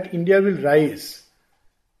trust that India will rise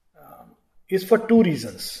is for two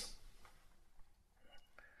reasons.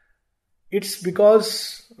 It's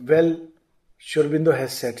because, Sri Aurobindo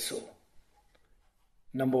has said so.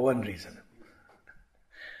 Number one reason.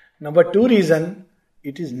 Number two reason,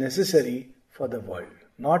 it is necessary for the world,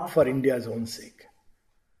 not for India's own sake.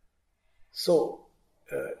 So,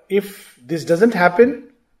 if this doesn't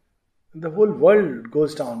happen, the whole world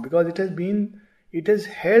goes down, because it has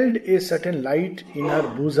held a certain light in her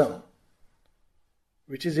bosom,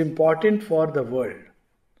 which is important for the world.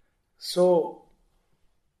 So,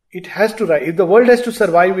 it has to rise. If the world has to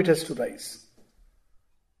survive, it has to rise.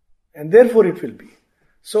 And therefore it will be.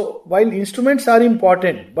 So, while instruments are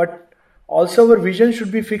important, but also our vision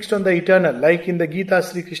should be fixed on the eternal. Like in the Gita,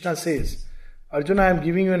 Sri Krishna says, Arjuna, I am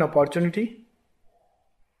giving you an opportunity.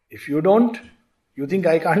 If you don't, you think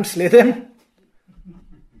I can't slay them?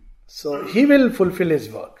 So he will fulfill his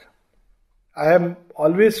work. I am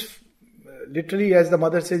always, literally as the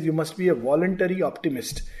Mother says, you must be a voluntary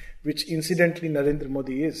optimist, which incidentally Narendra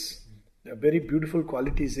Modi is. There are very beautiful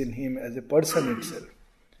qualities in him as a person itself.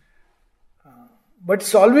 But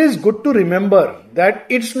it's always good to remember that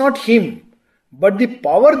it's not him, but the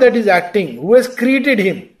power that is acting, who has created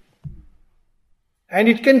him. And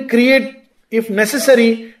it can create, if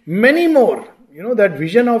necessary, many more. That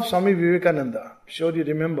vision of Swami Vivekananda, I'm sure you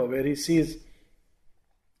remember, where he sees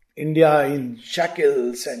India in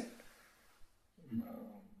shackles and,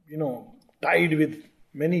 tied with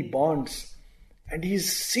many bonds. And he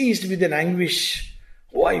is seized with an anguish.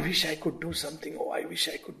 Oh, I wish I could do something. Oh, I wish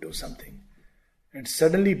I could do something. And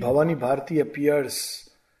suddenly Bhavani Bharati appears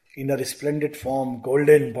in a resplendent form,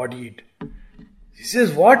 golden bodied. He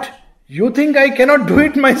says, what? You think I cannot do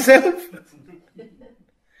it myself?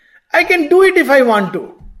 I can do it if I want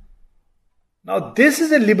to. Now this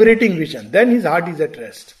is a liberating vision. Then his heart is at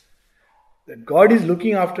rest. That God is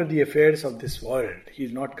looking after the affairs of this world. He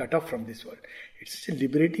is not cut off from this world. It's such a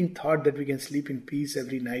liberating thought that we can sleep in peace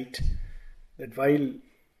every night. That while,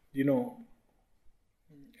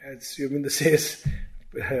 as Yominda says,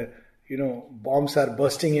 bombs are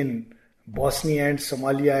bursting in Bosnia and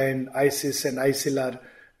Somalia, and ISIS and ISIL are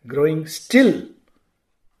growing, still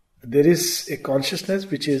there is a consciousness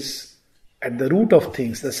which is at the root of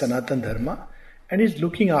things, the Sanatan Dharma, and is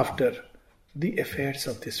looking after the affairs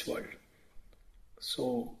of this world.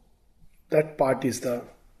 So that part is the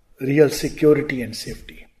real security and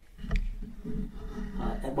safety.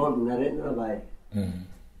 About Narendra Bhai.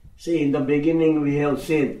 See, in the beginning we have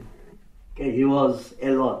seen he was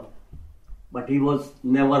alone, but he was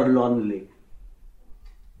never lonely.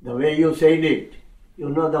 The way you said it,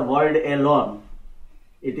 the word alone,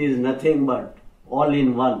 it is nothing but all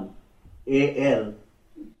in one, A-L.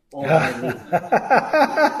 So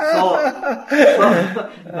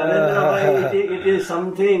Narendra Bhai, it is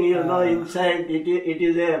something, inside, it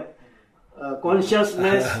is a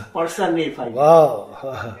consciousness personified.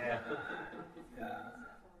 Wow.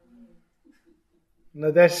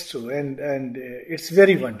 No, that's true, and it's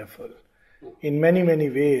very wonderful. In many, many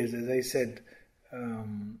ways, as I said,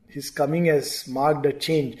 his coming has marked a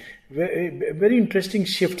change. Very interesting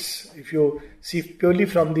shifts, if you see purely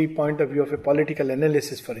from the point of view of a political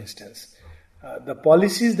analysis, for instance. The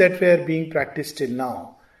policies that were being practiced till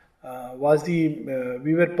now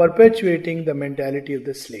we were perpetuating the mentality of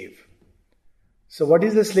the slave. So what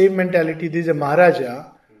is the slave mentality? There is a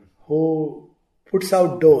Maharaja who puts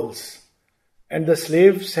out doles, and the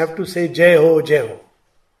slaves have to say Jai Ho, Jai Ho.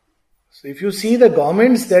 So if you see the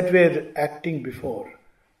governments that were acting before,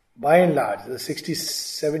 by and large, the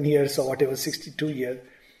 67 years or whatever, 62 years,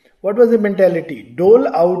 what was the mentality? Dole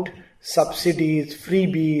out subsidies,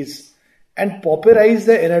 freebies, and pauperize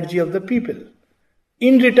the energy of the people.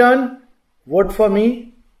 In return, vote for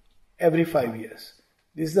me every 5 years.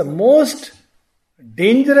 This is the most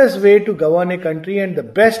dangerous way to govern a country and the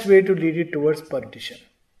best way to lead it towards partition.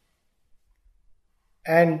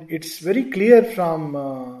 And it's very clear from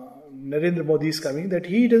Narendra Modi's coming that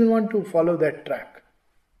he doesn't want to follow that track.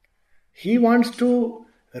 He wants to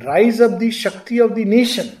rise up the Shakti of the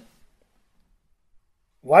nation.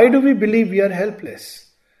 Why do we believe we are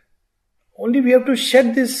helpless? Only we have to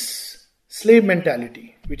shed this slave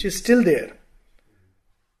mentality, which is still there.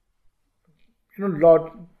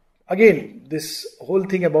 Again, this whole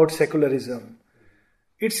thing about secularism,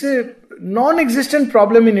 it's a non-existent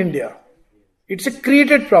problem in India. It's a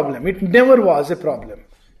created problem. It never was a problem.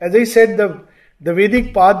 As I said, the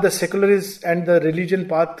Vedic path, the secularist and the religion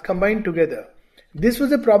path combined together. This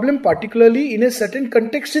was a problem particularly in a certain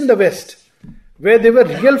context in the West, where there were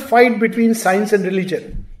real fight between science and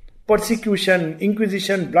religion. Persecution,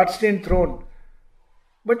 inquisition, bloodstained throne.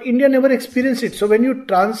 But India never experienced it. So when you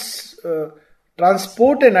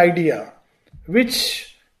transport an idea,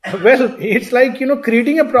 which, it's like,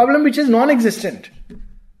 creating a problem which is non-existent.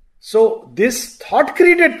 So this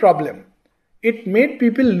thought-created problem, it made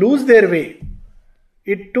people lose their way.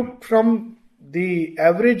 It took from the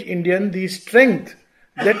average Indian the strength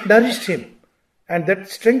that nourished him. And that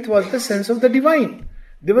strength was the sense of the divine.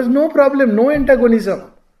 There was no problem, no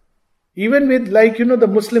antagonism. Even with the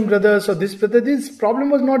Muslim brothers or this brother, this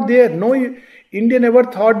problem was not there. No Indian ever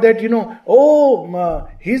thought that,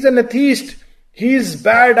 he's an atheist, he is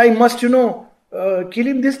bad, I must, kill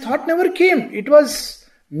him. This thought never came. It was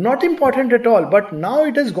not important at all. But now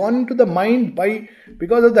it has gone into the mind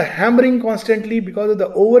because of the hammering constantly, because of the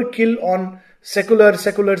overkill on secular.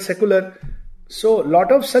 So a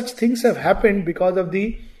lot of such things have happened because of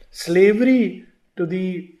the slavery to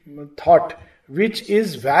the thought, which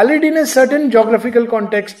is valid in a certain geographical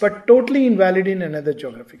context, but totally invalid in another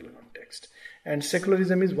geographical context. And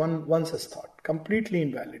secularism is one such thought, completely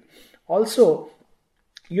invalid. Also,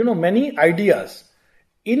 many ideas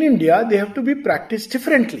in India, they have to be practiced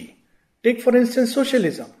differently. Take for instance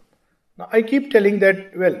socialism. Now I keep telling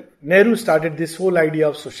that, Nehru started this whole idea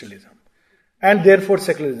of socialism. and therefore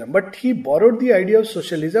secularism. But he borrowed the idea of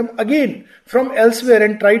socialism again from elsewhere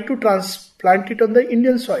and tried to transplant it on the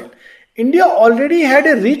Indian soil. India already had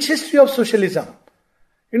a rich history of socialism.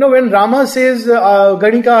 When Rama says,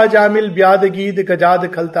 Ganika Jamil Byadagi the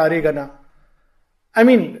Gajad Khaltare Gana.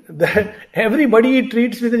 Everybody he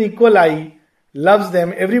treats with an equal eye, loves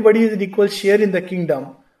them, everybody is an equal share in the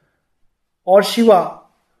kingdom. Or Shiva,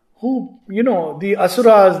 who, the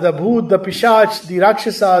Asuras, the Bhoot, the Pishach, the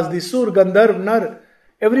Rakshasas, the Sur, Gandharv, Nar,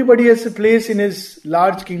 everybody has a place in his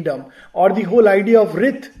large kingdom. Or the whole idea of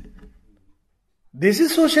Rith. This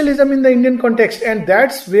is socialism in the Indian context, and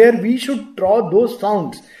that's where we should draw those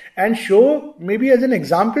sounds and show, maybe as an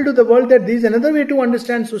example to the world, that there is another way to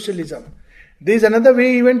understand socialism. There is another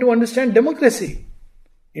way even to understand democracy.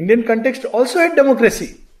 Indian context also had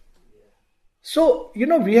democracy. So,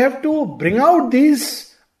 we have to bring out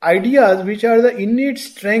these ideas which are the innate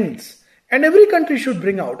strengths, and every country should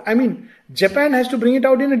bring out. Japan has to bring it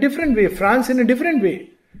out in a different way, France in a different way,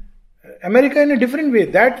 America in a different way.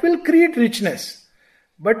 That will create richness.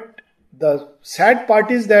 But the sad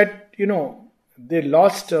part is that, they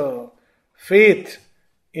lost faith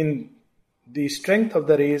in the strength of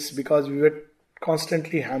the race because we were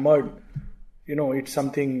constantly hammered. It's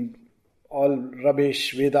something all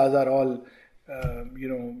rubbish. Vedas are all,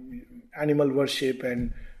 animal worship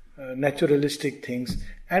and naturalistic things.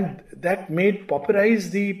 And that made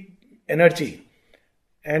pauperize the energy.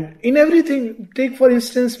 And in everything, take for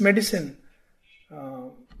instance medicine.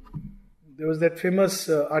 There was that famous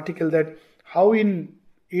article that how in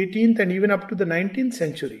 18th and even up to the 19th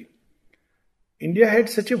century, India had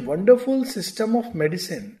such a wonderful system of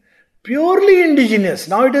medicine, purely indigenous.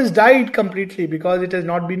 Now it has died completely because it has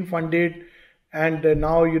not been funded, and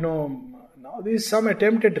now there is some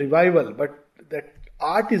attempt at revival, but that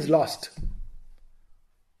art is lost.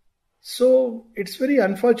 So it's very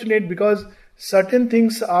unfortunate because certain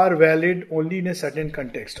things are valid only in a certain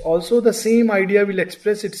context. Also, the same idea will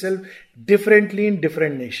express itself differently in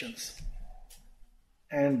different nations.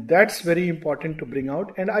 And that's very important to bring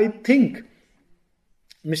out. And I think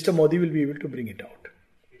Mr. Modi will be able to bring it out.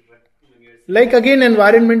 Like again,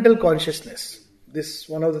 environmental consciousness. This is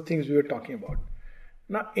one of the things we were talking about.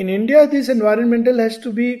 Now, in India, this environmental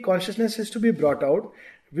consciousness has to be brought out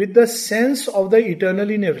with the sense of the eternal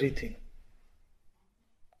in everything.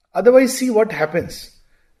 Otherwise, see what happens.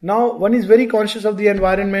 Now, one is very conscious of the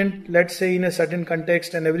environment, let's say in a certain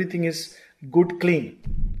context, and everything is good, clean.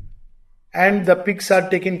 And the pigs are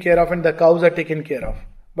taken care of and the cows are taken care of.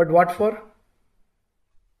 But what for?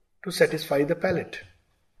 To satisfy the palate.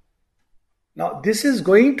 Now, this is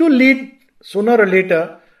going to lead sooner or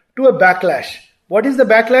later to a backlash. What is the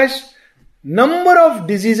backlash? Number of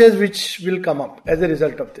diseases which will come up as a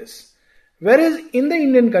result of this. Whereas in the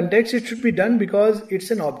Indian context, it should be done because it's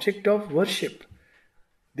an object of worship.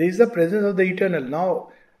 There is the presence of the eternal.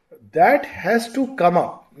 Now, that has to come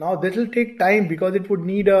up. Now, that will take time because it would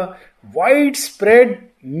need a widespread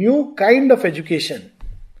new kind of education.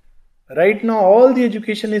 Right now, all the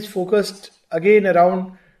education is focused again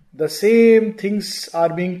around the same things are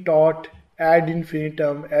being taught ad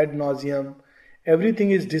infinitum, ad nauseum. Everything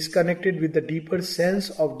is disconnected with the deeper sense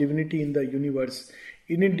of divinity in the universe.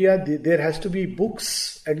 In India, there has to be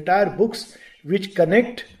books, entire books, which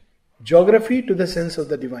connect geography to the sense of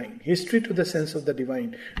the divine, history to the sense of the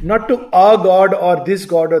divine, not to a god or this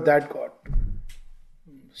god or that god.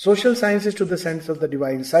 Social sciences to the sense of the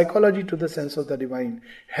divine, psychology to the sense of the divine,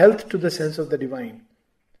 health to the sense of the divine,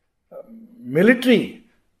 military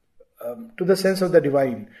to the sense of the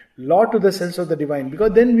divine, law to the sense of the divine,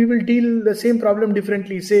 because then we will deal the same problem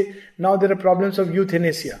differently. Say, now there are problems of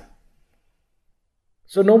euthanasia.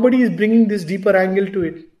 So nobody is bringing this deeper angle to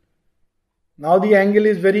it. Now the angle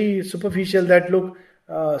is very superficial that look,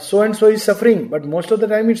 so and so is suffering, but most of the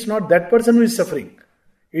time it's not that person who is suffering.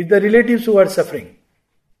 It's the relatives who are suffering.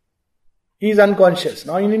 He is unconscious.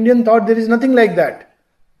 Now in Indian thought there is nothing like that.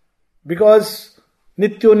 Because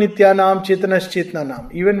Nityo Nityanam Chetanas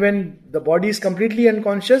Chetananam. Even when the body is completely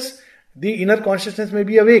unconscious, the inner consciousness may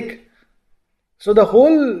be awake. So the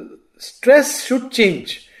whole stress should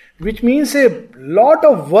change, which means a lot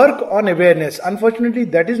of work on awareness. Unfortunately,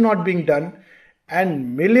 that is not being done,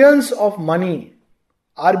 and millions of money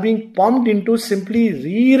are being pumped into simply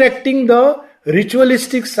re-erecting the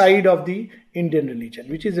ritualistic side of the Indian religion,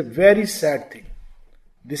 which is a very sad thing.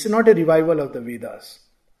 This is not a revival of the Vedas.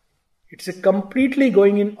 It's a completely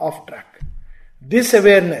going in off track. This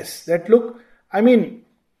awareness that look,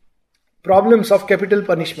 problems of capital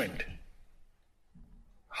punishment.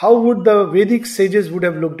 How would the Vedic sages would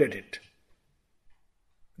have looked at it?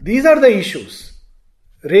 These are the issues.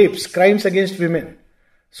 Rapes, crimes against women.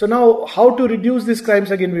 So now, how to reduce these crimes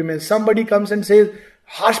against women? Somebody comes and says,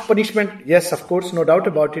 harsh punishment. Yes, of course, no doubt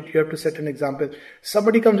about it. You have to set an example.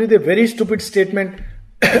 Somebody comes with a very stupid statement,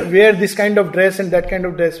 wear this kind of dress and that kind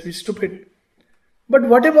of dress. We're stupid. But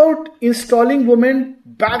what about installing women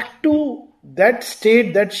back to that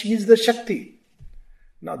state that she is the Shakti?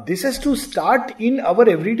 Now, this has to start in our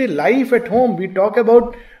everyday life at home. We talk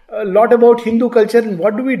about a lot about Hindu culture, and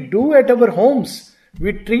what do we do at our homes?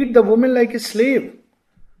 We treat the woman like a slave.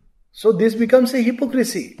 So this becomes a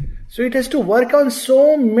hypocrisy. So it has to work on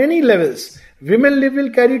so many levels. Women live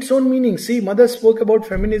will carry its own meaning. See, Mother spoke about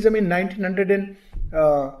feminism in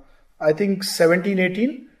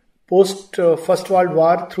 1718, post First World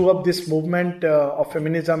War, threw up this movement of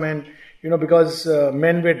feminism, and because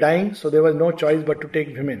men were dying, so there was no choice but to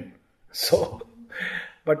take women. So,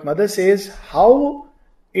 but Mother says how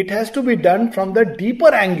it has to be done from the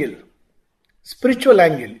deeper angle, spiritual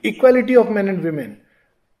angle, equality of men and women.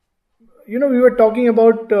 We were talking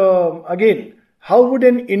about, again, how would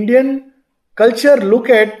an Indian culture look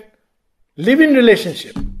at live-in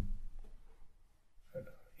relationship?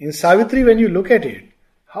 In Savitri, when you look at it,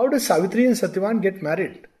 how does Savitri and Satyavan get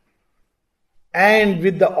married? And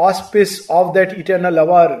with the auspice of that eternal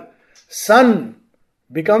lover, sun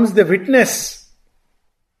becomes the witness,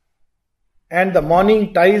 and the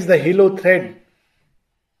morning ties the halo thread.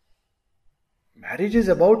 Marriage is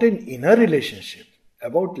about an inner relationship,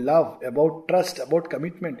 about love, about trust, about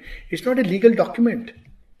commitment. It's not a legal document.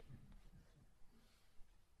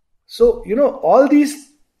 So, all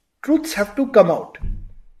these truths have to come out.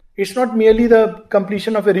 It's not merely the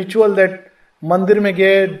completion of a ritual that mandir mein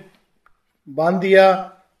gaye, बांध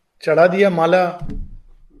दिया, चढ़ा दिया माला.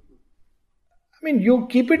 You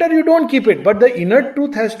keep it or you don't keep it, but the inner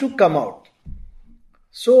truth has to come out.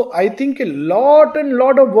 So I think a lot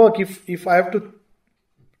of work, if I have to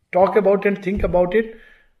talk about and think about it,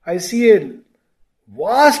 I see a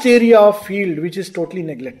vast area of field which is totally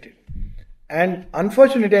neglected. And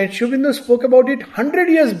unfortunately, and Sri Aurobindo spoke about it 100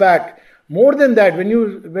 years back, more than that,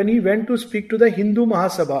 when he went to speak to the Hindu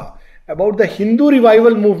Mahasabha about the Hindu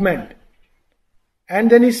revival movement. And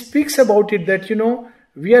then he speaks about it that,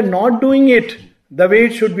 we are not doing it the way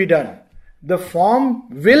it should be done. The form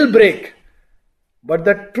will break, but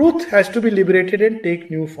the truth has to be liberated and take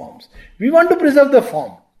new forms. We want to preserve the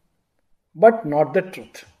form, but not the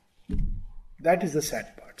truth. That is the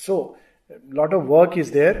sad part. So, a lot of work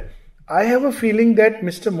is there. I have a feeling that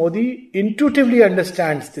Mr. Modi intuitively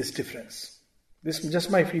understands this difference. This is just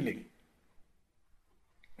my feeling.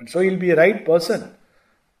 And so he'll be a right person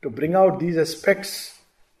to bring out these aspects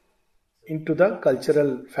into the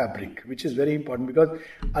cultural fabric, which is very important, because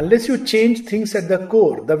unless you change things at the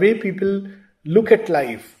core, the way people look at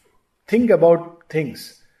life, think about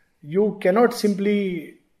things, you cannot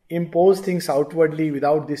simply impose things outwardly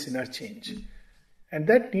without this inner change. And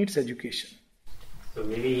that needs education. So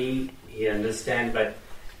maybe he understands, but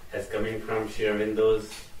as coming from Sri Aurobindo's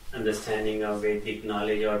understanding of Vedic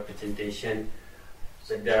knowledge or presentation,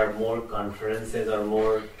 so there are more conferences or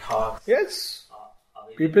more talks. Yes.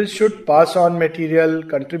 People should pass on material,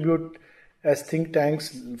 contribute as think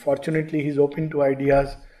tanks. Fortunately, he's open to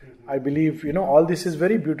ideas. I believe, all this is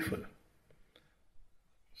very beautiful.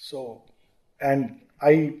 So, and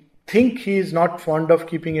I think he is not fond of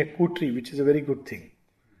keeping a kutri, which is a very good thing.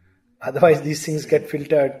 Otherwise, these things get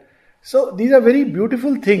filtered. So, these are very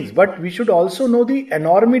beautiful things, but we should also know the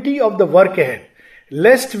enormity of the work ahead.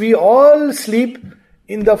 Lest we all sleep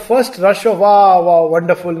in the first rush of, wow,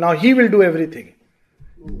 wonderful, now he will do everything.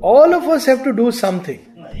 All of us have to do something.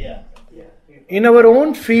 In our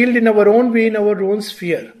own field, in our own way, in our own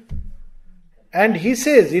sphere. And he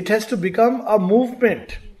says it has to become a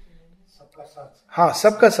movement.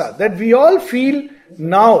 Sabka saath. That we all feel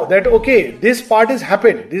now that, okay, this part has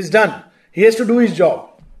happened, this is done. He has to do his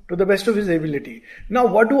job to the best of his ability. Now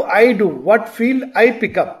what do? What field I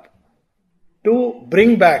pick up to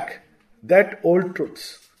bring back that old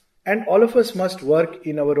truths? And all of us must work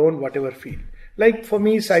in our own whatever field. Like for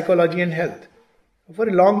me, psychology and health. For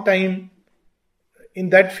a long time, in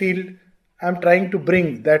that field, I am trying to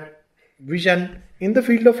bring that vision in the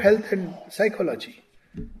field of health and psychology.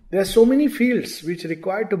 There are so many fields which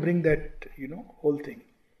require to bring that, whole thing.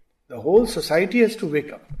 The whole society has to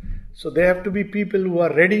wake up. So there have to be people who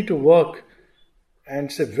are ready to work. And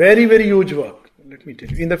it's a very, very huge work. Let me tell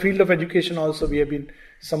you. In the field of education also,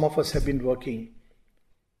 some of us have been working.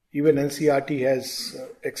 Even NCERT has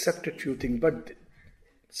accepted few things, but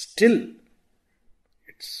still,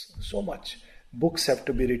 it's so much. Books have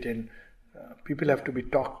to be written, people have to be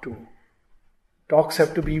talked to, talks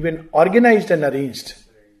have to be even organized and arranged.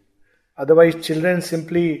 Otherwise, children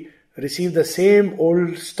simply receive the same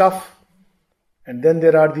old stuff. And then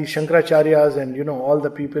there are the Shankaracharyas and all the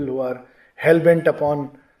people who are hell-bent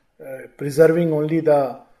upon preserving only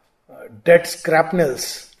the dead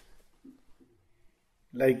scrapnels.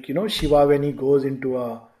 Like, Shiva when he goes into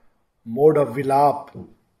a mode of vilap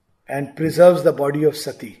and preserves the body of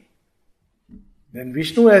Sati. Then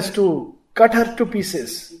Vishnu has to cut her to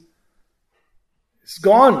pieces. It's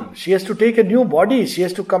gone. She has to take a new body. She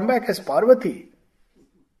has to come back as Parvati.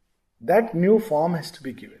 That new form has to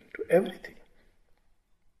be given to everything.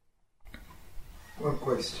 One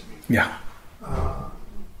question. Yeah.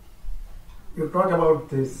 You talk about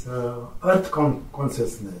this earth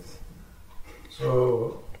consciousness.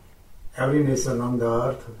 So every nation on the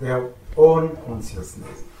earth, they have own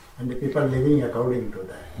consciousness, and the people living according to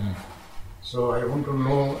that. So I want to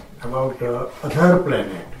know about other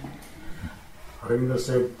planet. Aurobindo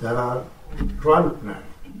said there are 12 planets.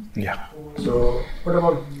 Yeah. So what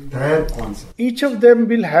about their consciousness? Each of them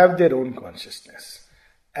will have their own consciousness.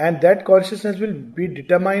 And that consciousness will be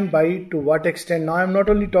determined by to what extent. Now I am not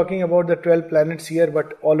only talking about the 12 planets here,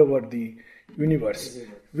 but all over the universe.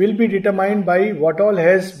 Will be determined by what all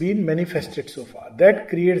has been manifested so far. That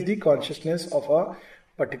creates the consciousness of a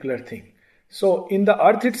particular thing. So in the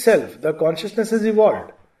earth itself, the consciousness has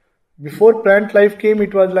evolved. Before plant life came,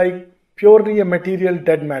 it was like purely a material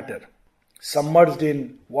dead matter, submerged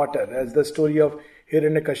in water, as the story of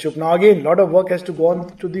Hiranyakashipu. Now again, a lot of work has to go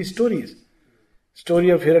on to these stories. Story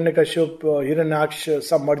of Hiranyakashipu, Hiranyaksha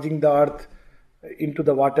submerging the earth into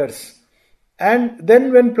the waters. And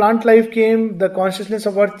then when plant life came, the consciousness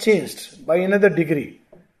of earth changed by another degree.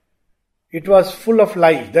 It was full of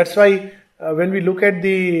life. That's why when we look at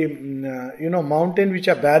the mountains which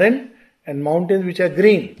are barren and mountains which are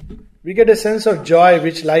green, we get a sense of joy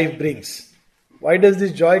which life brings. Why does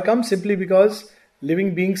this joy come? Simply because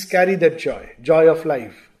living beings carry that joy of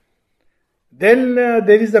life. Then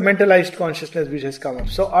there is the mentalized consciousness which has come up.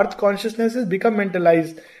 So earth consciousness has become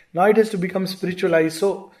mentalized. Now it has to become spiritualized.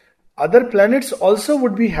 So other planets also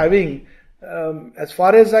would be having, as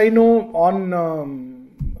far as I know,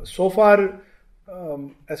 as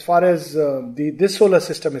far as this solar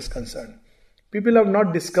system is concerned, people have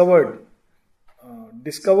not discovered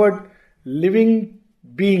living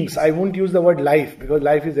beings. I won't use the word life because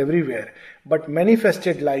life is everywhere, but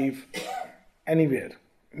manifested life anywhere.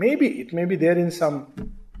 Maybe it may be there in some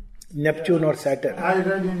Neptune or Saturn. I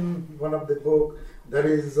read in one of the book there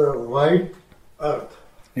is a white earth.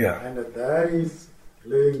 Yeah. And there is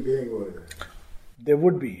living being over there. There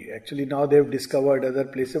would be. Actually, now they've discovered other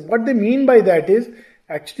places. What they mean by that is,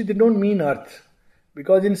 actually they don't mean earth.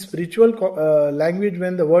 Because in spiritual language,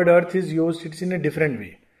 when the word earth is used, it's in a different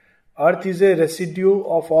way. Earth is a residue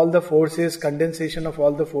of all the forces, condensation of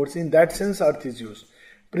all the forces. In that sense, earth is used.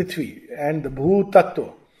 Prithvi and the Bhu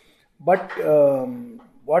Tattva. But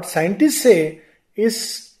what scientists say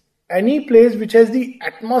is any place which has the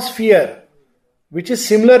atmosphere which is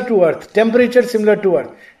similar to earth, temperature similar to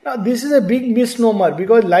earth. Now this is a big misnomer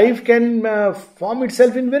because life can form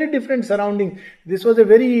itself in very different surroundings. This was a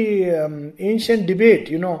very ancient debate,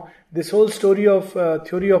 this whole story of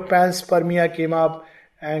theory of panspermia came up,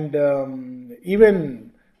 and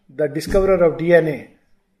even the discoverer of DNA,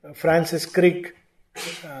 Francis Crick,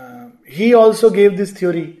 he also gave this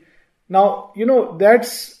theory. Now,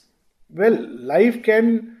 life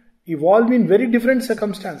can evolve in very different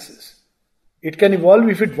circumstances. It can evolve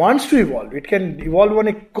if it wants to evolve. It can evolve on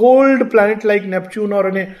a cold planet like Neptune or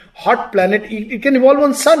on a hot planet. It can evolve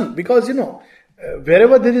on sun because,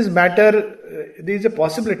 wherever there is matter, there is a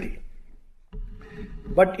possibility.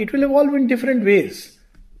 But it will evolve in different ways.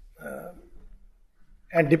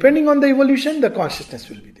 And depending on the evolution, the consciousness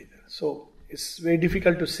will be there. So, it's very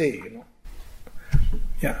difficult to say,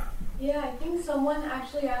 Yeah. Yeah, I think someone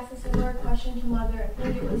actually asked a similar question to Mother. I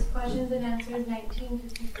think it was questions and answers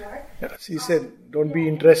 1954. Yeah, she said, don't be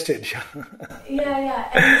interested. Yeah.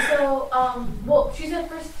 And so, she said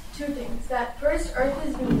first two things. That first, Earth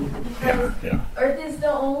is unique because Earth is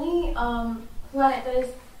the only planet that is,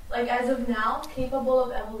 as of now, capable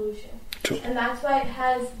of evolution. True. And that's why it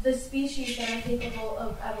has the species that are capable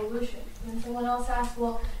of evolution. When someone else asked,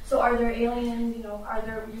 so are there aliens, are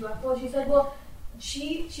there UFOs? She said,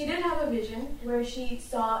 she did have a vision where she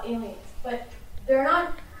saw aliens, but they're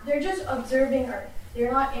just observing Earth.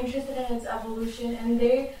 They're not interested in its evolution, and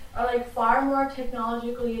they are far more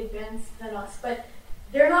technologically advanced than us, but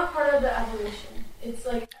they're not part of the evolution. It's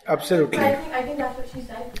absolutely. I think that's what she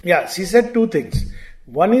said. Yeah, she said two things.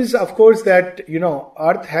 One is, of course, that,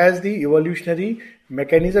 Earth has the evolutionary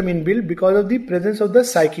mechanism inbuilt because of the presence of the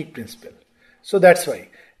psychic principle. So that's why.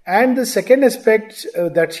 And the second aspect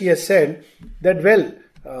that she has said, that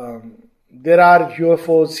There are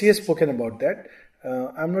UFOs. She has spoken about that.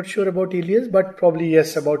 I'm not sure about aliens, but probably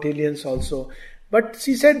yes, about aliens also. But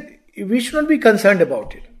she said we should not be concerned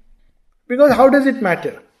about it. Because how does it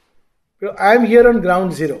matter? I am here on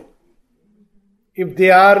ground zero. If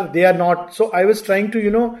they are not. So I was trying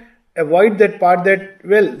to, avoid that part that,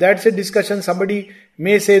 well, that's a discussion. Somebody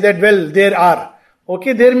may say that, well, there are.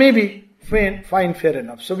 Okay, there may be. Fine, fair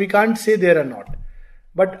enough. So we can't say there are not.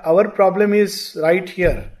 But our problem is right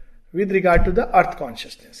here with regard to the earth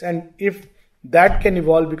consciousness. And if that can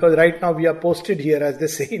evolve, because right now we are posted here, as they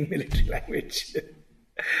say in military language.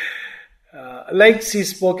 Like she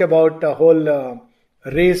spoke about a whole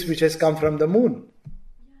race which has come from the moon.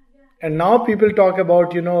 And now people talk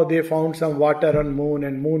about, they found some water on moon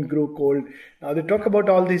and moon grew cold. Now they talk about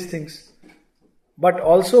all these things. But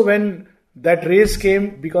also when that race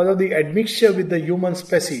came, because of the admixture with the human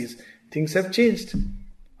species, things have changed.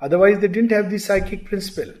 Otherwise they didn't have the psychic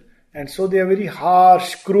principle. And so they are very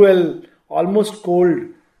harsh, cruel, almost cold,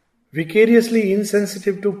 vicariously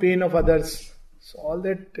insensitive to pain of others. So all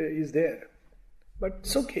that is there. But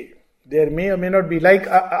it's okay. There may or may not be. Like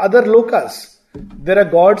other lokas. There are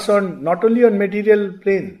gods not only on material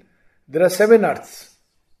plane. There are 7 earths.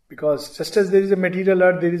 Because just as there is a material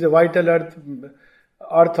earth, there is a vital earth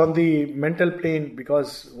on the mental plane.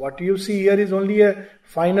 Because what you see here is only a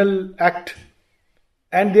final act.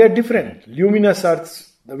 And they are different. Luminous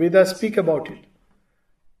earths. The Vedas speak about it.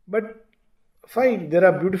 But fine, there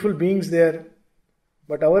are beautiful beings there.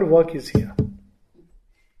 But our work is here.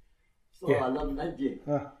 So, yeah.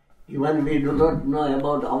 Anandaji, even we do not know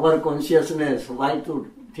about our consciousness, why to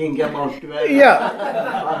think about 12?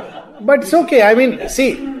 Yeah. But it's okay. I mean,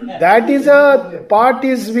 see, that is a part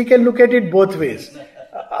we can look at it both ways.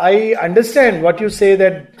 I understand what you say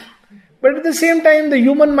that, but at the same time, the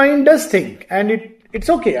human mind does think, and it's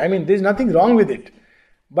okay. I mean, there's nothing wrong with it.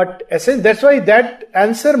 But that's why that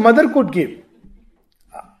answer mother could give.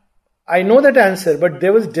 I know that answer, but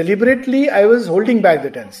there was deliberately, I was holding back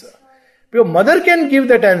that answer. Your mother can give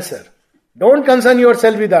that answer. Don't concern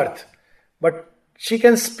yourself with earth. But she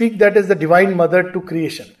can speak that as the divine mother to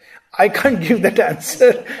creation. I can't give that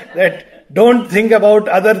answer that don't think about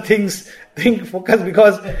other things, focus,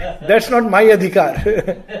 because that's not my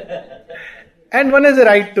adhikar. And one has a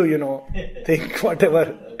right to, think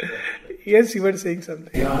whatever. Yes, you were saying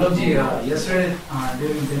something. Yeah, Alokji, yesterday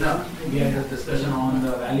during dinner, we had a discussion on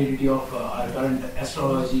the validity of our current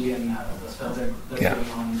astrology and the stuff that's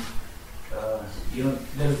going on.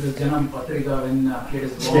 There is the Janam Patrika when kid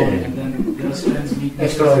is born, and then there are students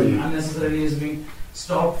unnecessarily is being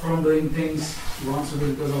stopped from doing things he wants to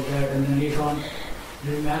do because of that, and then later on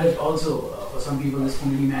during marriage also, for some people this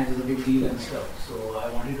community marriage is a big deal and stuff. So I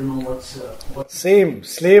wanted to know what's same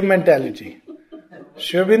slave mentality.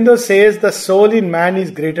 Sri Aurobindo says the soul in man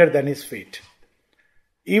is greater than his fate.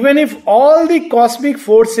 Even if all the cosmic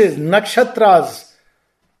forces, nakshatras,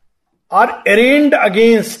 are arraigned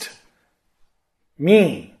against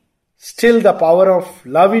me, still the power of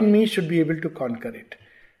love in me should be able to conquer it.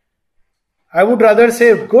 I would rather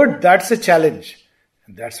say, good, that's a challenge.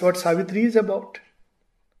 And that's what Savitri is about.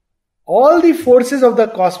 All the forces of the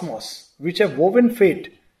cosmos which have woven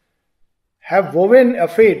fate, have woven a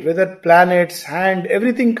fate, whether planets, hand,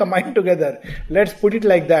 everything combined together. Let's put it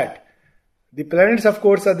like that. The planets, of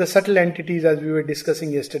course, are the subtle entities, as we were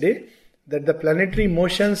discussing yesterday, that the planetary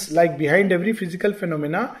motions, like behind every physical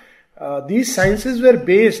phenomena, these sciences were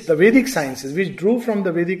based, the Vedic sciences, which drew from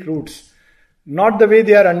the Vedic roots. Not the way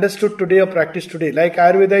they are understood today or practiced today. Like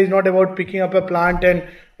Ayurveda is not about picking up a plant and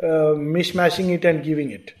mishmashing it and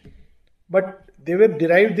giving it. But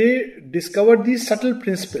they discovered these subtle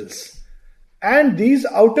principles. And these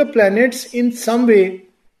outer planets in some way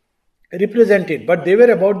represented, but they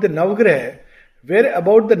were about the Navgraha, were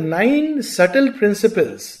about the 9 subtle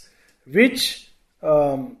principles which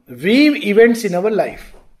weave events in our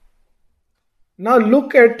life. Now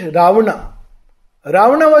look at Ravana.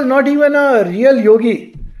 Ravana was not even a real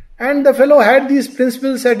yogi, and the fellow had these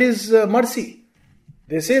principles at his mercy.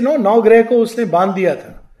 They say, no, Navgraha ko usne bandh diya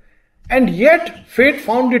tha. And yet fate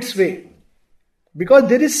found its way. Because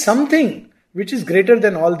there is something which is greater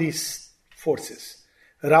than all these forces.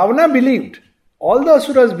 Ravana believed, all the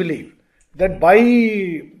asuras believed, that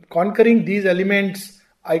by conquering these elements,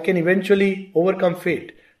 I can eventually overcome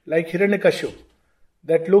fate. Like Hiranyakashipu,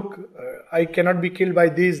 that look, I cannot be killed by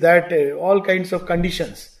this, that, all kinds of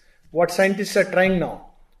conditions. What scientists are trying now?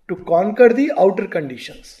 To conquer the outer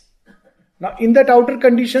conditions. Now in that outer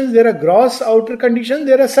conditions, there are gross outer conditions,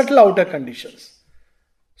 there are subtle outer conditions.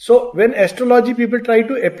 So when astrology people try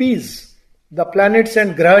to appease the planets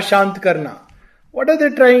and graha shant karna, What are they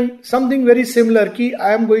trying? Something very similar. Ki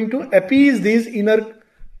I am going to appease these inner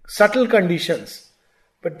subtle conditions.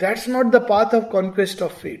 But that's not the path of conquest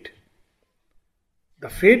of fate. The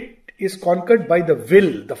fate is conquered by the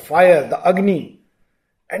will, the fire, the Agni.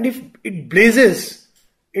 And if it blazes,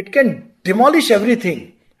 it can demolish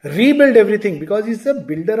everything, rebuild everything, because it's the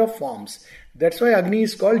builder of forms. That's why Agni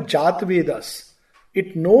is called Jat Vedas.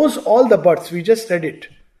 It knows all the births. We just read it.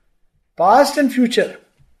 Past and future.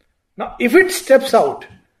 Now, if it steps out,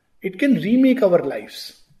 it can remake our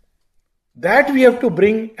lives. That we have to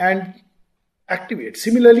bring and activate.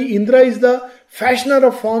 Similarly, Indra is the fashioner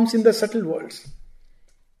of forms in the subtle worlds.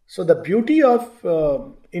 So the beauty of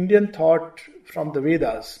Indian thought from the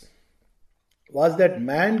Vedas was that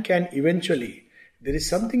man can eventually, there is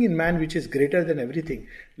something in man which is greater than everything.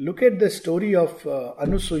 Look at the story of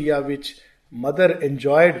Anusuya, which mother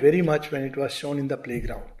enjoyed very much when it was shown in the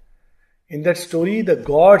playground. In that story, the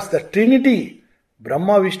gods, the Trinity,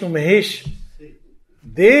 Brahma, Vishnu, Mahesh,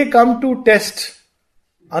 they come to test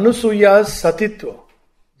Anusuya's Satitva.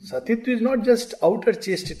 Satitva is not just outer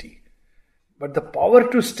chastity, but the power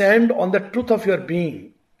to stand on the truth of your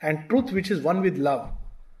being, and truth which is one with love.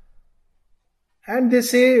 And they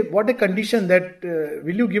say, what a condition that,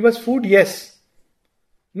 will you give us food? Yes.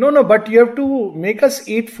 No, but you have to make us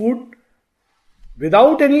eat food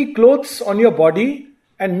without any clothes on your body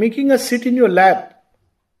and making us sit in your lap.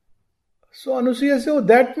 So Anusuya says, oh,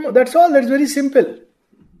 that's all, that's very simple.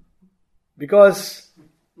 Because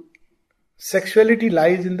sexuality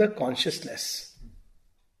lies in the consciousness.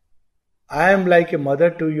 I am like a mother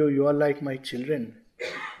to you, you are like my children.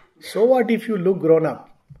 So what if you look grown up?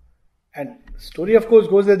 And story of course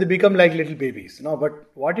goes that they become like little babies. No,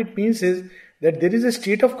 but what it means is that there is a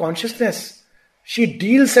state of consciousness. She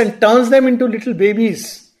deals and turns them into little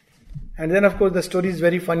babies. And then of course the story is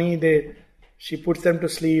very funny. She puts them to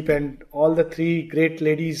sleep and all the three great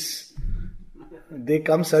ladies, they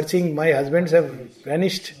come searching. My husbands have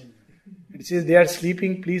vanished. It says they are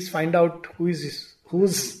sleeping. Please find out who's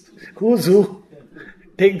who.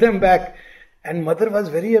 Take them back. And mother was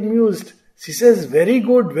very amused. She says, very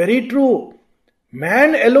good, very true.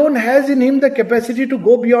 Man alone has in him the capacity to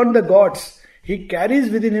go beyond the gods. He carries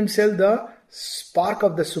within himself the spark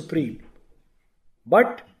of the supreme.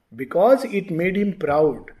 But because it made him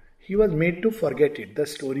proud, he was made to forget it. The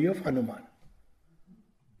story of Hanuman.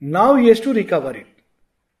 Now he has to recover it.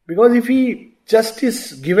 Because if he just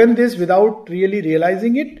is given this without really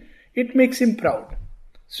realizing it, it makes him proud.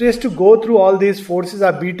 So he has to go through all these forces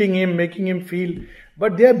are beating him, making him feel.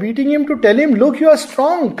 But they are beating him to tell him, look, you are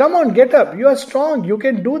strong. Come on, get up. You are strong. You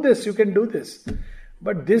can do this. You can do this.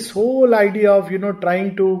 But this whole idea of,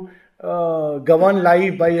 trying to govern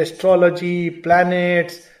life by astrology,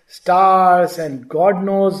 planets, stars, and God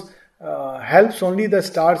knows, helps only the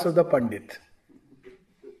stars of the Pandit.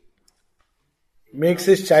 Makes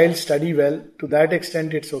his child study well. To that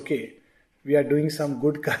extent, it's okay. We are doing some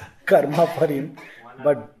good karma for him.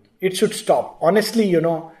 But it should stop. Honestly,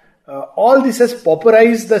 all this has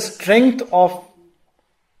pauperized the strength of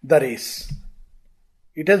the race.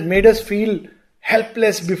 It has made us feel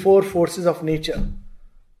helpless before forces of nature.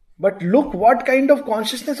 But look what kind of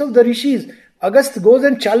consciousness of the rishis. Agastya goes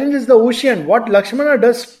and challenges the ocean. What Lakshmana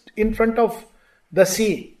does in front of the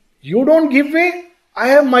sea. You don't give way, I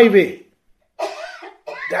have my way.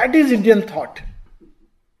 That is Indian thought.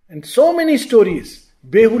 And so many stories.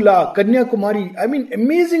 Behula, Kanyakumari,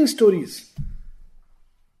 amazing stories.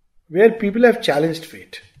 Where people have challenged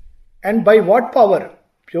fate. And by what power?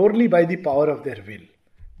 Purely by the power of their will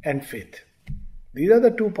and faith. These are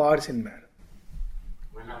the two powers in man.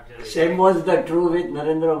 Same was the true with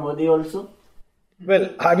Narendra Modi also?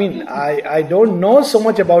 Well, I don't know so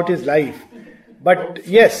much about his life. But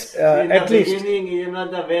yes, at least. In the beginning,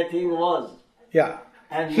 the way thing was. Yeah.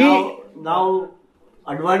 And now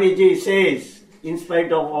Advaniji says, in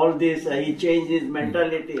spite of all this, he changed his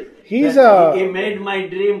mentality. He made my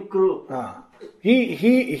dream true.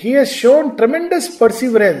 He has shown tremendous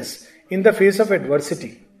perseverance in the face of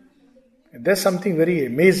adversity. There's something very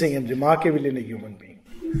amazing and remarkable in a human being.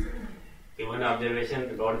 One observation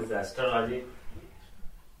about this astrology,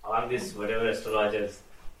 all these whatever astrologers,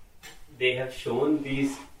 they have shown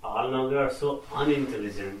these all now are so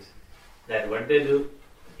unintelligent that what they do,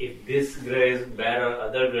 if this graha is bad or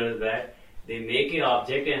other graha is bad, they make an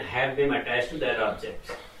object and have them attached to that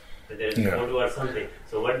object. So there is photo or something.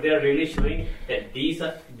 So what they are really showing that these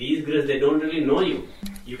grahas, they don't really know you.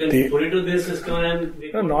 You can put it to this system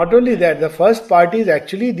and... No, not only that, the first part is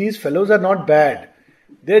actually these fellows are not bad.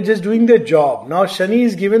 They are just doing their job. Now Shani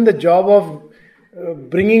is given the job of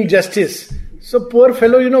bringing justice. So poor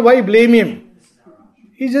fellow, why blame him?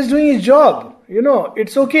 He's just doing his job.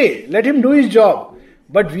 it's okay. Let him do his job.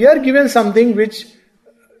 But we are given something which,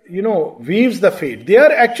 weaves the fate. They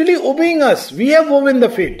are actually obeying us. We have woven the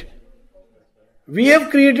fate. We have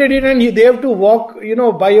created it, and they have to walk,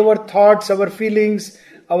 by our thoughts, our feelings,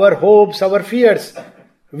 our hopes, our fears.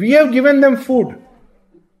 We have given them food.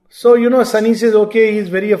 So, Sunny says, okay, he is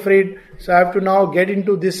very afraid. So I have to now get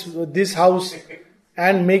into this house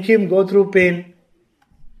and make him go through pain.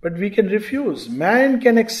 But we can refuse. Man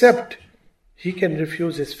can accept. He can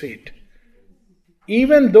refuse his fate.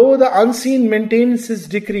 Even though the unseen maintains his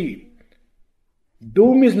decree,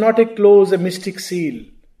 doom is not a close, a mystic seal.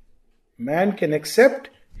 Man can accept,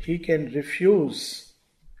 he can refuse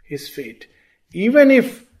his fate. Even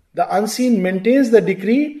if the unseen maintains the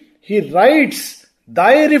decree, he writes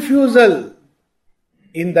thy refusal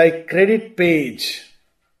in thy credit page.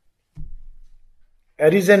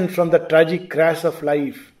 Arisen from the tragic crash of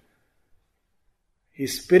life,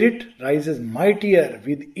 his spirit rises mightier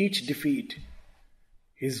with each defeat.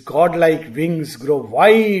 His godlike wings grow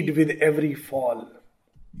wide with every fall.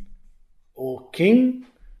 O King,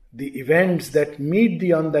 the events that meet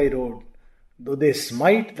thee on thy road, though they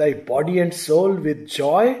smite thy body and soul with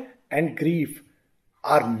joy and grief,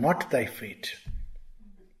 are not thy fate.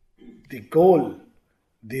 The goal,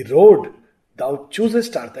 the road thou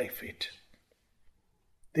choosest are thy fate.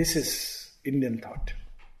 This is Indian thought.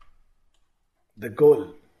 The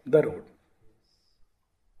goal, the road.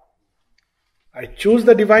 I choose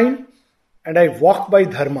the divine and I walk by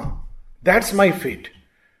dharma. That's my fate.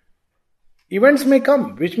 Events may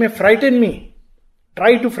come which may frighten me,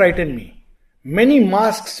 try to frighten me. Many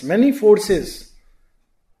masks, many forces.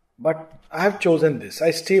 But I have chosen this.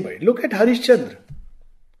 I stay by. Look at Harishchandra.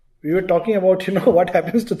 We were talking about, what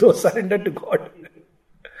happens to those surrendered to God.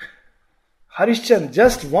 Harishchandra,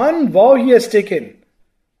 just one vow he has taken.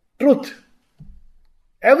 Truth.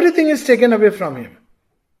 Everything is taken away from him.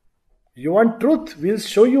 You want truth? We'll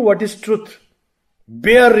show you what is truth.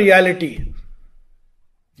 Bare reality.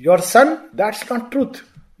 Your son, that's not truth.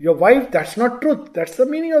 Your wife, that's not truth. That's the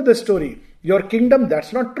meaning of the story. Your kingdom,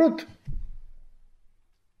 that's not truth.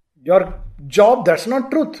 Your job, that's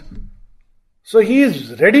not truth. So he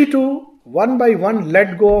is ready to, one by one,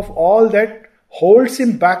 let go of all that holds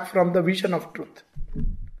him back from the vision of truth.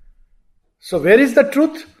 So where is the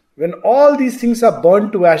truth? When all these things are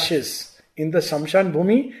burned to ashes in the Shamshan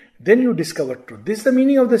Bhumi, then you discover truth. This is the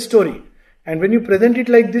meaning of the story. And when you present it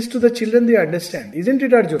like this to the children, they understand. Isn't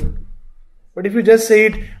it, Arjun? But if you just say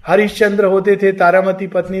it, Harishchandra hote the, Taramati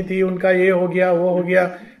patni thi, unka ye ho gaya, wo ho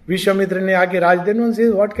gaya, Vishwamitra ne aake raj, then one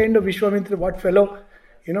says, what kind of Vishwamitra, what fellow,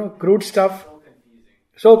 crude stuff.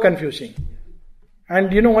 So confusing.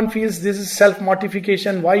 And one feels this is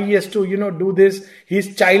self-mortification, why he has to, do this,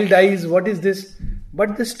 his child dies, what is this?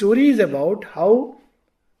 But the story is about how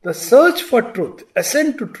the search for truth,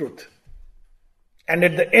 ascent to truth. And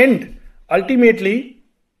at the end, ultimately,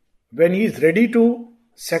 when he is ready to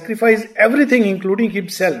sacrifice everything, including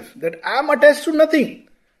himself, that I am attached to nothing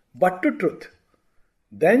but to truth,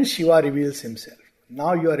 then Shiva reveals himself.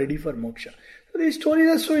 Now you are ready for moksha. So these stories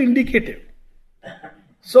are so indicative.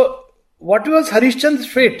 So, what was Harishchandra's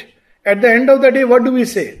fate? At the end of the day, what do we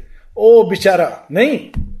say? Oh, bichara.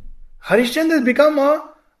 Nahi. Harishchandra has become an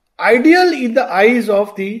ideal in the eyes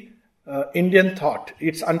of the Indian thought.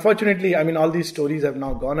 It's unfortunately, all these stories have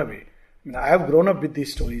now gone away. I have grown up with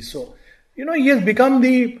these stories. So, he has become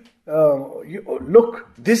the, look,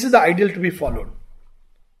 this is the ideal to be followed.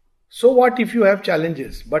 So what if you have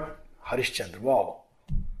challenges? But Harishchandra, wow.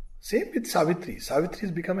 Same with Savitri. Savitri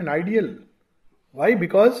has become an ideal. Why?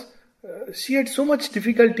 Because she had so much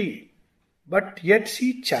difficulty, but yet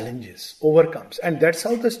she challenges, overcomes. And that's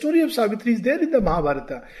how the story of Savitri is there in the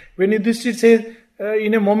Mahabharata. When Yudhishthira says,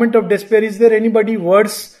 in a moment of despair, is there anybody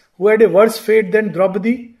worse, who had a worse fate than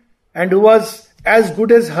Draupadi, and who was as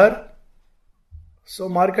good as her? So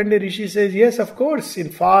Markandeya Rishi says, yes, of course, in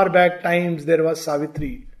far back times there was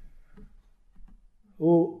Savitri,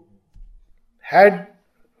 who had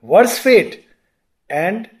worse fate,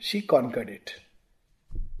 and she conquered it.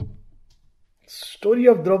 Story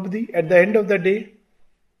of Draupadi, at the end of the day,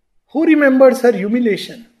 who remembers her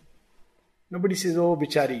humiliation? Nobody says, oh,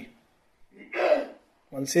 bichari.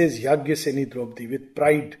 One says, Yagya Seni Draupadi, with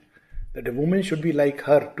pride, that a woman should be like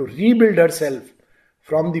her, to rebuild herself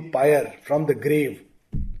from the pyre, from the grave.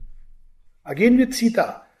 Again with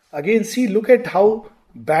Sita, again see, look at how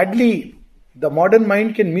badly the modern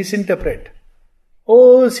mind can misinterpret.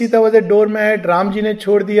 Oh, Sita was a doormat, Ramji ne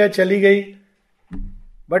chhod diya, chali gayi.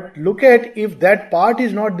 But look at, if that part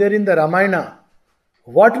is not there in the Ramayana,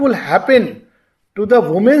 what will happen to the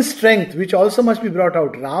woman's strength, which also must be brought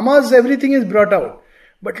out? Rama's everything is brought out.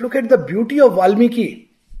 But look at the beauty of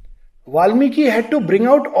Valmiki. Valmiki had to bring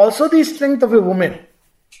out also the strength of a woman.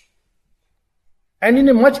 And in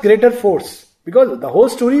a much greater force. Because the whole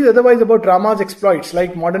story is otherwise about Rama's exploits,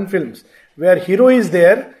 like modern films, where hero is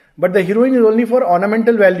there, but the heroine is only for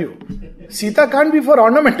ornamental value. Sita can't be for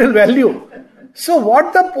ornamental value. So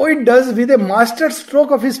what the poet does with a master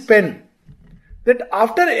stroke of his pen, that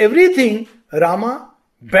after everything, Rama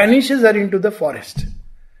banishes her into the forest.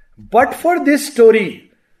 But for this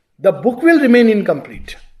story, the book will remain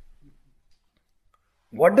incomplete.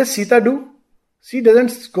 What does Sita do? She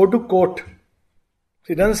doesn't go to court.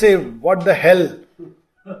 She doesn't say, what the hell?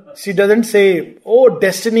 She doesn't say, oh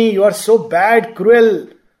destiny, you are so bad, cruel.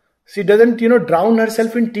 She doesn't, drown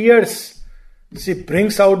herself in tears. She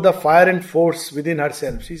brings out the fire and force within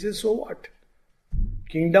herself. She says, so what?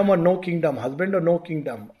 Kingdom or no kingdom, husband or no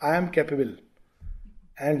kingdom, I am capable.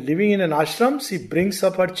 And living in an ashram, she brings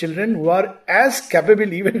up her children who are as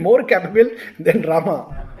capable, even more capable than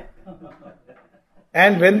Rama.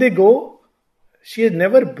 And when they go, she has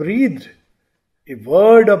never breathed a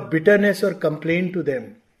word of bitterness or complaint to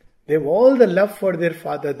them. They have all the love for their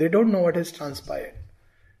father. They don't know what has transpired.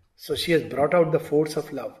 So she has brought out the force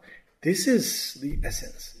of love. This is the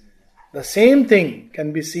essence. The same thing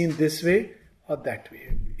can be seen this way or that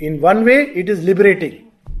way. In one way, it is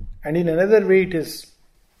liberating. And in another way, it is,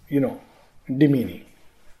 demeaning.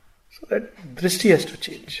 So that drishti has to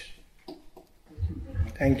change.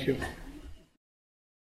 Thank you.